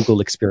pure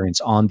Google experience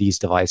on these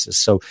devices.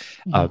 So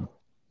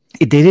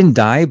they didn't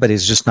die, but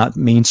it's just not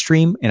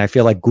mainstream. And I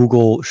feel like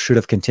Google should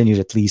have continued,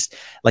 at least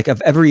like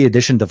of every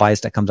edition device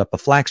that comes up a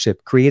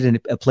flagship, create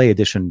a Play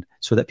Edition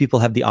so that people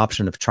have the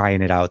option of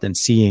trying it out and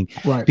seeing,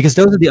 because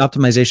those are the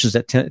optimizations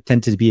that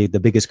tend to be the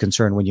biggest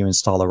concern when you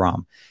install a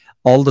ROM.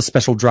 All the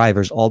special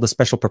drivers, all the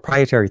special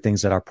proprietary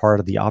things that are part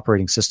of the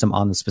operating system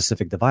on the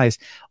specific device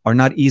are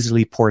not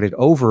easily ported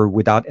over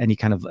without any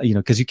kind of,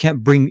 because you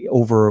can't bring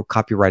over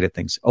copyrighted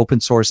things. Open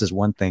source is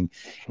one thing,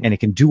 and it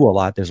can do a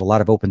lot. There's a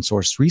lot of open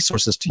source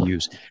resources to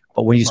use.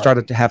 But when you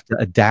started to have to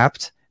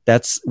adapt,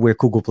 that's where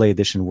Google Play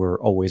Edition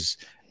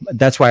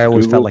that's why I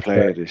always felt like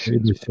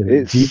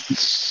it's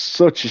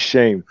such a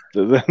shame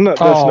that that's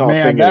not a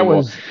thing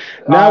anymore.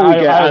 Now we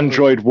get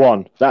Android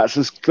One. That's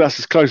as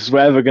close as we're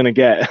ever going to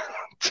get.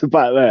 To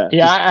back there.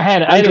 Yeah, I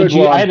had an M8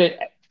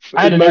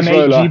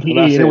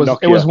 GPE.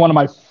 It was one of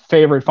my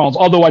favorite phones.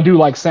 Although I do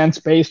like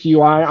Sense-based UI,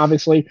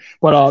 obviously,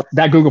 but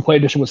that Google Play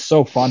Edition was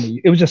so fun.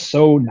 It was just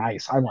so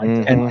nice. I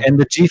liked it. And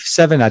the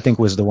G7, I think,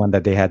 was the one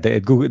that they had.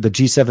 The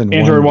G7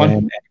 Android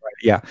one.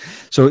 Yeah.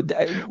 So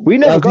we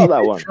never got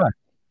that one.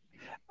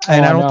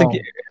 And I don't think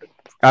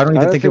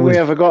we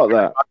ever got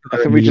that. I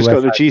think we just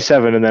got the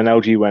G7, and then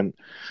LG went,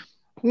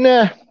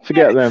 nah,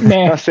 forget them.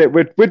 That's it.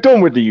 We're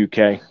done with the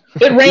UK.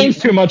 It rains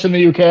too much in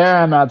the UK.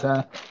 I'm not.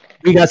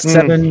 We got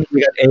 7,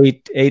 we got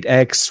 8,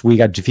 8X, we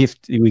got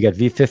G50, we got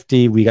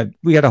V50, we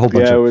got a whole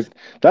bunch of.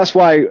 That's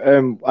why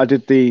I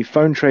did the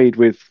phone trade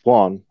with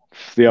Juan,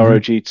 the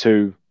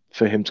ROG2,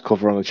 for him to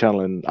cover on the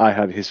channel, and I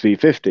had his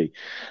V50,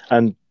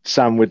 and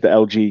Sam with the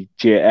LG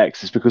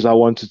G8X is because I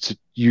wanted to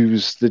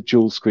use the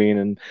dual screen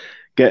and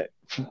get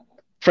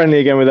friendly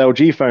again with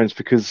LG phones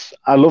because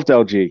I loved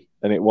LG,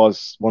 and it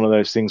was one of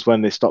those things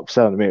when they stopped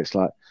selling me, it's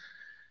like,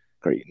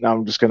 great, now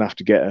I'm just going to have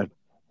to get a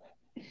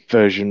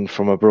version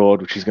from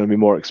abroad, which is going to be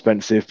more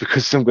expensive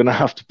because I'm going to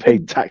have to pay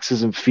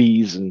taxes and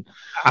fees and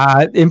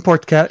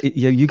import.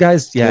 You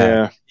guys,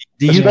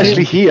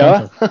 especially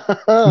here.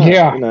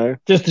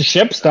 Just to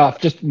ship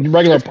stuff, just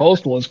regular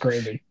postal is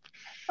crazy.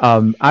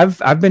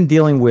 I've been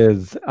dealing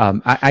with.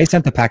 I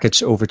sent the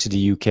package over to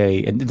the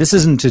UK, and this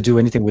isn't to do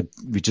anything with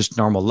just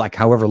normal, like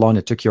however long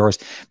it took yours.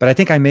 But I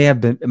think I may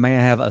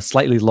have a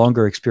slightly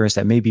longer experience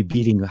that may be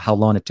beating how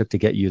long it took to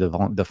get you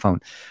the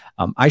phone.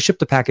 I shipped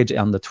the package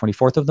on the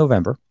 24th of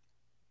November.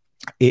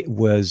 It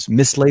was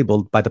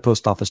mislabeled by the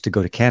post office to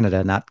go to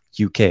Canada, not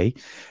UK.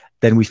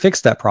 Then we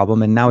fixed that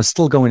problem, and now it's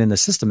still going in the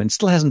system and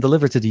still hasn't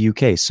delivered to the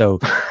UK. So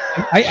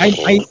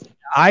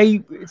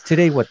I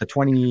today, what, the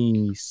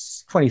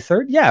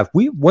 23rd? Yeah,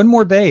 one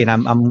more day, and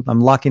I'm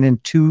locking in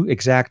 2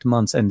 exact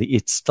months, and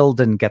it still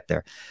didn't get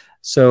there.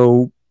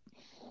 So,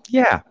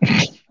 yeah.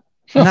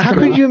 How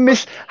do you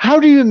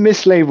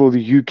mislabel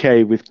the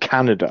UK with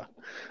Canada?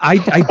 I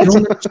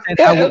don't understand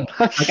how.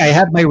 Like, I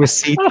have my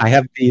receipt. I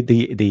have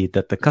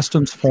the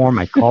customs form.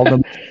 I called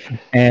them,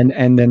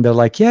 and then they're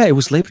like, "Yeah, it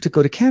was labeled to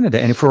go to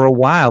Canada." And for a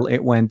while,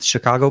 it went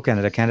Chicago,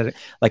 Canada.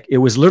 Like it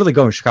was literally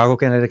going Chicago,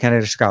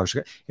 Canada,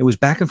 Chicago. It was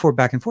back and forth,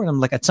 back and forth. I'm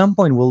like, at some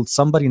point, will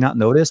somebody not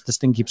notice this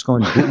thing keeps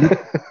going?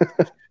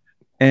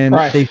 And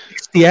they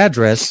fixed the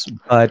address,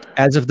 but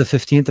as of the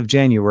 15th of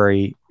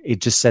January, it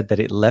just said that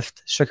it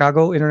left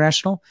Chicago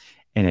International,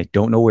 and I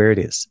don't know where it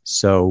is.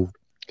 So.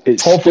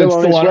 Hopefully it's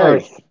still on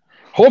Earth.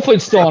 Hopefully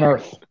it's still on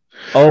Earth.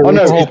 Oh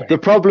no! The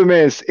problem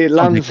is it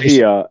lands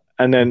here,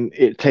 and then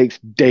it takes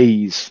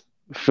days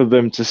for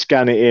them to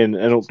scan it in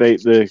and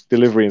update the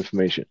delivery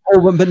information.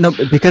 Oh, but no,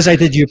 because I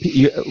did your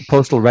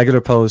postal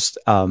regular post.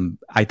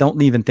 I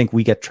don't even think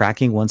we get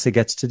tracking once it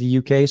gets to the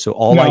UK. So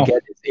all I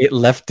get is it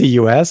left the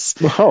US.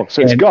 Oh,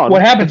 so it's gone.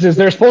 What happens is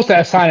they're supposed to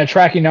assign a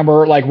tracking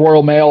number like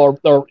Royal Mail or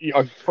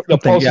the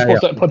post is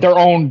supposed to put their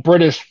own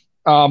British.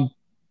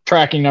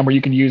 Tracking number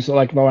you can use,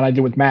 like when I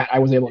did with Matt, I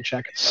was able to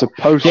check it.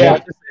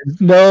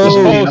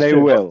 They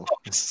will.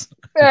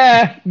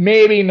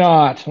 Maybe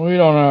not. We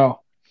don't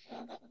know.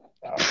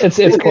 It's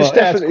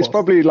definitely it's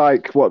probably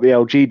like what the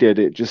LG did.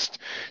 It just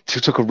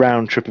took a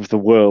round trip of the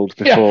world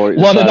before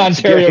London,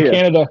 Ontario,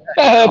 Canada.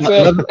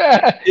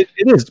 It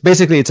is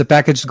basically it's a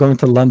package going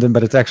to London,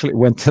 but it actually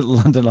went to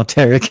London,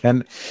 Ontario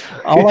again.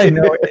 All I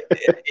know,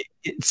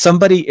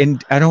 somebody,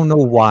 and I don't know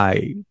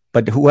why.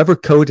 But whoever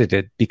coded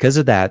it, because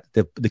of that,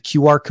 the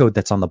QR code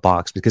that's on the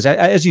box, because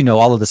as you know,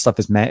 all of this stuff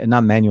is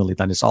not manually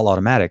done; it's all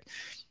automatic.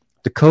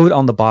 The code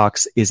on the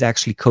box is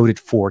actually coded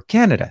for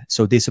Canada,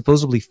 so they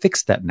supposedly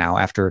fixed that now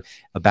after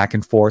a back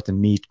and forth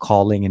and me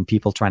calling and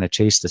people trying to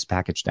chase this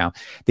package down.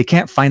 They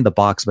can't find the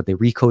box, but they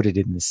recoded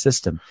it in the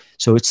system,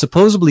 so it's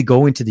supposedly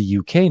going to the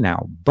UK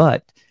now.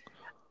 But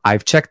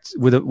I've checked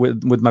with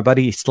my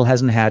buddy; he still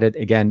hasn't had it.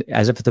 Again,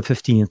 as of the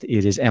 15th,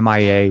 it is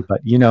MIA.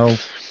 But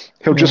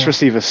he'll just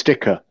receive a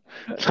sticker.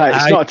 It's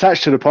not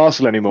attached to the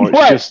parcel anymore.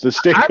 It's just the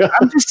sticker.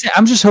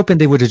 I'm just hoping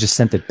they would have just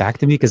sent it back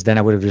to me, because then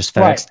I would have just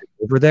FedExed it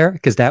over there,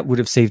 because that would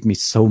have saved me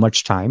so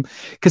much time.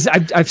 Because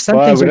I've sent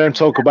things. We don't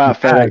talk about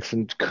FedEx,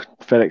 and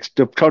FedEx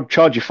they'll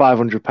charge you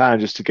 £500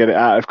 just to get it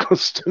out of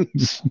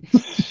customs.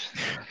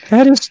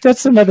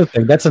 That's another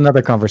thing. That's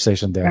another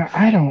conversation there.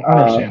 I don't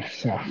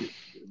understand.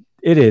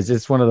 It is.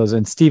 It's one of those.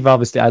 And Steve,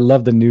 obviously, I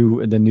love the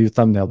new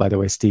thumbnail. By the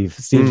way, Steve,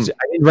 I didn't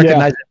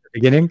recognize it at the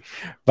beginning,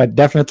 but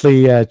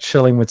definitely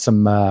chilling with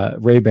some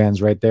Ray-Bans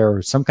right there,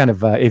 or some kind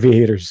of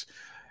aviators.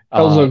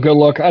 That was a good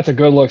look. That's a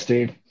good look,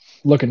 Steve.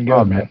 Looking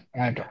good, man.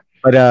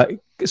 But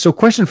so,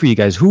 question for you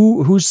guys: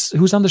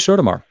 who's on the show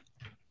tomorrow?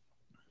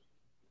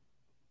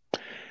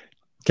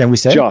 Can we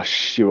say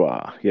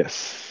Joshua?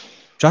 Yes,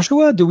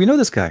 Joshua. Do we know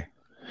this guy?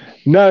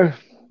 No,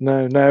 we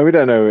don't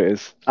know who it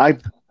is.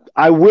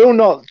 I will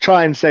not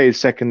try and say his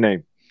second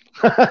name.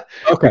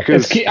 Okay.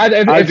 Because it's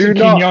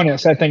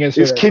Quinones, I think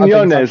it's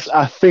Quinones,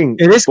 I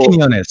think. It is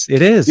Quinones.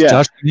 It is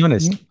Josh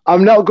Quinones.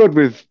 I'm not good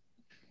with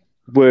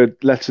word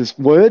letters.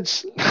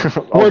 Words?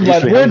 Word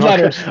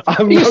letters.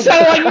 You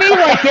sound like me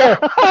right here.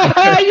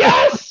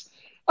 Yes!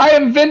 I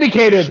am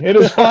vindicated. It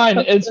is fine.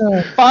 It's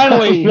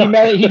finally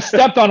he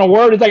stepped on a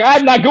word. It's like,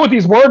 I'm not good with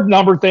these word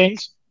letter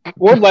things.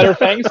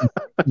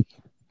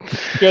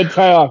 Good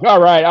talk.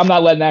 All right. I'm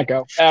not letting that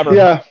go. Ever.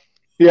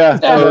 Yeah.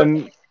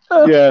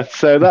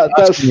 So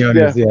that's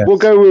we'll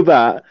go with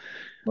that.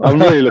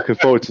 I'm really looking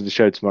forward to the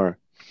show tomorrow.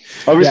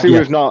 Obviously,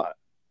 we've not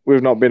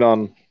been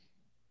on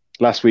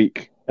last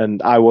week,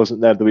 and I wasn't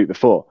there the week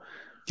before.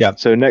 Yeah.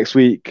 So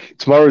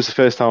tomorrow is the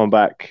first time I'm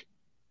back,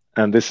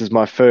 and this is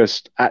my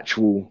first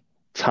actual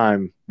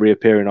time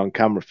reappearing on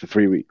camera for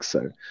 3 weeks.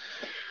 So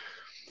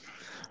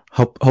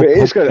Hope it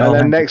is good. And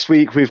then next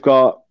week we've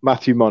got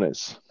Matthew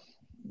Moniz.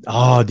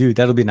 Oh, dude,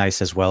 that'll be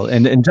nice as well.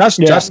 And Josh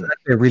is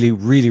a really,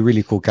 really,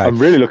 really cool guy. I'm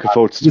really looking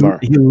forward to tomorrow.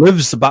 He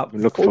lives about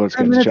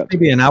 45 minutes,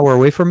 maybe an hour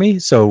away from me.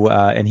 So,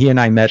 and he and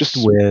I met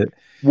with.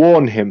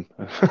 Warn him.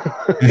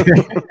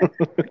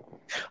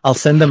 I'll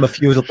send them a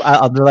few.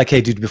 I'll be like,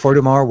 hey, dude, before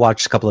tomorrow,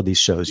 watch a couple of these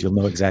shows. You'll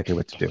know exactly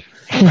what to do.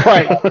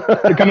 Right.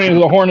 They're coming into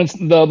the Hornets,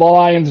 the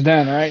Lions'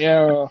 den, right?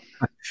 Yeah.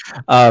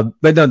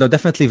 But no,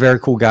 definitely very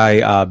cool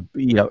guy.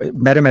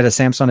 Met him at a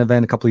Samsung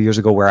event a couple of years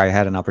ago where I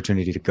had an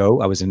opportunity to go.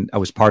 I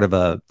was part of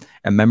a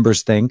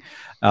members thing.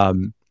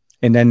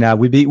 And then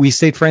we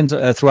stayed friends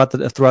throughout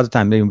the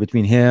time.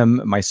 Between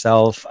him,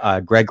 myself,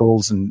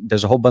 Greggles, and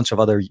there's a whole bunch of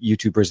other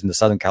YouTubers in the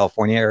Southern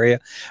California area.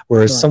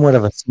 We're somewhat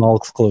of a small,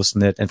 close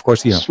knit, and of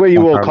course, that's where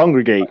you all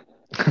congregate.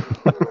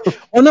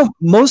 Well, no,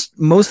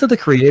 most of the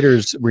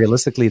creators,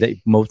 realistically, that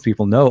most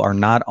people know, are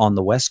not on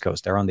the West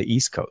Coast; they're on the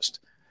East Coast.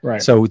 Right.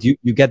 So you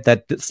get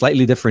that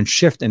slightly different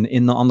shift, and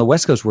on the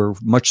West Coast we're a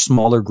much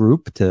smaller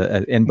group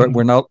but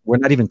we're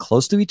not even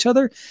close to each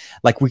other.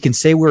 Like we can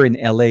say we're in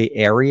LA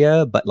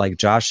area, but like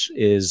Josh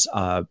is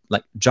about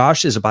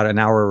an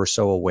hour or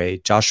so away.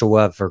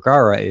 Joshua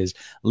Vergara is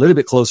a little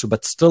bit closer,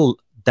 but still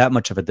that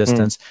much of a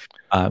distance.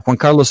 Juan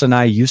Carlos and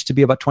I used to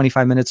be about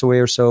 25 minutes away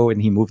or so,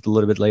 and he moved a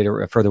little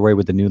bit further away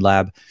with the new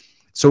lab.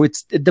 So it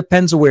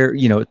depends where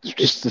it's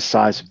just the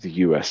size of the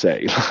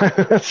USA.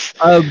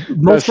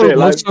 Especially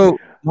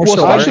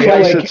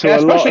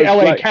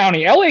LA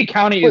County. LA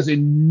County is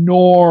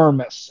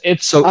enormous.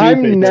 It's so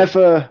I'm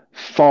never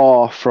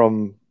far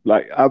from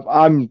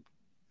I'm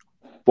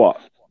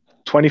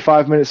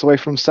 25 minutes away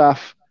from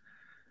Saf,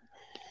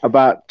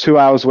 about 2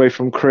 hours away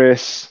from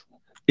Chris,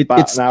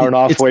 about an hour and a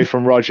half away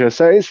from Roger.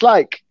 So it's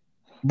like.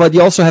 But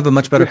you also have a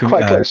much better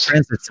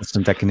transit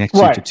system that connects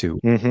you to two.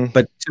 Mm-hmm.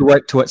 But to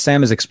what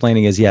Sam is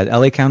explaining is,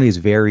 LA County is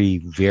very,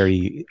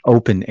 very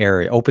open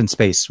area, open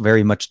space,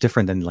 very much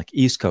different than like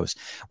East Coast,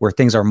 where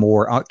things are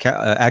more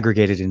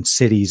aggregated in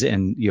cities,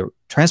 and your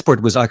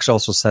transport was actually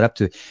also set up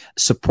to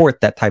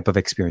support that type of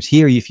experience.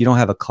 Here, if you don't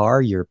have a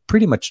car, you're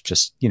pretty much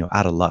just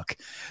out of luck.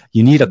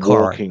 You need a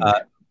car. Same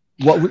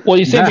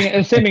thing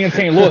in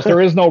St. Louis.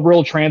 There is no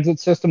real transit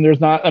system.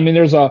 There's not. I mean,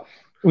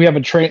 we have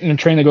a train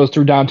that goes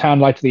through downtown,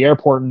 like to the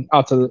airport and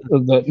out to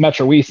the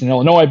Metro East in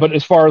Illinois. But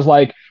as far as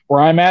like where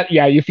I'm at,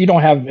 if you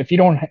don't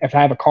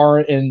have a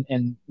car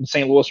in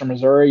St. Louis or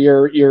Missouri,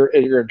 you're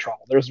in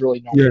trouble. There's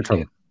really no. You're in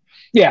trouble.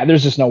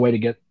 There's just no way to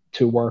get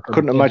to work.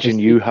 Couldn't imagine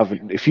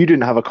if you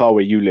didn't have a car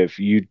where you live,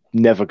 you'd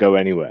never go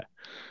anywhere.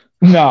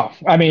 No,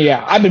 but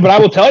I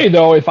will tell you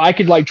though, if I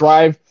could like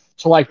drive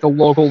to like the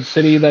local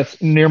city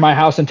that's near my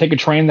house and take a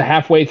train the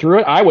halfway through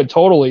it, I would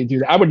totally do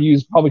that. I would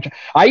use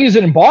I use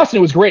it in Boston. It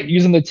was great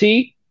using the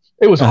T.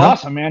 It was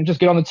awesome, man. Just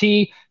get on the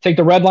T, take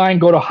the red line,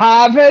 go to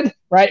Harvard,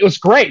 right? It was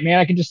great, man.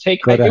 I could just it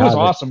was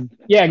awesome.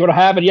 Yeah, go to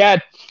Harvard.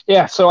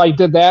 Yeah. So I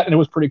did that and it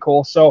was pretty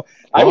cool. So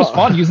it was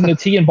fun using the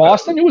T in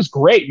Boston. It was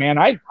great, man.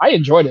 I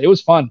enjoyed it. It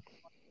was fun.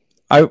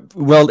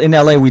 In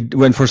LA,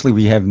 unfortunately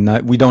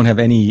we don't have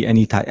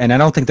any type, and I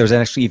don't think there's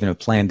actually even a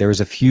plan. There's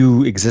a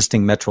few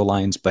existing metro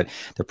lines, but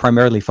they're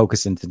primarily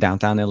focused into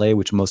downtown LA,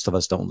 which most of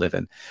us don't live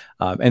in.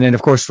 And then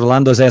of course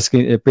Rolando's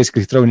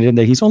basically throwing it in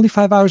there. He's only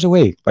 5 hours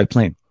away by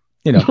plane.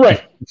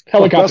 Right?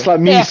 Helicopter. That's like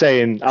me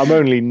saying I'm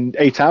only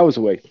 8 hours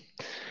away.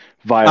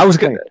 I was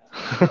going.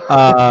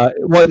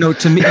 No,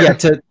 to me,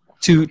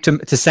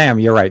 to Sam,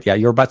 you're right. Yeah,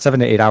 you're about 7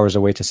 to 8 hours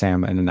away to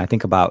Sam, and then I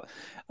think about.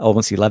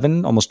 Almost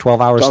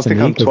 12 hours to me.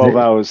 I'm 12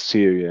 hours to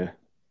you,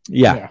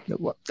 yeah.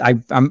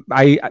 I'm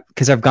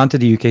because I've gone to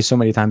the UK so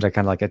many times. I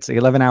kind of like it's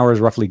 11 hours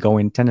roughly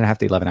going, 10 and a half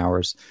to 11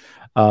 hours.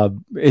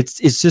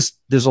 It's just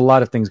there's a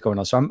lot of things going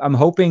on. So I'm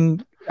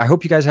hoping. I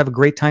hope you guys have a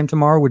great time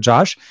tomorrow with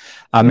Josh.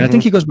 And I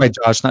think he goes by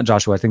Josh, not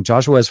Joshua. I think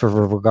Joshua is for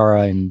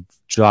Vergara and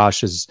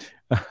Josh is.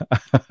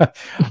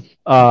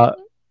 Oh,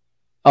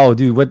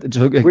 dude!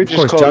 We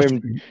just call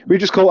him. We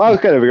just call him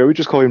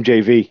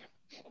JV.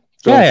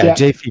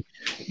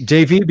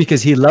 JV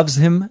because he loves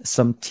him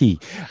some tea.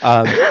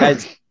 I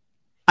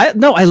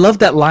love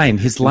that line.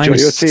 His line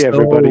Enjoy is your tea,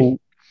 everybody.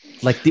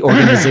 Like the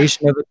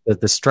organization of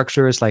it, the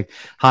structure is like,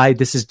 "Hi,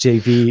 this is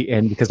JV,"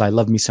 and because I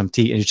love me some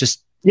tea, and it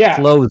just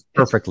flows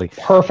perfectly.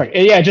 Perfect.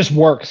 Yeah, it just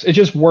works. It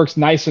just works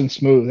nice and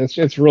smooth.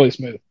 It's really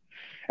smooth,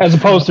 as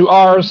opposed to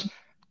ours.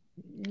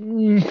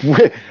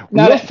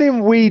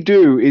 Nothing we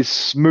do is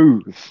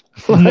smooth.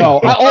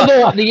 No,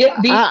 although the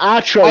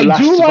outro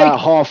lasts about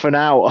half an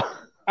hour.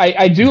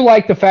 I do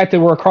like the fact that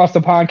we're across the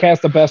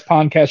podcast, the best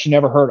podcast you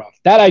never heard of.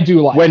 That I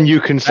do like. When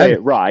you can say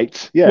it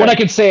right. Yeah. When I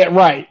can say it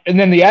right. And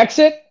then the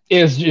exit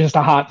is just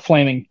a hot,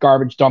 flaming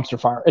garbage dumpster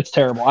fire. It's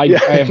terrible. I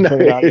haven't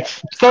figured it out yet.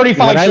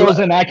 35 shows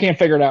and I can't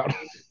figure it out.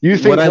 You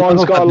think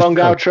one's got a long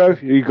outro?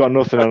 You got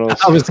nothing on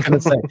us. I was going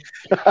to say.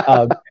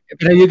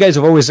 You guys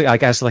have always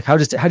asked, how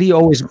do you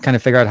always kind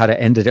of figure out how to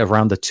end it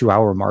around the 2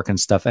 hour mark and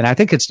stuff? And I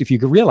think if you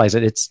could realize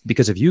it, it's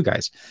because of you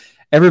guys.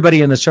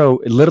 Everybody in the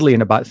show, literally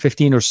in about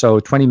 15 or so,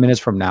 20 minutes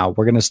from now,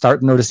 we're going to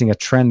start noticing a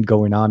trend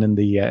going on in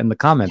the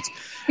comments.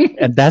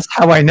 And that's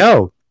how I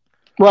know.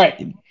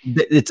 Right.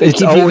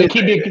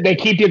 They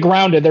keep you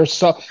grounded. There's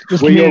so this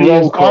community your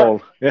roll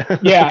call.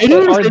 Yeah,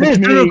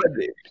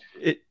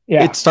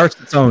 it starts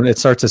its own. It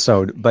starts its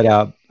own.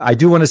 But I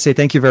do want to say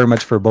thank you very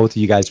much for both of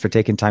you guys for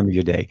taking time of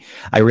your day.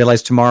 I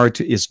realize tomorrow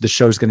the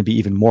show is going to be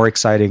even more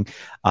exciting.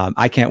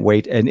 I can't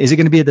wait. And is it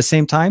going to be at the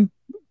same time?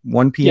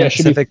 1 p.m.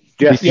 Pacific,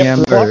 3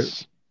 p.m. or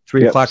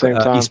 3 o'clock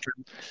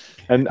Eastern.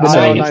 And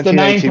it's the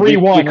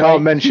 931. We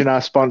can't mention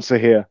our sponsor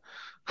here.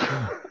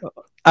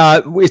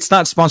 It's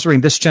not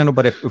sponsoring this channel,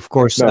 but of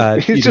course,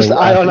 it's just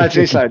IR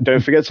 1989.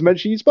 Don't forget to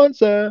mention your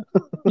sponsor.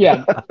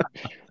 Yeah.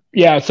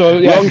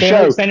 So wrong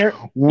show.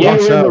 We're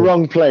in the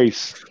wrong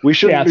place. We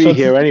shouldn't be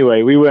here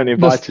anyway. We weren't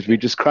invited. We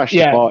just crashed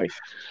the party.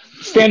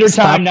 Standard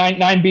time 9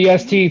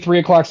 BST, 3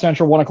 o'clock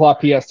Central, 1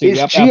 o'clock PST.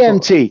 It's GMT.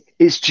 Absolutely.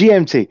 It's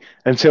GMT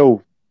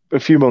until a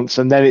few months,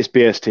 and then it's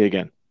BST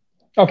again.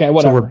 Okay,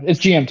 whatever. So it's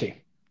GMT.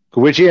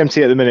 We're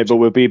GMT at the minute, but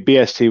we'll be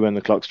BST when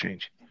the clocks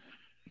change.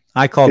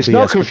 I call it's BS,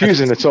 not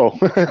confusing at all.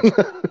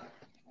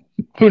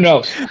 Who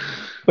knows?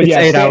 But it's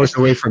 8 hours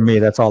away from me.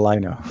 That's all I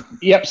know.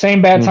 Yep,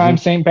 same bad time,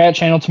 same bad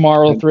channel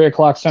tomorrow, 3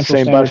 o'clock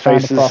Central Standard Time. Same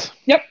bad faces. Across.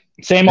 Yep,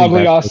 same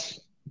ugly us,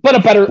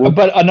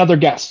 but another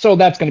guest. So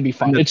that's going to be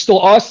fun. It's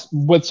still us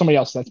with somebody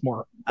else that's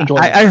more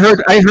enjoyable. I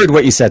heard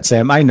what you said,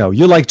 Sam. I know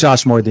you like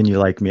Josh more than you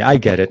like me. I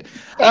get it.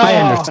 I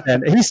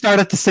understand. He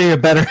started to say a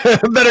better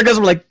because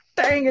I'm like,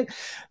 dang it.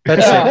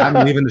 That's it.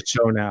 I'm leaving the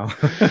show now.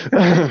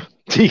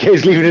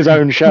 TK's leaving his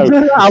own show.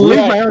 I'll leave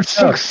my own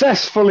show.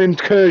 Successful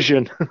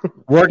incursion.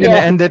 We're gonna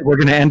end it. We're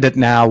gonna end it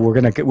now. We're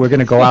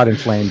gonna go out in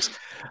flames.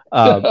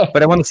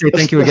 But I want to say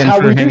thank you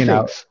again for hanging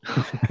out.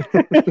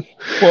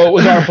 Well, it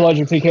was our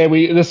pleasure,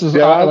 TK. This is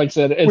like I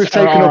said, we've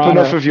taken up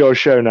enough of your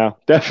show now.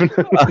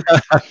 Definitely.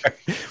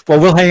 Well,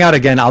 we'll hang out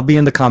again. I'll be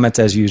in the comments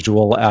as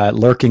usual,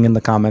 lurking in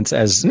the comments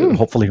as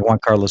hopefully Juan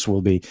Carlos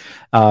will be.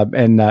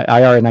 And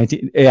IR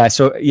 19. Yeah.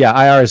 So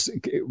yeah, IR is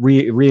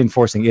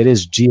reinforcing. It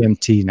is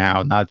GMT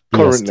now, not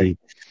BST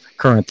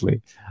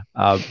currently.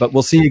 But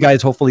we'll see you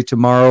guys hopefully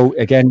tomorrow.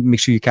 Again, make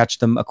sure you catch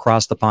them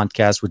across the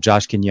podcast with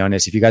Josh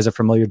Quinones. If you guys are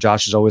familiar,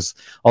 Josh is always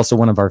also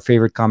one of our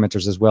favorite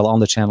commenters as well on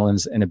the channel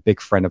and a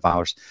big friend of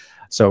ours.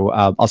 So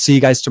I'll see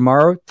you guys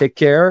tomorrow. Take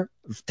care.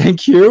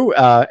 Thank you.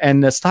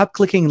 And stop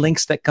clicking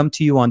links that come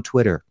to you on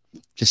Twitter.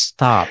 Just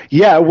stop.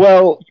 Yeah,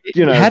 well,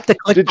 you had to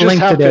click the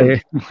link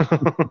today.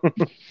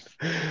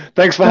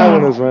 Thanks for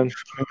having us, man.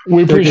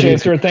 We appreciate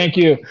it, sir. Thank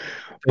you.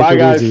 Bye,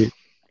 guys.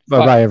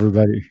 Bye,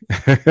 everybody.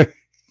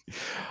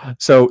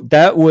 So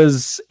that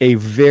was a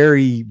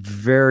very,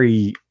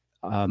 very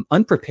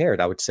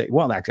unprepared, I would say.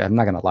 Well, actually, I'm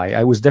not going to lie.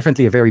 I was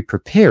definitely a very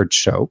prepared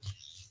show.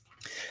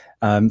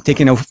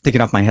 Taking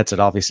off my headset,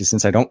 obviously,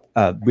 since I don't,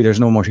 there's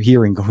no more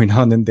hearing going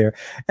on in there.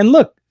 And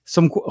look,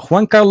 some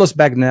Juan Carlos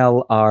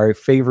Bagnell, our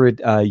favorite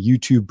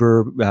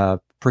YouTuber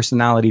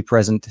personality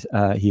present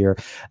here,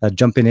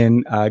 jumping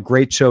in.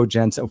 Great show,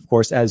 gents, of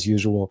course, as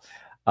usual.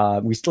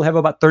 We still have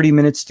about 30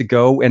 minutes to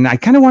go. And I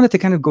kind of wanted to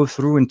kind of go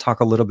through and talk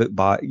a little bit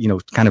about,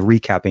 kind of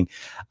recapping.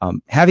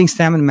 Having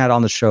Sam and Matt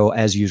on the show,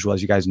 as usual, as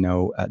you guys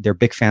know, they're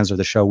big fans of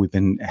the show. We've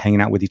been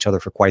hanging out with each other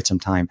for quite some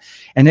time.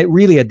 And it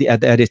really,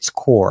 at its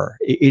core,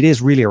 it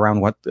is really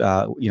around what,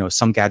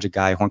 some gadget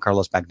guy, Juan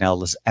Carlos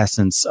Bagnell's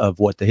essence of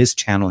what his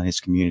channel and his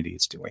community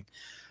is doing.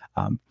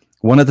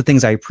 One of the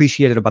things I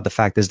appreciated about the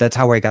fact is that's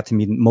how I got to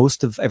meet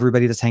most of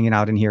everybody that's hanging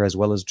out in here, as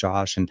well as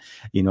Josh and,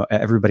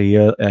 everybody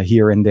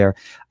here and there.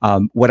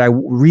 What I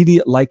really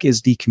like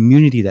is the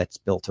community that's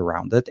built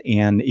around it.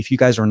 And if you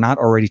guys are not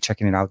already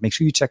checking it out, make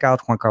sure you check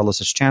out Juan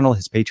Carlos's channel,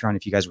 his Patreon,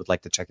 if you guys would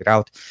like to check it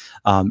out.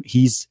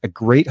 He's a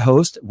great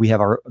host. We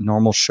have our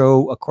normal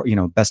show,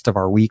 best of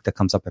our week that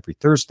comes up every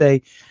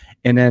Thursday.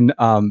 And then,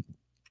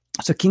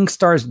 so King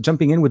Star's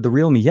jumping in with the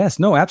real me. Yes,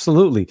 no,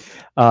 absolutely.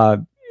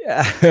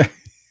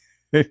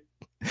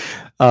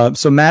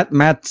 So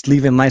Matt's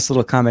leaving a nice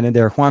little comment in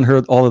there. Juan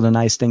heard all of the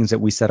nice things that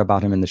we said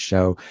about him in the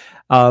show.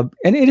 And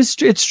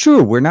it's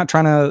true. We're not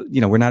trying to,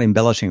 we're not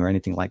embellishing or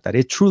anything like that.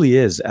 It truly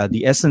is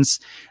the essence.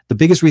 The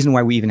biggest reason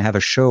why we even have a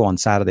show on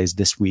Saturdays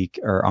this week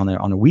or on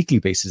a weekly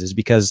basis is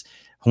because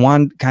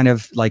Juan kind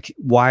of like,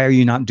 why are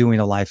you not doing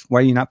a live? Why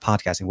are you not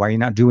podcasting? Why are you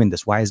not doing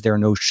this? Why is there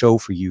no show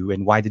for you?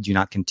 And why did you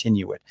not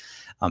continue it?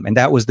 And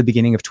that was the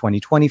beginning of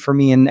 2020 for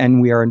me.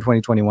 And we are in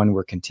 2021.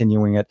 We're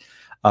continuing it.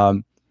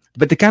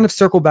 But to kind of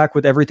circle back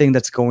with everything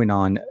that's going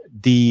on,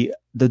 the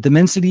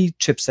Dimensity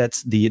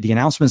chipsets, the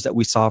announcements that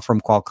we saw from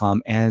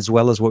Qualcomm, as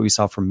well as what we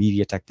saw from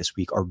MediaTek this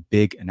week, are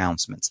big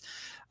announcements.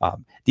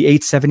 The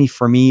 870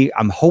 for me,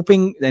 I'm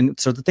hoping, and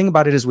so the thing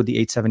about it is with the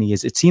 870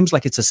 is it seems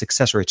like it's a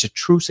successor. It's a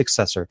true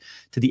successor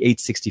to the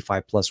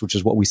 865 Plus, which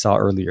is what we saw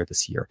earlier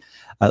this year,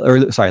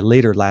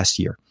 later last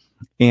year.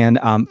 And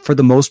for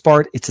the most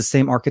part, it's the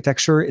same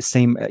architecture,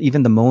 same.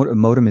 Even the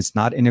modem is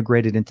not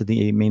integrated into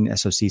the main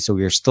SoC, so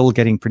we are still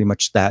getting pretty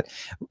much that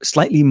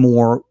slightly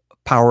more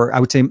power. I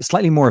would say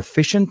slightly more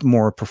efficient,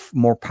 more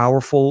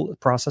powerful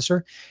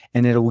processor,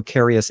 and it will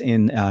carry us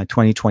in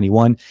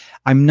 2021.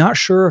 I'm not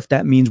sure if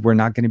that means we're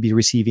not going to be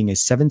receiving a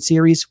 7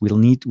 series.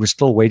 We're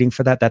still waiting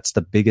for that. That's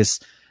the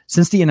biggest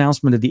Since the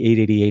announcement of the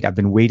 888, I've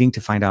been waiting to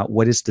find out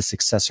what is the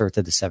successor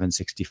to the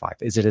 765.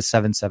 Is it a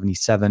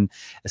 777,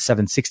 a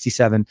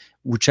 767,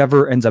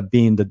 whichever ends up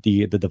being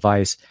the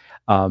device.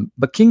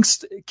 But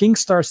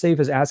Kingstar Safe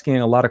is asking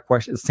a lot of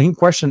questions, same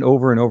question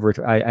over and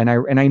over.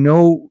 I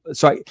know,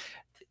 so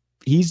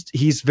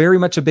he's very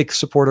much a big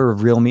supporter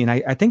of Realme, and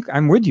I think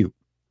I'm with you.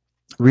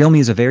 Realme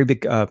is a very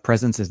big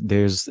presence.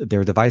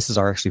 Their devices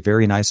are actually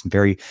very nice and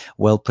very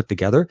well put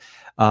together.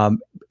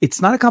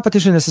 It's not a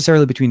competition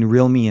necessarily between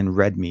Realme and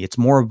Redmi. It's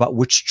more about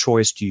which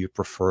choice do you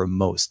prefer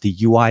most, the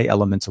UI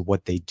elements of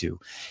what they do.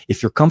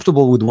 If you're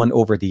comfortable with one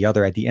over the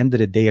other, at the end of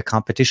the day, a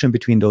competition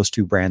between those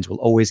two brands will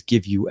always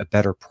give you a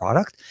better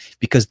product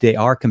because they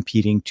are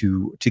competing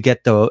to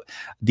get the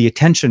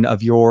attention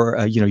of your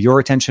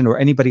attention or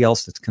anybody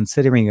else that's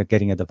considering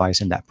getting a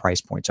device in that price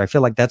point. So I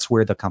feel like that's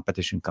where the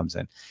competition comes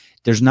in.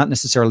 There's not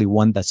necessarily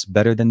one that's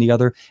better than the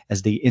other,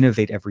 as they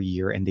innovate every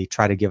year and they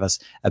try to give us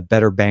a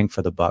better bang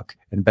for the buck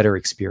and better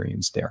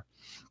experience there.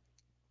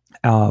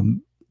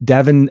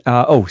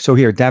 Davin, so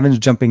here Davin's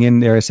jumping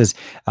in there. It says,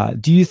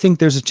 do you think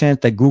there's a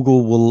chance that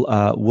Google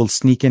will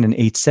sneak in an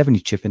 870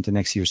 chip into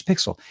next year's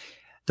Pixel?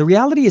 The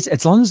reality is,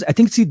 as long as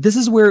this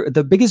is where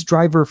the biggest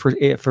driver for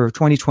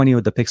 2020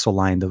 with the Pixel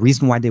line, the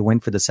reason why they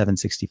went for the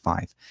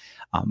 765.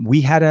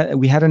 We had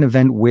an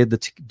event with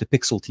the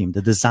Pixel team,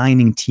 the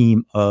designing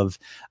team of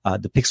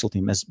the Pixel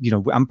team. As you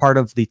know, I'm part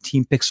of the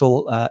Team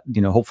Pixel.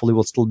 Hopefully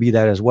we'll still be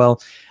that as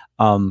well.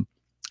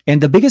 And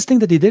the biggest thing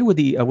that they did with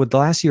the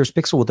last year's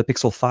Pixel, with the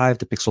Pixel 5,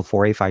 the Pixel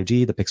 4a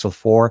 5G, the Pixel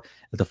 4,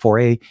 the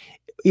 4a,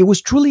 it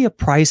was truly a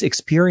price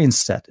experience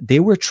set.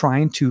 They were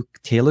trying to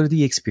tailor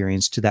the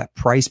experience to that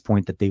price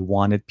point that they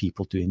wanted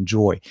people to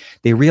enjoy.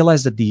 They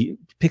realized that the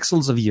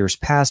Pixels of years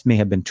past may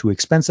have been too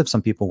expensive.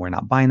 Some people were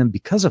not buying them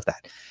because of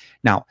that.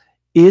 Now,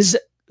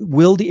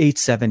 will the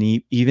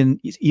 870,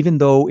 even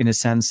though in a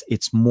sense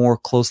it's more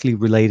closely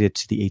related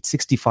to the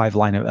 865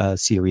 line of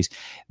series,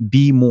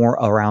 be more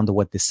around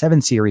what the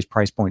 7 series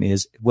price point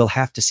is? We'll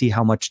have to see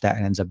how much that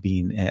ends up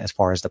being as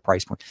far as the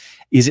price point.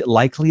 Is it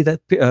likely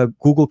that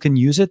Google can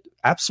use it?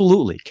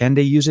 Absolutely. Can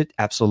they use it?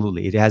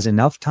 Absolutely. It has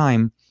enough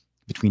time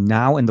between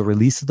now and the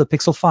release of the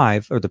Pixel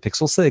 5 or the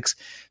Pixel 6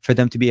 for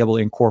them to be able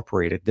to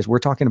incorporate it. We're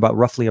talking about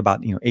roughly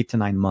about 8 to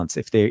 9 months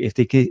if they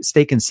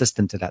stay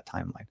consistent to that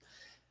timeline.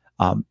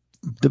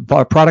 The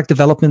product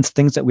developments,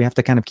 things that we have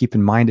to kind of keep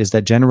in mind is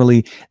that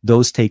generally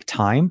those take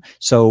time.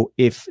 So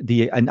if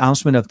the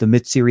announcement of the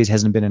mid-series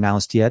hasn't been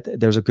announced yet,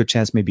 there's a good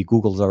chance maybe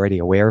Google's already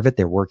aware of it.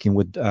 They're working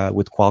with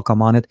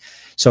Qualcomm on it.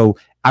 So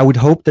I would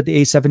hope that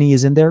the A70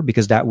 is in there,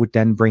 because that would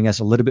then bring us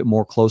a little bit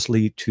more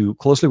closely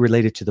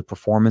related to the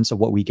performance of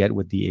what we get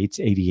with the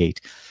 888.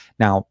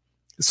 Now,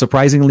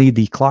 surprisingly,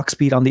 the clock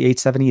speed on the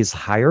 870 is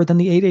higher than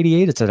the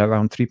 888. It's at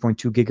around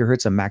 3.2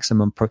 gigahertz,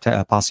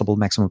 a possible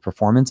maximum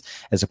performance,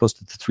 as opposed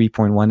to the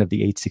 3.1 of the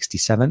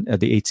 867, the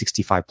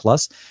 865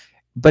 plus.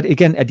 But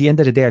again, at the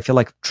end of the day, I feel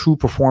like true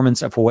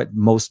performance for what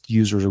most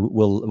users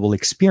will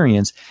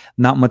experience,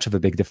 not much of a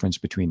big difference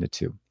between the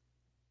two.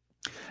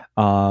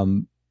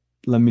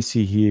 Let me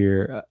see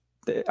here.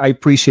 I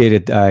appreciate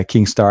it,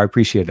 Kingstar. I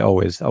appreciate it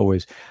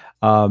always.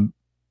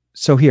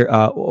 So here,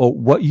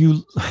 what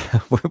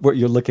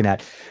you're looking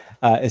at,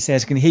 it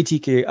says, "Hey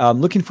TK,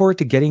 I'm looking forward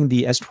to getting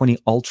the S20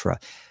 Ultra."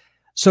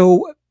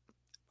 So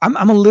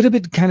I'm a little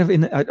bit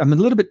I'm a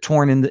little bit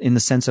torn in the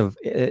sense of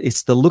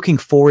it's the looking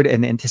forward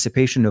and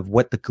anticipation of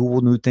what the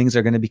cool new things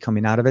are going to be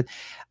coming out of it.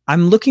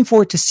 I'm looking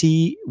forward to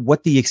see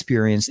what the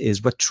experience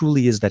is, what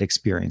truly is that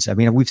experience. I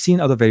mean, we've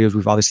seen other videos.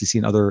 We've obviously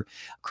seen other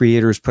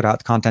creators put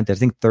out content. I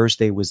think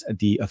Thursday was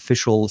the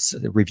official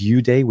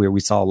review day where we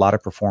saw a lot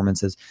of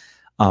performances.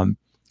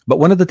 But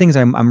one of the things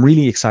I'm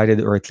really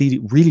excited, or at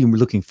least really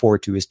looking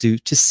forward to, is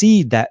to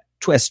see that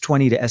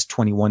S20 to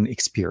S21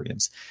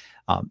 experience.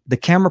 The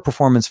camera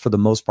performance, for the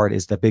most part,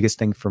 is the biggest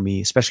thing for me,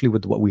 especially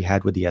with what we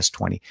had with the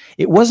S20.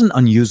 It wasn't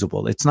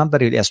unusable. It's not that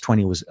the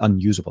S20 was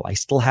unusable. I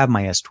still have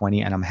my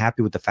S20, and I'm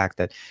happy with the fact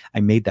that I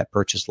made that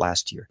purchase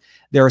last year.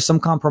 There are some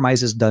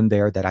compromises done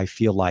there that I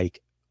feel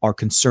like are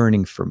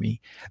concerning for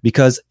me,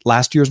 because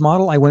last year's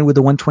model, I went with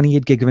the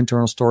 128 gig of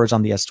internal storage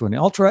on the S20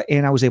 Ultra,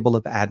 and I was able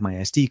to add my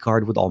SD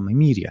card with all my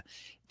media.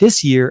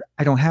 This year,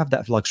 I don't have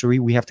that luxury.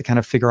 We have to kind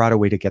of figure out a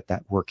way to get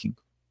that working.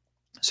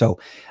 So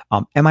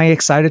am I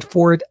excited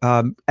for it?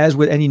 As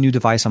with any new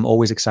device, I'm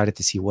always excited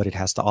to see what it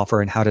has to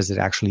offer and how does it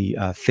actually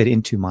fit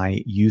into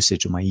my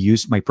usage,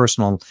 my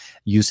personal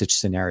usage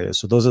scenario.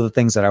 So those are the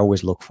things that I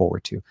always look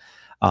forward to.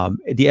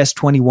 The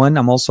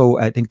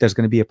S21, I think there's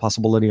going to be a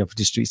possibility of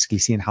just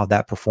seeing how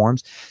that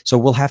performs. So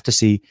we'll have to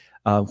see.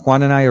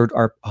 Juan and I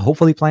are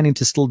hopefully planning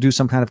to still do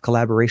some kind of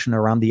collaboration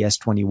around the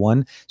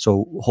S21.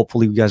 So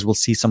hopefully you guys will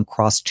see some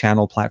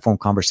cross-channel platform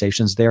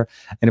conversations there.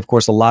 And of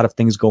course, a lot of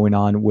things going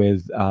on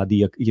with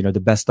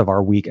the best of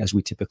our week, as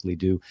we typically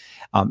do.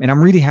 And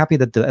I'm really happy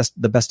that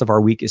the best of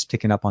our week is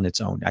picking up on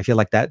its own. I feel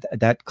like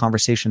that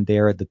conversation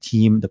there, the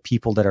team, the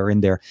people that are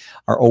in there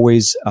are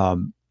always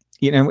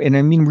and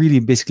I mean, really,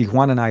 basically,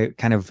 Juan and I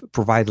kind of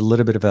provide a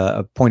little bit of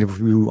a point of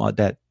view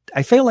that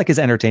I feel like is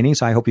entertaining.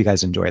 So I hope you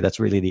guys enjoy it. That's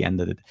really the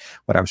end of it,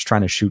 what I was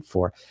trying to shoot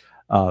for.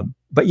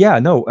 But yeah,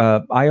 no,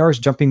 IR is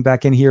jumping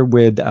back in here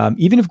with,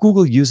 even if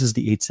Google uses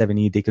the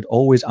 870, they could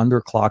always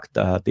underclock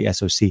the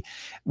SoC,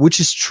 which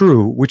is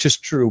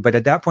true. But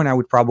at that point, I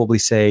would probably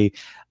say,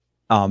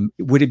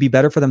 would it be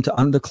better for them to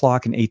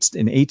underclock an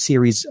 8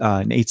 series,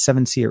 an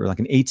 87 series, or like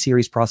an 8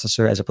 series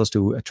processor, as opposed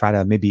to try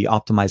to maybe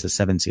optimize the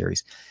 7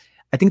 series?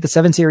 I think the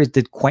 7 series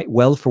did quite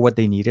well for what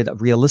they needed.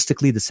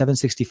 Realistically, the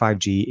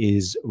 765G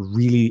is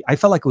really, I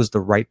felt like it was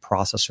the right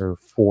processor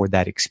for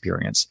that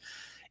experience.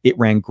 It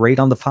ran great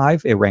on the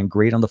 5. It ran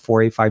great on the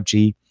 4A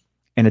 5G.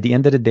 And at the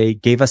end of the day,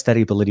 gave us that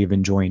ability of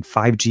enjoying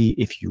 5G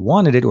if you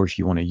wanted it or if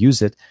you want to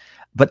use it,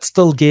 but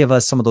still gave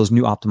us some of those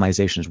new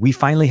optimizations. We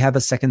finally have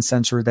a second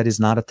sensor that is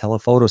not a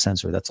telephoto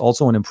sensor. That's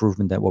also an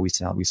improvement than what we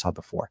saw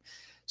before.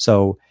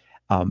 So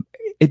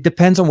it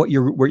depends on what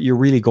you're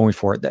really going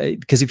for.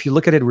 Because if you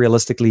look at it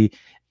realistically,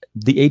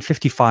 the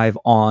 855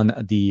 on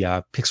the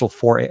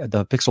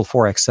Pixel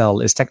 4 XL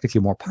is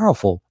technically more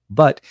powerful,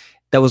 but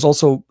that was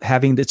also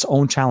having its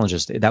own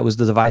challenges. That was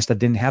the device that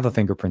didn't have a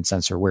fingerprint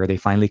sensor, where they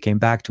finally came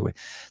back to it.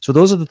 So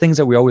those are the things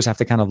that we always have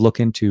to kind of look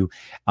into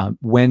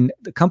when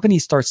the company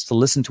starts to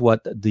listen to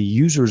what the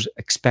users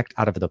expect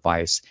out of a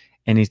device,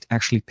 and it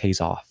actually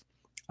pays off.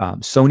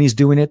 Sony's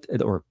doing it,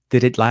 or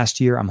did it last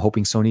year. I'm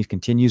hoping Sony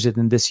continues it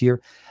in this year.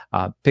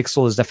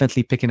 Pixel is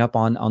definitely picking up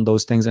on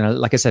those things. And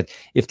like I said,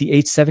 if the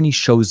 870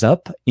 shows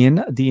up in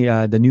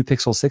the new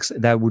Pixel 6,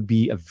 that would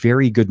be a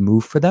very good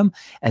move for them,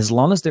 as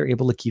long as they're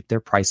able to keep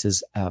their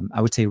prices, I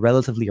would say,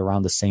 relatively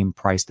around the same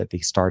price that they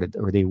started,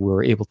 or they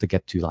were able to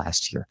get to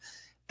last year.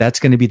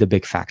 That's going to be the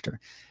big factor.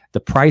 The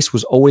price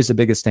was always the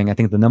biggest thing. I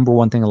think the number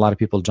one thing a lot of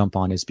people jump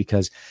on is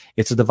because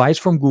it's a device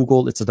from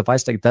Google. It's a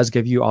device that does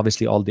give you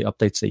obviously all the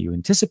updates that you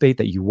anticipate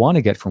that you want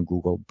to get from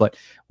Google. But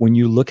when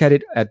you look at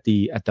it at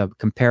the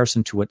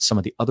comparison to what some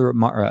of the other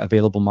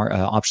available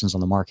options on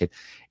the market,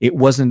 it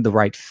wasn't the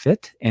right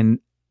fit. And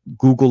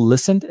Google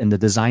listened, and the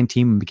design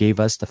team gave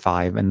us the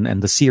 5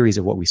 and the series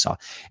of what we saw.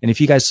 And if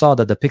you guys saw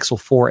that the Pixel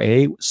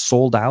 4a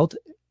sold out,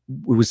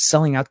 it was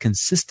selling out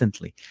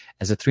consistently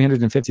as a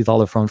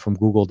 $350 phone from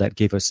Google that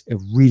gave us a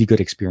really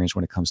good experience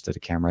when it comes to the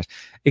cameras.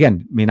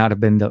 Again, may not have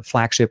been the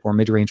flagship or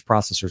mid-range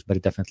processors, but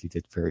it definitely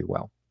did very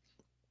well.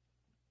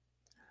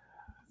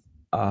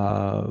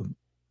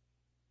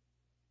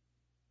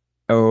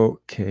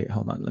 Okay,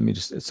 hold on.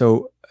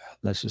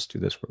 Let's just do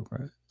this real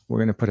quick. We're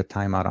going to put a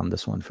timeout on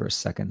this one for a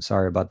second.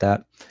 Sorry about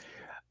that.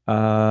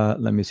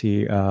 Let me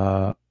see.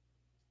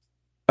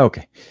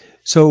 Okay.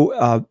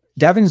 So,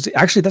 Davin's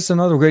actually, that's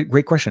another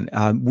great question.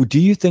 Do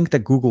you think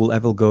that Google will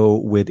ever go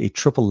with a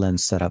triple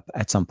lens setup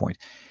at some point?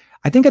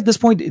 I think at this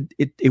point,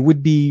 it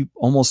would be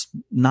almost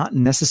not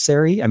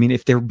necessary. I mean,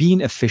 if they're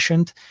being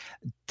efficient,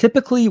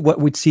 typically what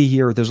we'd see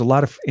here, there's a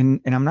lot of, and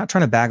I'm not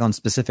trying to bag on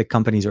specific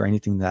companies or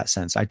anything in that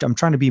sense. I'm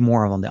trying to be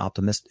more on the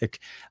optimistic,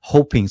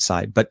 hoping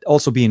side, but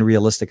also being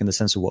realistic in the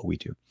sense of what we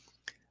do.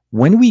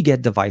 When we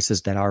get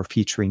devices that are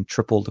featuring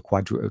triple to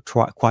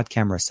quad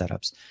camera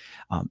setups,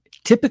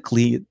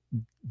 typically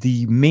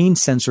the main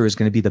sensor is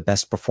going to be the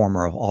best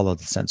performer of all of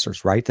the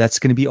sensors, right? That's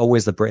going to be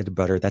always the bread and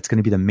butter. That's going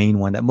to be the main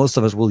one that most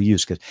of us will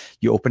use, because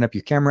you open up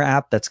your camera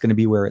app, that's going to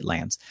be where it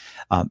lands.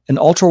 An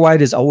ultra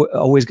wide is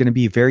always going to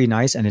be very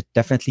nice, and it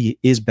definitely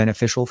is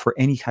beneficial for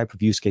any type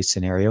of use case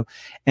scenario.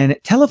 And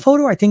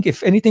telephoto, I think,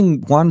 if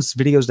anything, Juan's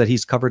videos that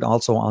he's covered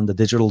also on the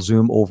digital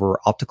zoom over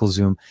optical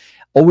zoom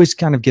always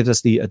kind of gives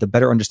us the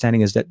better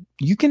understanding, is that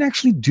you can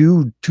actually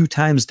do 2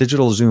 times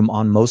digital zoom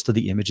on most of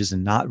the images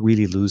and not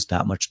really lose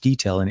that much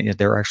detail, and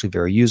they're actually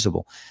very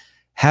usable.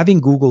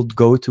 Having Google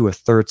go to a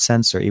third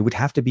sensor, it would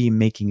have to be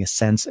making a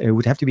sense. It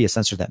would have to be a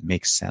sensor that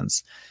makes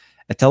sense.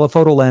 A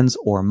telephoto lens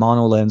or a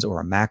mono lens or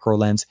a macro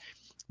lens,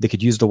 they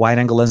could use the wide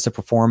angle lens to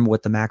perform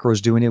what the macro is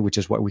doing it, which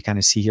is what we kind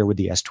of see here with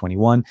the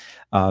S21.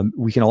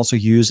 We can also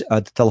use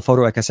the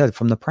telephoto, like I said,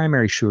 from the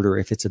primary shooter.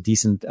 If it's a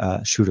decent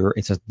shooter,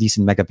 it's a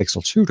decent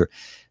megapixel shooter.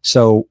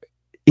 So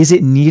is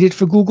it needed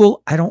for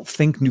Google? I don't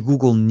think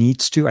Google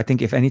needs to. I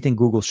think if anything,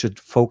 Google should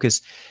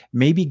focus,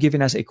 maybe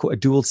giving us a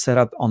dual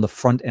setup on the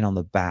front and on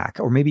the back,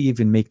 or maybe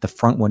even make the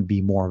front one be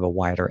more of a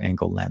wider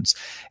angle lens.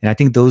 And I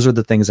think those are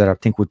the things that I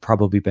think would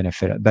probably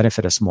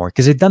benefit us more,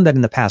 because they've done that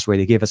in the past where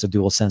they gave us a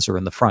dual sensor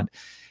in the front.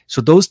 So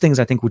those things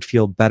I think would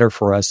feel better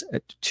for us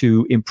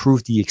to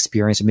improve the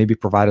experience and maybe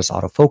provide us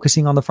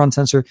autofocusing on the front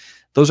sensor.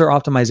 Those are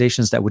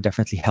optimizations that would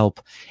definitely help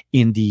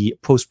in the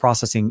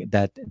post-processing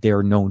that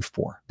they're known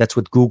for. That's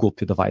what Google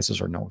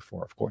devices are known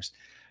for, of course.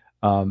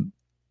 Ahmad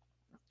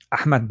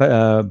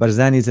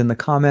Barzani is in the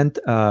comment,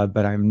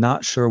 but I'm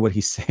not sure what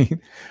he's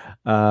saying.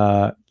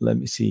 Let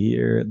me see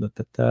here.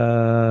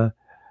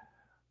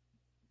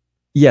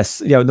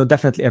 Yes, yeah, no,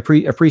 definitely.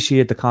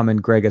 Appreciate the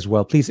comment, Greg, as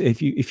well. Please, if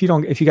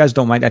you guys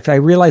don't mind, if I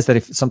realize that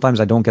if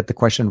sometimes I don't get the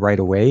question right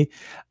away,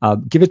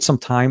 give it some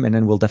time, and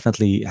then we'll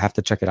definitely have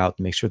to check it out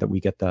and make sure that we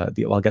get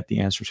I'll get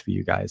the answers for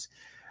you guys.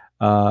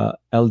 El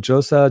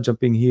Josa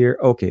jumping here.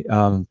 Okay.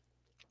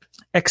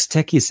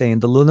 X-Techie is saying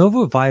the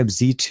Lenovo Vibe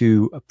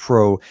Z2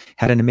 Pro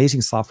had an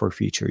amazing software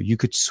feature. You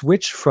could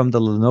switch from the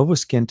Lenovo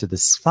skin to the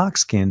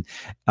Fox skin,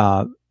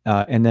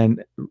 and then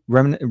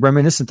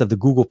reminiscent of the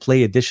Google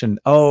Play edition.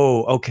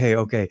 Oh,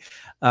 okay.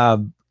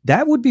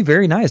 That would be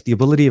very nice. The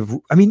ability of,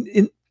 I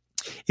mean,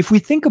 if we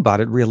think about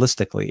it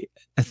realistically,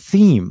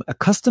 a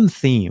custom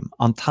theme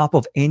on top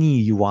of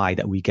any UI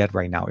that we get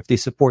right now, if they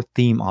support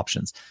theme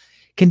options,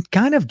 can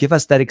kind of give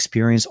us that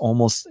experience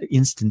almost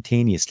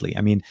instantaneously.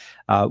 I mean,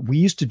 we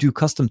used to do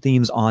custom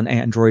themes on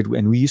Android,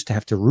 and we used to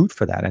have to root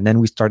for that. And then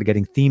we started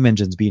getting theme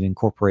engines being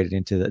incorporated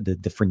into the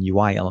different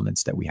UI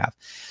elements that we have.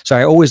 So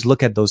I always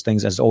look at those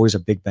things as always a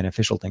big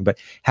beneficial thing. But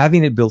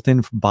having it built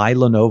in by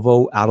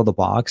Lenovo out of the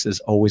box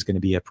is always going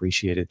to be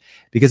appreciated,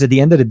 because at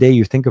the end of the day,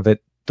 you think of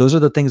it, those are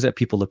the things that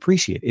people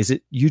appreciate. Is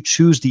it you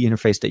choose the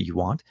interface that you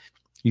want?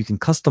 You can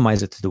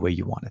customize it to the way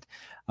you want it.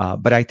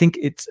 But I think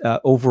it's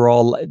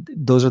overall,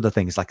 those are the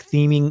things. Like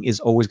theming is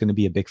always going to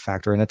be a big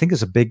factor. And I think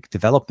there's a big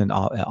development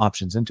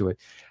options into it.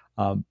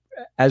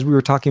 As we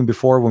were talking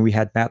before, when we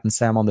had Matt and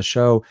Sam on the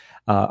show,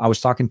 I was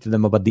talking to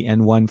them about the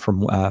N1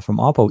 from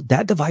Oppo.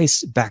 That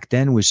device back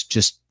then was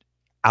just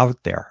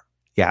out there.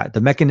 Yeah,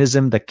 the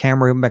mechanism, the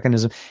camera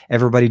mechanism,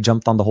 everybody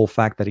jumped on the whole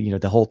fact that,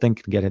 the whole thing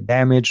can get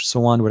damaged,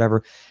 so on,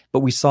 whatever. But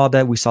we saw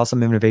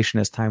some innovation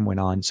as time went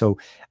on. So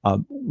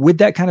with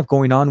that kind of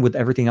going on with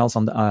everything else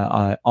on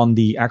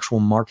the actual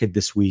market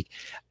this week,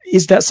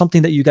 is that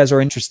something that you guys are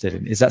interested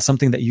in? Is that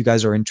something that you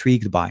guys are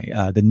intrigued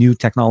by? The new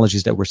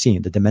technologies that we're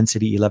seeing, the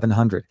Dimensity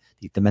 1100,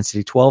 the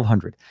Dimensity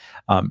 1200.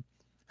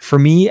 For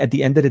me, at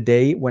the end of the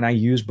day, when I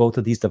use both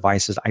of these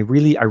devices, I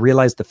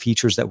realize the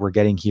features that we're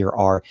getting here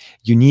are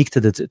unique to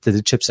the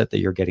chipset that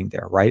you're getting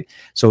there, right?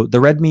 So the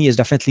Redmi is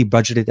definitely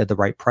budgeted at the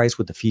right price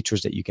with the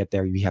features that you get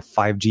there. You have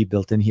 5G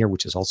built in here,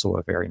 which is also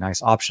a very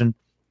nice option.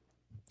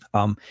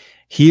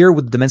 Here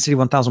with the Dimensity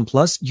 1000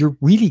 Plus, you're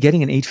really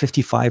getting an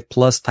 855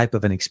 Plus type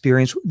of an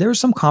experience. There are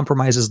some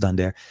compromises done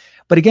there.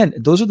 But again,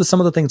 those are some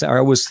of the things that I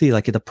always see.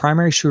 Like the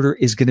primary shooter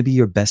is going to be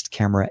your best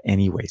camera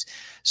anyways.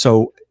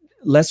 So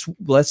let's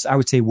I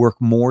would say work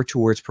more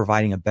towards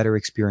providing a better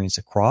experience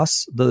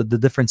across the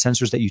different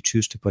sensors that you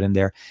choose to put in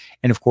there,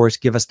 and of course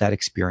give us that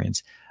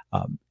experience.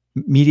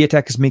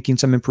 MediaTek is making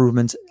some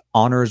improvements.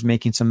 Honor is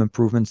making some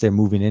improvements. They're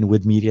moving in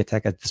with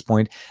MediaTek at this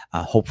point.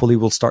 Hopefully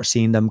we'll start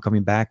seeing them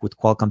coming back with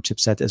Qualcomm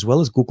chipsets as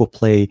well as Google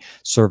Play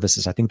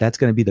services. I think that's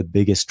going to be the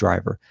biggest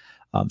driver.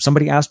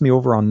 Somebody asked me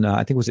over on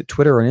I think was it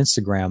Twitter or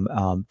Instagram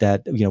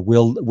that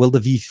will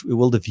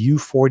the View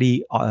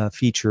 40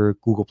 feature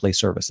Google Play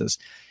services.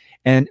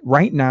 And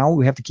right now,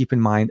 we have to keep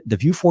in mind the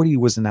View 40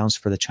 was announced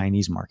for the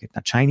Chinese market.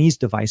 Now, Chinese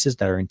devices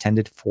that are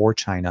intended for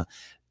China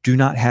do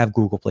not have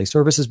Google Play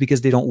services because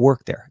they don't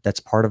work there.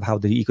 That's part of how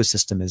the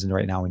ecosystem is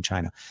right now in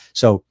China.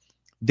 So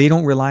they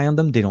don't rely on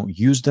them. They don't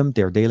use them.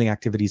 Their daily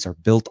activities are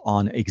built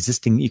on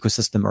existing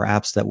ecosystem or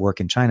apps that work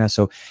in China.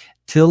 So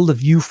till the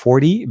View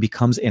 40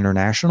 becomes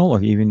international,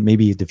 or even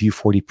maybe the View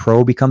 40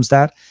 Pro becomes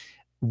that,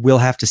 we'll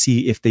have to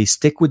see if they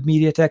stick with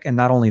MediaTek. And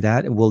not only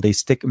that, will they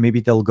stick, maybe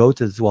they'll go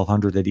to the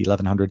 1200 or the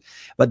 1100,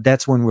 but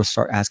that's when we'll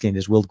start asking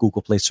is, will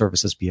Google Play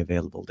services be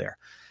available there?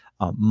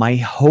 My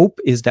hope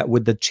is that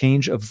with the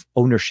change of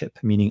ownership,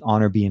 meaning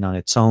Honor being on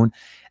its own,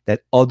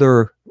 that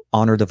other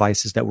Honor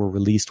devices that were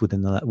released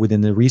within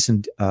the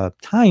recent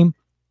time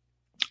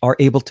are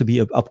able to be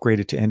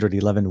upgraded to Android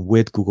 11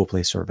 with Google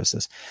Play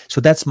services.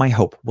 So that's my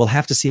hope. We'll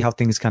have to see how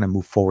things kind of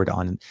move forward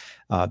on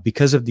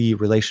because of the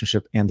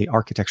relationship and the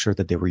architecture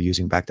that they were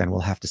using back then. We'll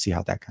have to see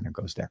how that kind of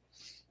goes there.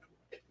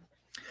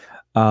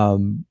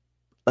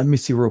 Let me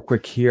see real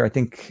quick here. I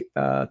think,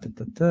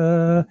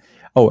 Aditya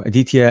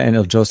and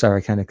Iljosa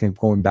are kind of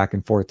going back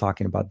and forth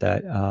talking about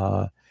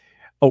that.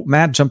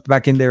 Matt jumped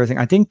back in there.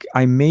 I think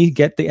I may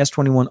get the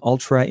S21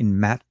 Ultra in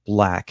matte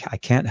black. I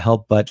can't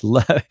help but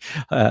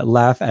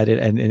laugh at it,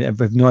 and I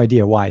have no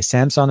idea why.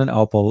 Samsung and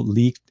Oppo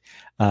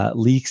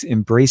leaks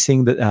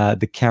embracing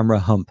the camera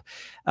hump.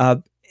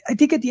 I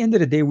think at the end of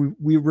the day,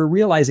 we were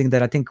realizing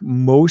that I think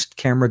most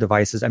camera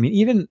devices, I mean,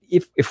 even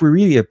if we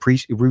really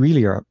appreciate,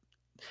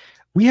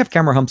 we have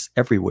camera humps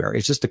everywhere.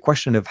 It's just a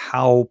question of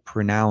how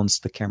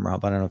pronounced the camera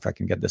hump. I don't know if I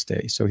can get this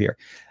today. So here,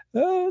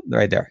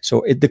 right there.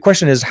 So the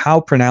question is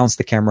how pronounced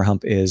the camera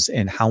hump is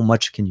and how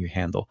much can you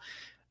handle?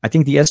 I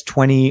think the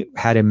S20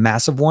 had a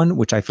massive one,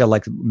 which I feel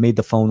like made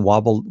the phone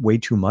wobble way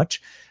too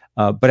much.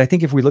 But I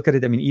think if we look at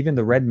it, I mean, even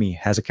the Redmi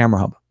has a camera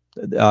hump.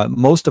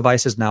 Most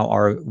devices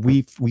now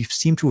we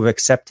seem to have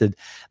accepted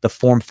the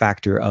form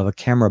factor of a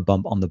camera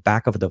bump on the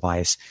back of a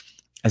device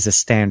as a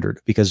standard,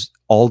 because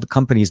all the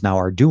companies now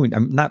are doing,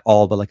 not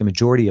all, but like a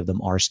majority of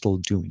them are still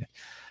doing it.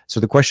 So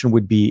the question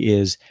would be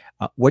is,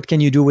 what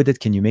can you do with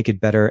it? Can you make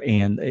it better?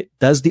 And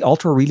does the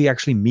Ultra really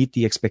actually meet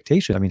the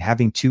expectation? I mean,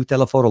 having two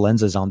telephoto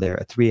lenses on there,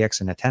 a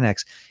 3X and a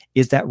 10X,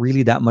 is that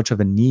really that much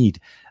of a need?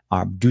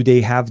 Do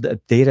they have the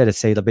data to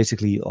say that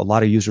basically a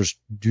lot of users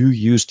do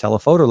use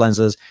telephoto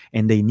lenses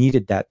and they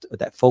needed that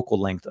focal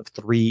length of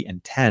 3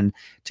 and 10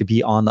 to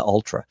be on the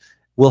Ultra?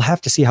 We'll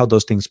have to see how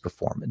those things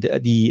perform.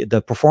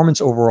 The performance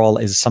overall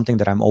is something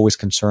that I'm always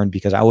concerned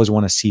because I always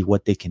want to see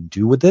what they can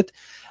do with it.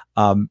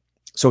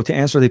 So to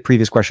answer the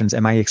previous questions,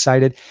 am I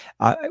excited?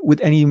 With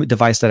any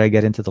device that I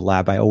get into the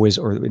lab,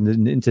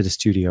 into the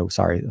studio,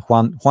 sorry,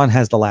 Juan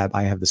has the lab,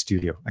 I have the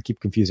studio. I keep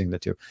confusing the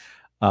two.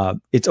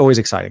 It's always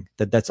exciting.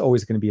 That's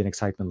always going to be an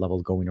excitement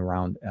level going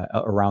around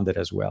it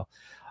as well.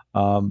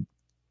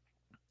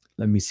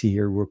 Let me see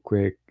here real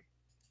quick.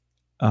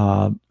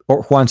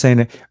 Or Juan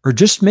saying, or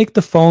just make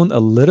the phone a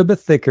little bit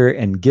thicker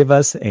and give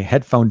us a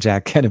headphone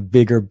jack and a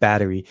bigger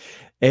battery.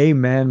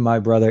 Amen, my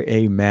brother.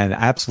 Amen.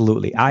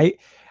 Absolutely.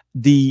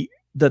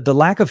 The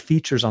lack of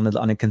features on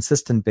a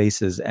consistent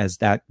basis, as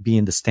that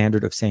being the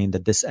standard of saying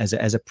that this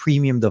as a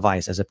premium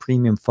device, as a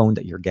premium phone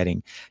that you're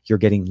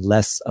getting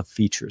less of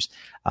features.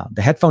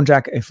 The headphone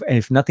jack,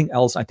 if nothing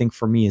else, I think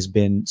for me has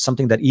been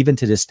something that even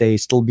to this day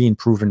still being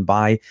proven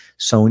by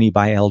Sony,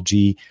 by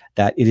LG,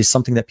 that it is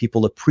something that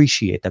people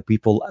appreciate, that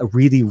people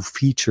really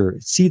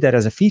see that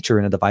as a feature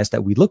in a device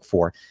that we look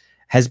for,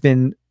 has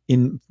been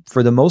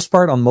for the most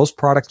part on most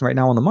products right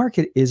now on the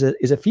market is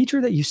a feature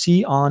that you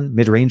see on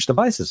mid-range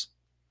devices.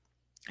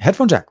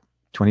 Headphone jack,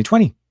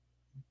 2020,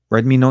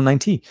 Redmi Note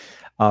 9T.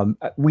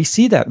 We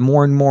see that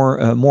more and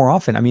more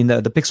often. I mean,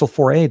 the Pixel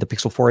 4a, the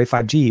Pixel 4a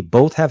 5G,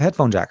 both have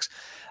headphone jacks.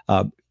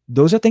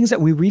 Those are things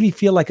that we really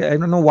feel like, I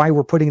don't know why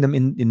we're putting them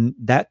in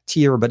that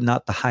tier, but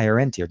not the higher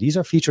end tier. These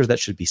are features that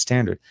should be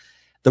standard.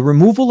 The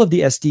removal of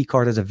the SD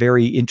card is a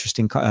very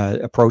interesting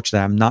approach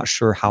that I'm not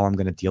sure how I'm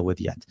going to deal with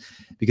yet.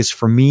 Because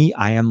for me,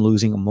 I am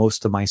losing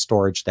most of my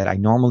storage that I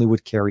normally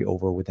would carry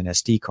over with an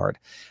SD card.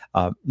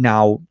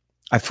 Now,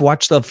 I've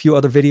watched a few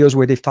other videos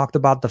where they've talked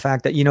about the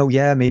fact that,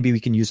 maybe we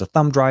can use a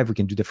thumb drive, we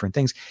can do different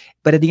things.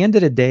 But at the end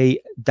of the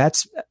day,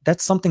 that's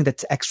something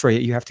that's extra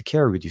that you have to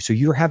carry with you. So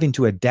you're having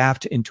to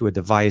adapt into a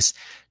device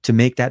to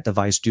make that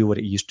device do what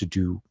it used to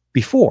do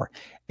before.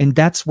 And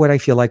that's what I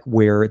feel like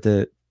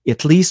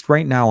at least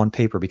right now on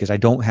paper, because I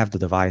don't have the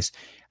device,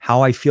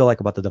 how I feel like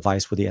about the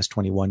device with the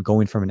S21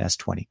 going from an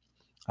S20.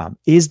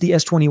 Is the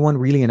S21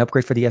 really an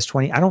upgrade for the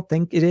S20? I don't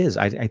think it is.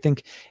 I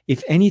think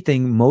if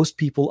anything, most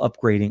people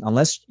upgrading,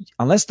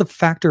 unless the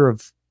factor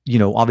of,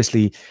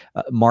 obviously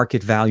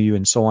market value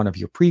and so on of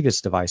your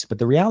previous device. But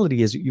the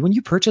reality is when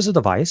you purchase a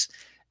device,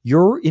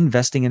 you're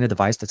investing in a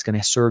device that's going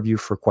to serve you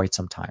for quite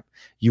some time.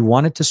 You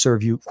want it to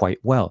serve you quite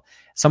well.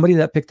 Somebody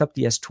that picked up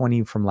the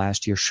S20 from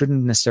last year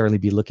shouldn't necessarily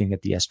be looking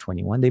at the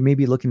S21. They may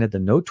be looking at the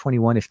Note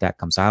 21 if that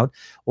comes out,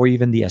 or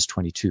even the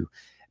S22.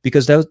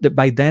 Because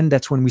by then,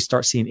 that's when we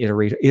start seeing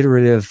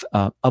iterative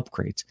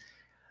upgrades.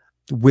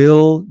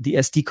 Will the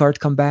SD card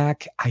come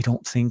back? I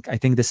don't think. I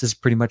think this is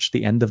pretty much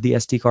the end of the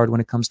SD card when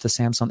it comes to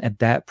Samsung at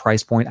that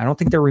price point. I don't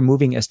think they're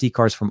removing SD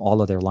cards from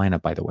all of their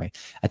lineup, by the way.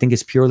 I think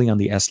it's purely on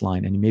the S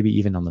line and maybe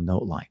even on the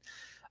Note line.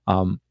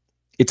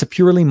 It's a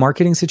purely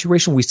marketing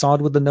situation. We saw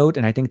it with the Note,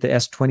 and I think the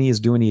S20 is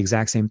doing the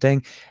exact same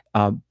thing.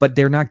 But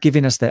they're not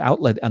giving us that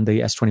outlet on the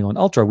S21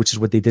 Ultra, which is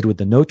what they did with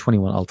the Note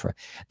 21 Ultra.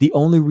 The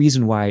only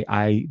reason why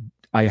I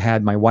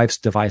had my wife's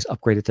device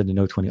upgraded to the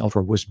Note 20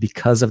 Ultra was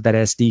because of that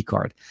SD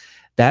card.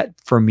 That,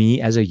 for me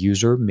as a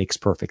user, makes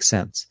perfect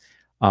sense.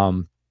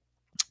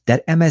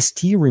 That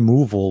MST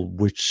removal,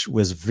 which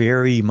was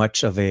very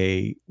much of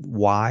a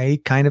why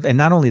kind of, and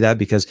not only that,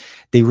 because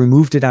they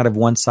removed it out of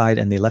one side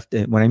and they left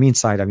it, when I mean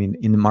side, I mean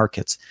in the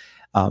markets.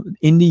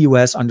 In the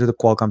US, under the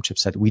Qualcomm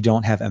chipset, we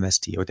don't have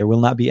MST, or there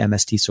will not be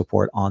MST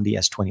support on the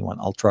S21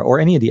 Ultra or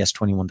any of the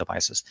S21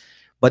 devices.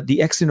 But the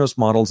Exynos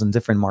models in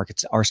different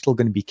markets are still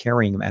going to be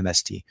carrying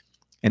MST.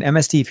 And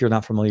MST, if you're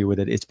not familiar with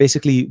it, it's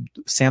basically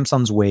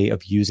Samsung's way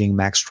of using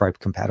MagStripe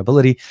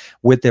compatibility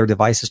with their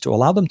devices to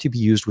allow them to be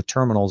used with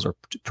terminals or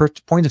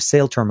point of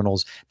sale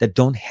terminals that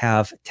don't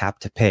have tap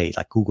to pay,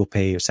 like Google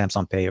Pay or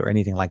Samsung Pay or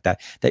anything like that,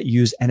 that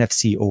use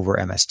NFC over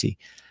MST.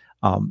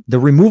 The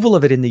removal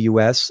of it in the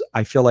US,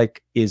 I feel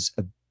like is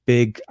a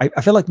big,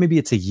 I feel like maybe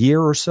it's a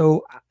year or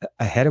so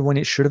ahead of when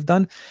it should have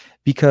done,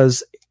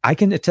 because I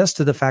can attest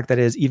to the fact that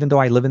even though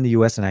I live in the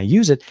US and I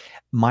use it,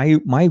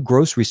 my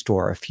grocery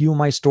store, a few of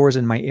my stores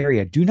in my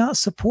area do not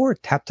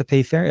support tap to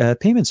pay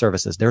payment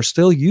services. They're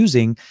still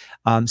using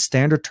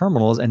standard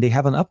terminals and they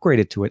haven't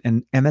upgraded to it.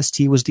 And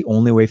MST was the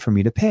only way for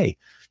me to pay.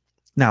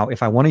 Now,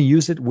 if I want to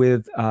use it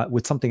with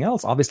something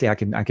else, obviously I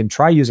can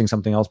try using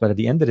something else. But at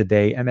the end of the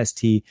day,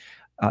 MST,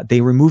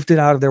 they removed it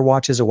out of their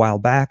watches a while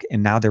back,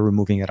 and now they're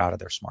removing it out of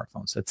their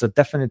smartphones. So it's a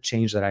definite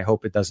change that I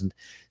hope it doesn't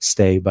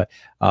stay. But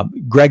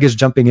Greg is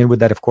jumping in with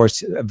that, of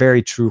course.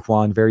 Very true,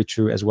 Juan. Very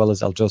true, as well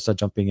as Aljosa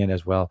jumping in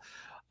as well.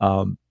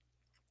 Let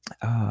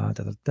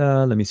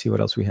me see what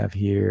else we have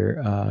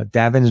here.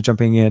 Davin is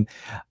jumping in.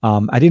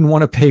 I didn't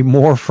want to pay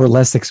more for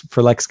less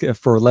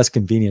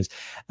convenience.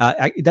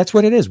 That's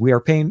what it is. We are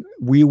paying.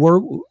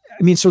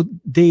 So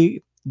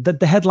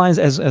the headlines,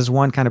 as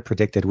one kind of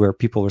predicted, where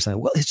people were saying,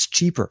 well, it's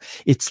cheaper,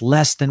 it's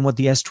less than what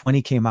the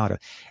S20 came out of.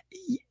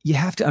 You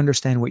have to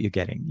understand what you're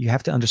getting. You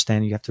have to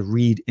understand, you have to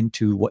read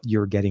into what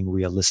you're getting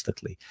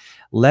realistically.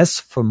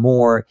 Less for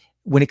more.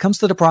 When it comes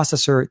to the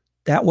processor,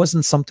 that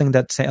wasn't something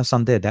that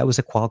Samsung did. That was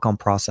a Qualcomm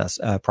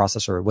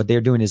processor. What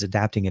they're doing is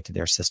adapting it to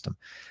their system.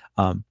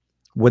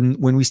 when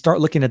we start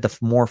looking at the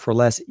more for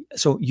less,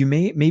 so you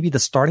maybe the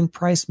starting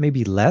price may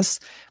be less,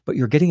 but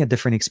you're getting a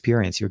different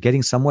experience. You're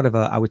getting somewhat of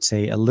a, I would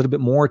say, a little bit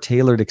more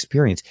tailored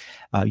experience.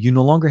 You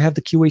no longer have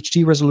the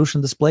QHD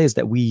resolution displays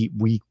that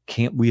we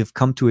have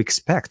come to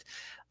expect.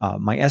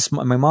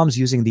 My mom's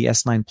using the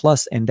S9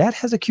 Plus, and that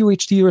has a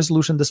QHD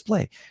resolution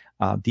display.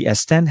 The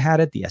S10 had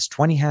it, the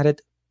S20 had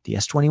it. The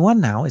S21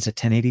 now is a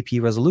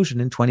 1080p resolution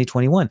in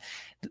 2021.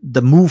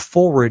 The move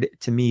forward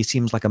to me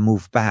seems like a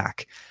move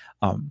back.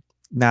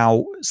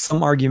 Now,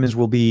 some arguments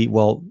will be,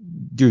 well,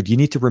 dude, you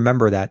need to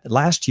remember that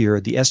last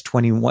year, the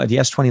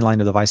S20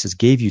 line of devices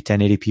gave you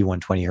 1080p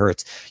 120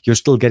 hertz. You're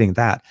still getting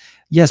that.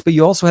 Yes, but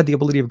you also had the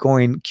ability of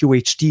going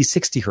QHD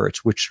 60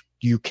 hertz, which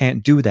you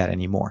can't do that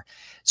anymore.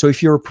 So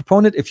if you're a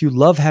proponent, if you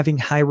love having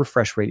high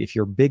refresh rate, if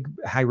you're a big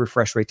high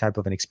refresh rate type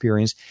of an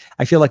experience,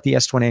 I feel like the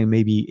S20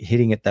 may be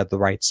hitting it at the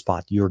right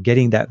spot. You're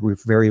getting that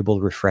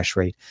variable refresh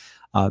rate.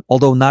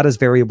 Although not as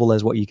variable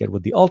as what you get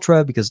with the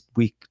Ultra, because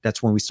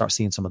that's when we start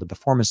seeing some of the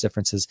performance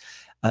differences.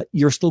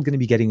 You're still going to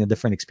be getting a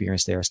different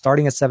experience there,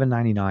 starting at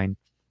 $799,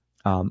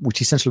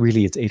 which essentially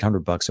really it's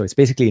 $800. So it's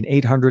basically an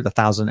 $800,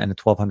 $1,000, and a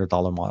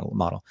 $1,200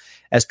 model.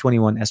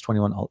 S21,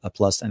 S21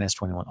 Plus, and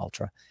S21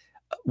 Ultra.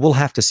 We'll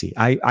have to see.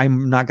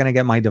 I'm not going to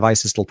get my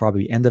devices till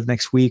probably end of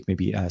next week.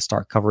 Maybe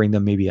start covering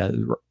them.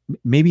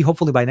 Maybe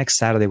hopefully by next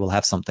Saturday we'll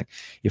have something.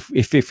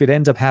 If it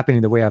ends up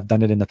happening the way I've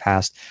done it in the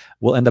past,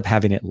 we'll end up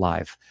having it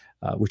live.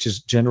 Which is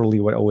generally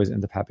what always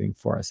ends up happening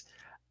for us.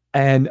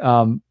 And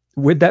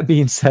with that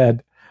being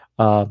said,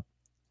 okay,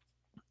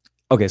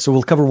 so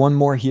we'll cover one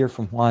more here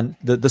from Juan.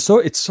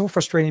 It's so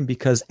frustrating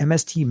because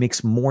MST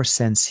makes more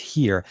sense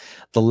here.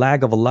 The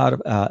lag of a lot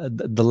of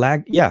the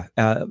lag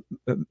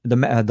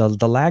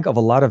of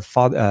a lot of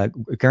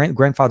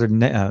grandfather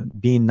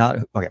being not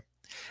okay.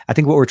 I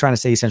think what we're trying to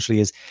say essentially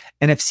is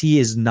NFC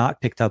is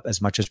not picked up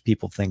as much as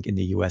people think in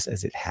the US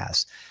as it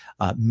has.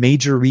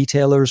 Major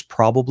retailers,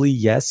 probably,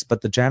 yes, but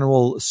the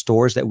general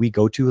stores that we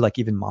go to, like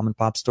even mom and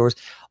pop stores,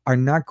 are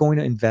not going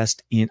to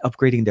invest in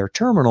upgrading their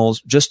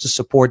terminals just to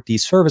support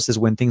these services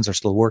when things are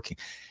still working.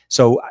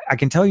 So I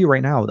can tell you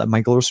right now that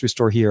my grocery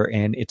store here,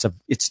 and it's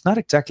not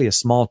exactly a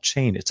small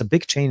chain, it's a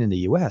big chain in the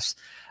US.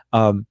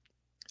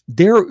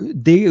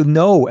 They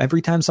know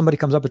every time somebody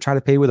comes up to try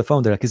to pay with a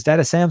phone, they're like, is that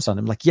a Samsung?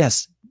 I'm like,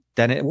 yes.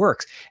 Then it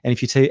works. And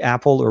if you say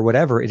Apple or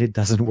whatever, it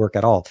doesn't work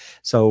at all.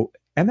 So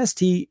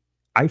MST,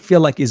 I feel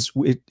like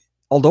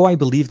although I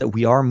believe that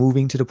we are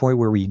moving to the point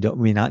where we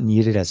may not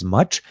need it as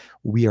much,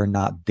 we are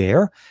not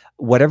there.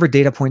 Whatever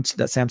data points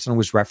that Samsung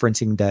was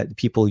referencing that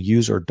people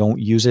use or don't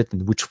use it,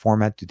 and which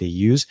format do they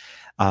use,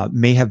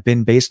 may have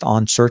been based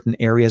on certain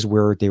areas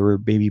where they were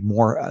maybe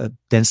more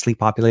densely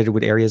populated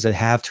with areas that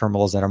have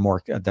terminals that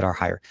are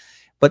higher.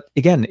 But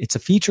again, it's a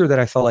feature that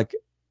I felt like,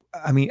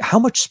 I mean, how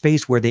much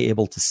space were they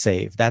able to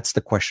save? That's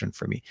the question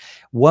for me.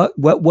 What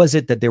was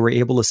it that they were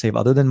able to save,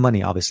 other than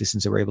money, obviously,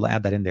 since they were able to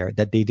add that in there,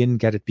 that they didn't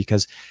get it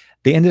because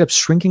they ended up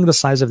shrinking the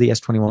size of the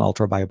S21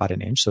 Ultra by about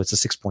an inch. So it's a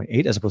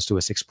 6.8 as opposed to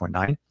a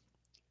 6.9.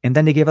 And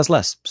then they gave us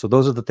less. So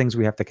those are the things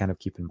we have to kind of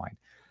keep in mind.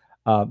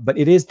 But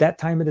it is that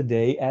time of the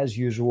day, as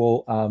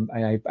usual.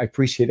 I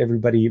appreciate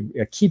everybody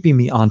keeping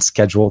me on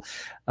schedule.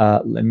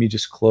 Let me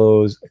just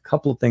close a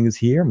couple of things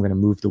here. I'm going to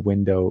move the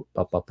window.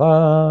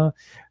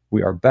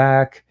 We are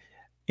back.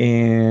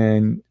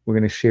 And we're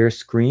going to share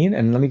screen.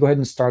 And let me go ahead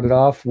and start it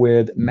off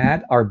with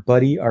Matt, our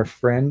buddy, our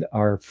friend,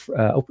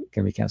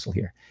 can we cancel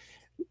here?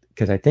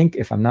 Because I think,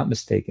 if I'm not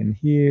mistaken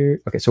here.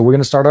 Okay, so we're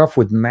going to start off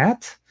with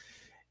Matt,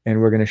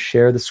 and we're going to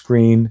share the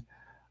screen.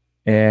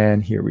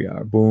 And here we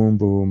are. Boom,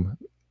 boom.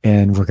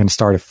 And we're going to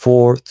start at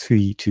 4,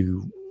 3,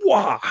 2.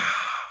 Wow.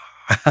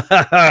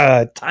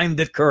 Timed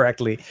it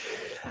correctly.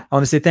 I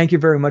want to say thank you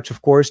very much,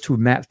 of course, to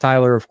Matt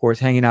Tyler, of course,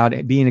 hanging out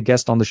and being a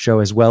guest on the show,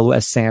 as well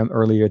as Sam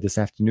earlier this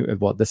afternoon.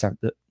 Well,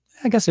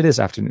 I guess it is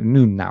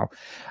afternoon now.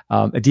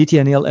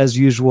 Aditya Anil, as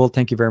usual,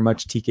 thank you very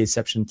much.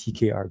 TKception,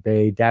 TKR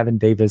Bay, Davin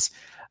Davis,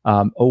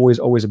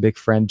 always a big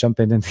friend. Jump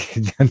in and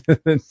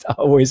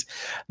always.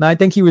 No, I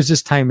think he was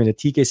just timing it.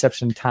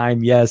 TKception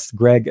time, yes.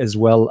 Greg as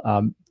well.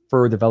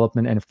 For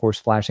development and of course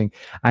flashing.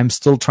 I'm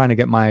still trying to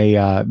get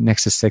my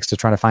Nexus 6 to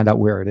try to find out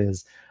where it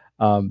is.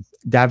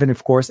 Davin,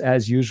 of course,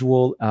 as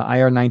usual.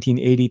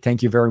 IR1980,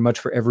 thank you very much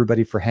for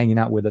everybody for hanging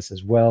out with us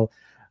as well.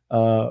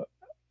 I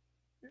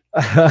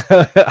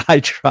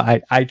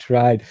tried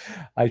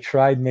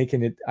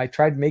making it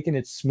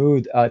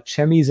smooth.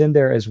 Chemi's in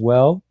there as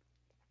well.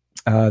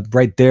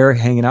 Right there,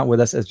 hanging out with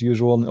us as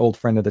usual, an old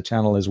friend of the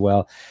channel as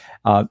well.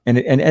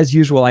 And as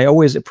usual, I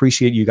always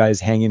appreciate you guys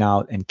hanging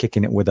out and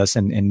kicking it with us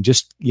and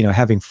just,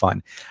 having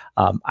fun.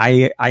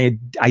 I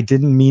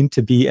didn't mean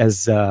to be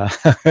as,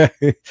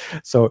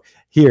 so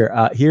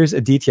here's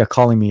Aditya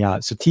calling me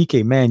out. So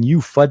TK, man, you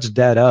fudged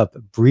that up.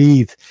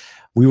 Breathe.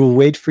 We will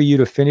wait for you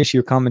to finish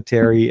your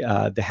commentary.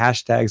 The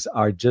hashtags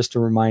are just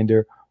a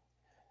reminder.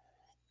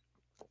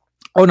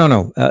 Oh,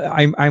 no.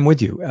 I'm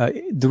with you.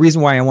 The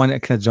reason why I want to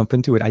kind of jump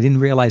into it, I didn't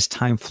realize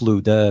time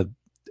flew.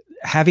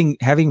 having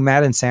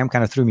Matt and Sam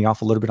kind of threw me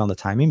off a little bit on the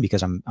timing,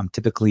 because I'm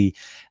typically,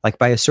 like,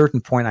 by a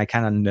certain point I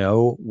kind of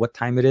know what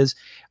time it is,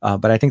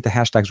 but I think the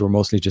hashtags were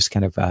mostly just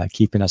kind of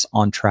keeping us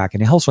on track,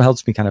 and it also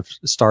helps me kind of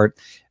start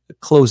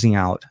closing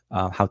out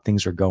how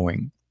things are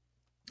going.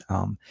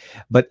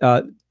 But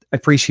I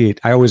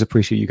always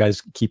appreciate you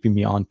guys keeping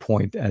me on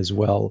point as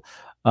well.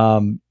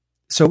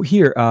 So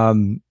here,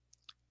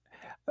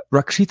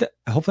 Rakshita,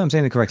 hopefully I'm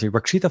saying it correctly,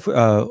 Rakshita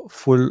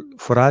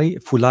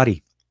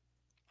Fulari.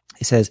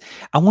 It says,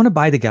 I want to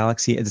buy the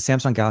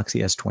Samsung Galaxy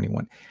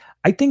S21.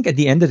 I think at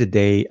the end of the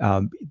day,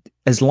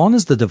 as long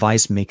as the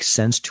device makes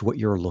sense to what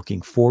you're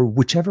looking for,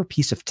 whichever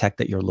piece of tech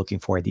that you're looking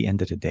for at the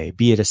end of the day,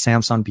 be it a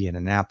Samsung, be it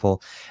an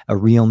Apple, a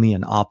Realme,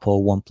 an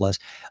Oppo, OnePlus,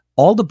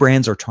 all the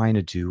brands are trying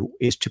to do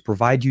is to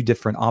provide you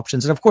different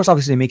options. And of course,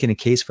 obviously making a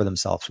case for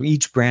themselves. So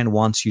each brand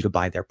wants you to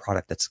buy their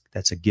product.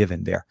 That's a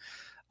given there.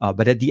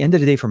 But at the end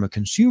of the day, from a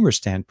consumer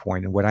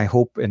standpoint, and what I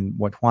hope and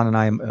what Juan and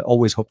I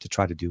always hope to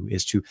try to do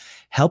is to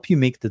help you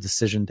make the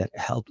decision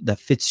that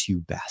fits you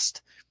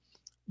best.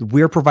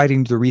 We're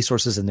providing the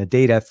resources and the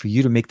data for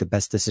you to make the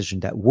best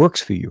decision that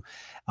works for you.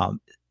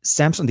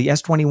 Samsung, the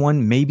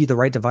S21 may be the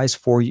right device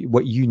for you,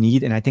 what you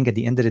need. And I think at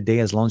the end of the day,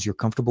 as long as you're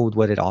comfortable with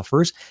what it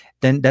offers,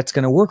 then that's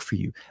going to work for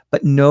you.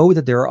 But know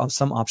that there are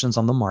some options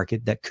on the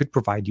market that could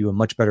provide you a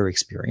much better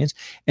experience.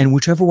 And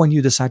whichever one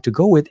you decide to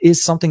go with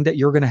is something that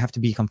you're going to have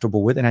to be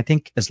comfortable with. And I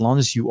think as long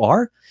as you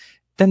are,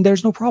 then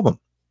there's no problem.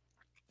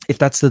 If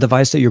that's the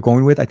device that you're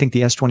going with, I think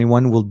the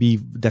S21 will be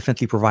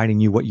definitely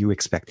providing you what you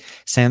expect.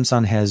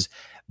 Samsung has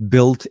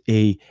built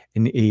a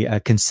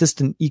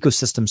consistent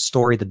ecosystem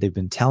story that they've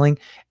been telling.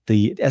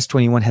 The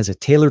S21 has a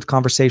tailored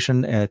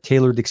conversation, a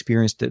tailored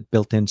experience that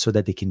built in so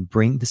that they can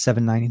bring the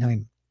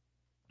 $799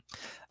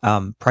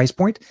 price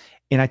point.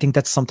 And I think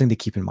that's something to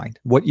keep in mind.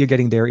 What you're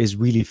getting there is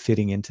really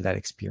fitting into that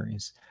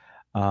experience.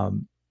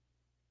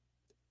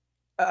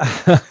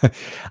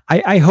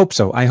 I hope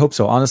so. I hope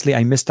so. Honestly,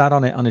 I missed out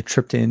on a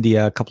trip to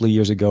India a couple of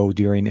years ago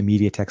during a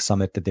MediaTek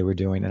summit that they were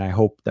doing, and I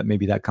hope that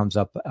maybe that comes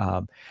up.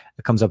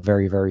 It comes up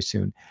very, very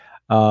soon.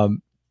 What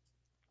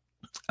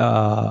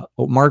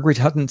Margaret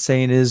Hutton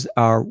saying is,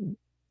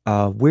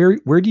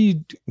 where do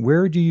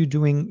you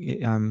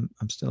doing?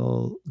 I'm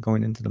still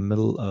going into the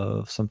middle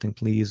of something.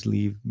 Please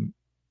leave.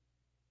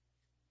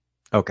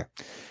 Okay.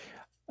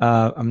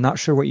 I'm not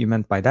sure what you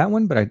meant by that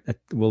one, but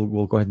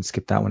we'll go ahead and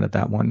skip that one at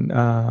that one.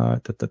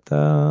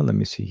 Let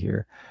me see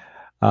here.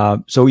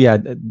 So yeah,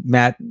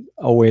 Matt,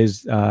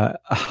 always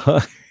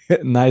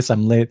nice.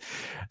 I'm late.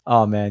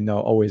 Oh man, no,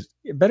 always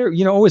better.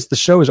 Always the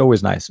show is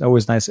always nice,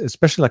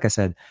 especially like I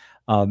said.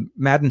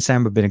 Matt and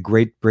Sam have been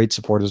great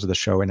supporters of the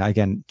show. And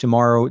again,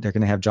 tomorrow they're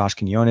going to have Josh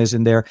Quinones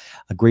in there,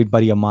 a great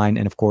buddy of mine.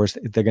 And of course,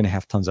 they're going to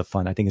have tons of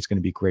fun. I think it's going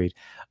to be great.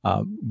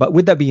 But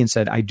with that being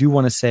said, I do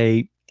want to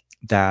say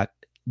that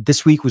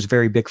this week was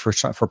very big for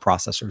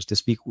processors.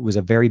 This week was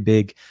a very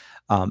big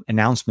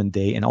announcement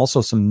day, and also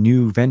some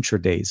new venture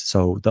days.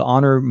 So the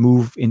Honor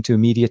move into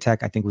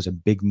MediaTek, I think, was a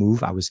big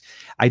move.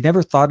 I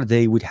never thought a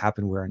day would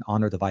happen where an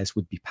Honor device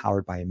would be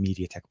powered by a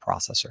MediaTek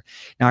processor.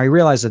 Now I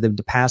realize that in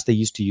the past they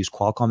used to use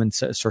Qualcomm in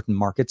certain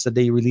markets that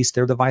they released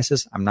their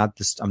devices. I'm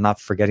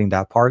not forgetting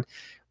that part.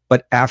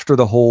 But after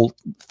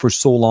for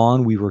so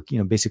long, we were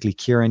basically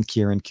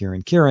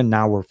Kirin.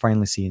 Now we're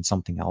finally seeing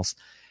something else.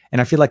 And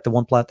I feel like the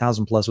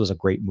 1000 Plus was a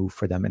great move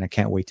for them, and I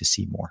can't wait to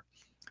see more.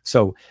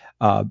 So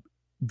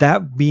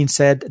that being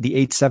said, the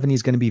 870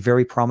 is going to be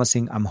very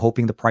promising. I'm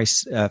hoping the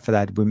price for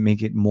that will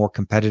make it more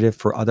competitive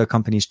for other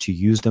companies to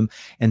use them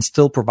and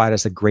still provide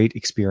us a great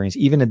experience,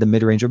 even in the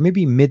mid-range or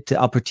maybe mid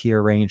to upper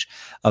tier range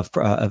of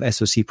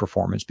SoC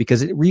performance,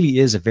 because it really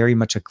is very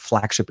much a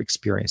flagship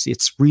experience.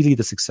 It's really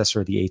the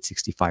successor of the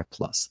 865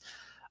 Plus.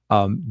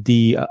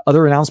 The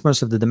other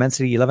announcements of the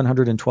Dimensity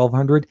 1100 and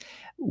 1200,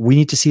 we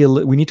need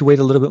to wait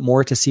a little bit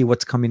more to see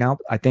what's coming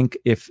out. I think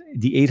if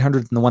the 800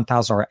 and the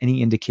 1000 are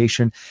any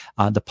indication,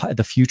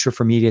 the future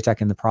for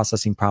MediaTek and the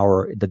processing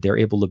power that they're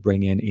able to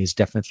bring in is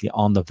definitely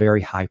on the very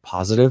high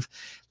positive.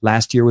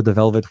 Last year with the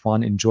Velvet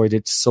One, enjoyed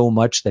it so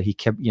much that he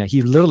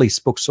literally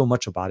spoke so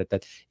much about it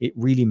that it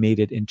really made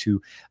it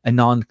into a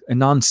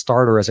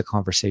non-starter as a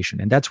conversation.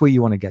 And that's where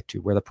you want to get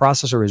to, where the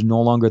processor is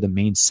no longer the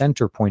main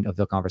center point of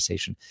the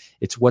conversation.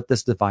 It's what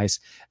does the device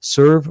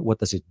serve? What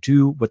does it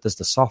do? What does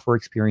the software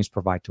experience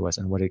provide to us,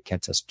 and what it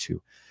gets us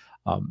to?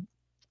 And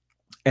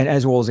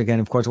as well as, again,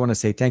 of course, I want to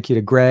say thank you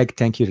to Greg,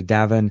 thank you to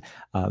Davin,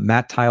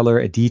 Matt, Tyler,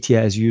 Aditya,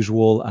 as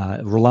usual.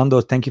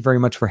 Rolando, thank you very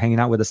much for hanging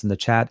out with us in the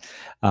chat.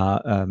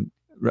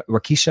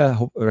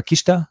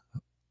 Rakishta?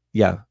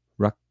 Yeah.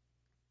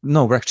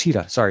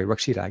 Rakshita. Sorry,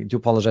 Rakshita. I do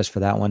apologize for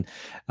that one.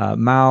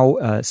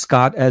 Mao,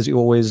 Scott, as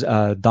always,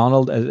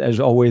 Donald, as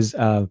always,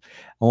 I'm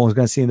always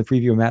going to see in the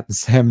preview, Matt and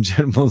Sam.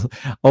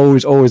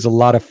 always a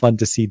lot of fun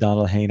to see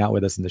Donald hanging out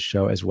with us in the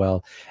show as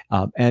well.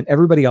 And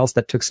everybody else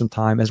that took some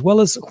time, as well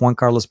as Juan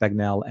Carlos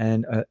Bagnell,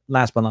 and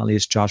last but not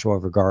least, Joshua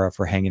Vergara,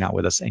 for hanging out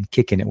with us and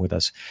kicking it with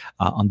us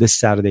on this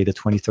Saturday, the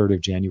 23rd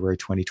of January,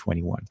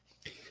 2021.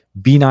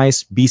 Be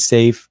nice, be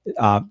safe.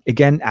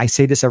 Again, I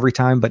say this every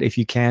time, but if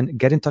you can,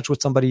 get in touch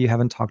with somebody you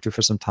haven't talked to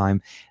for some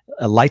time,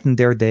 lighten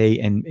their day,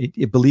 and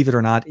believe it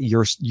or not,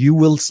 you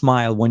will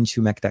smile once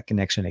you make that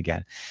connection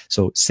again.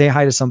 So say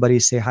hi to somebody,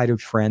 say hi to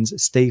friends,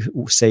 stay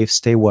safe,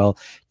 stay well.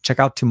 Check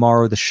out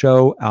tomorrow the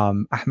show.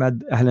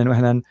 Ahmed, ahlan wa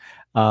ahlan.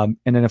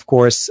 And then, of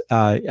course,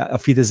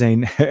 Auf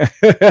Wiedersehen.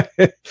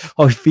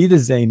 Auf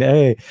Wiedersehen.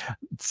 Hey,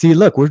 see,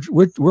 look,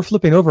 we're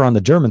flipping over on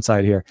the German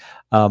side here.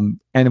 And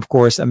of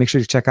course, make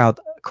sure to check out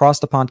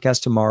Cross the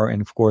Podcast tomorrow,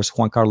 and of course,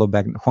 Juan Carlos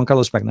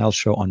Bagnell's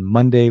show on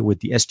Monday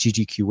with the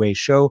SGGQA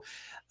show.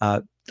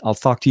 I'll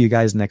talk to you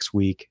guys next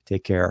week.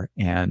 Take care,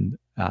 and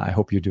I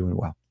hope you're doing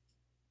well.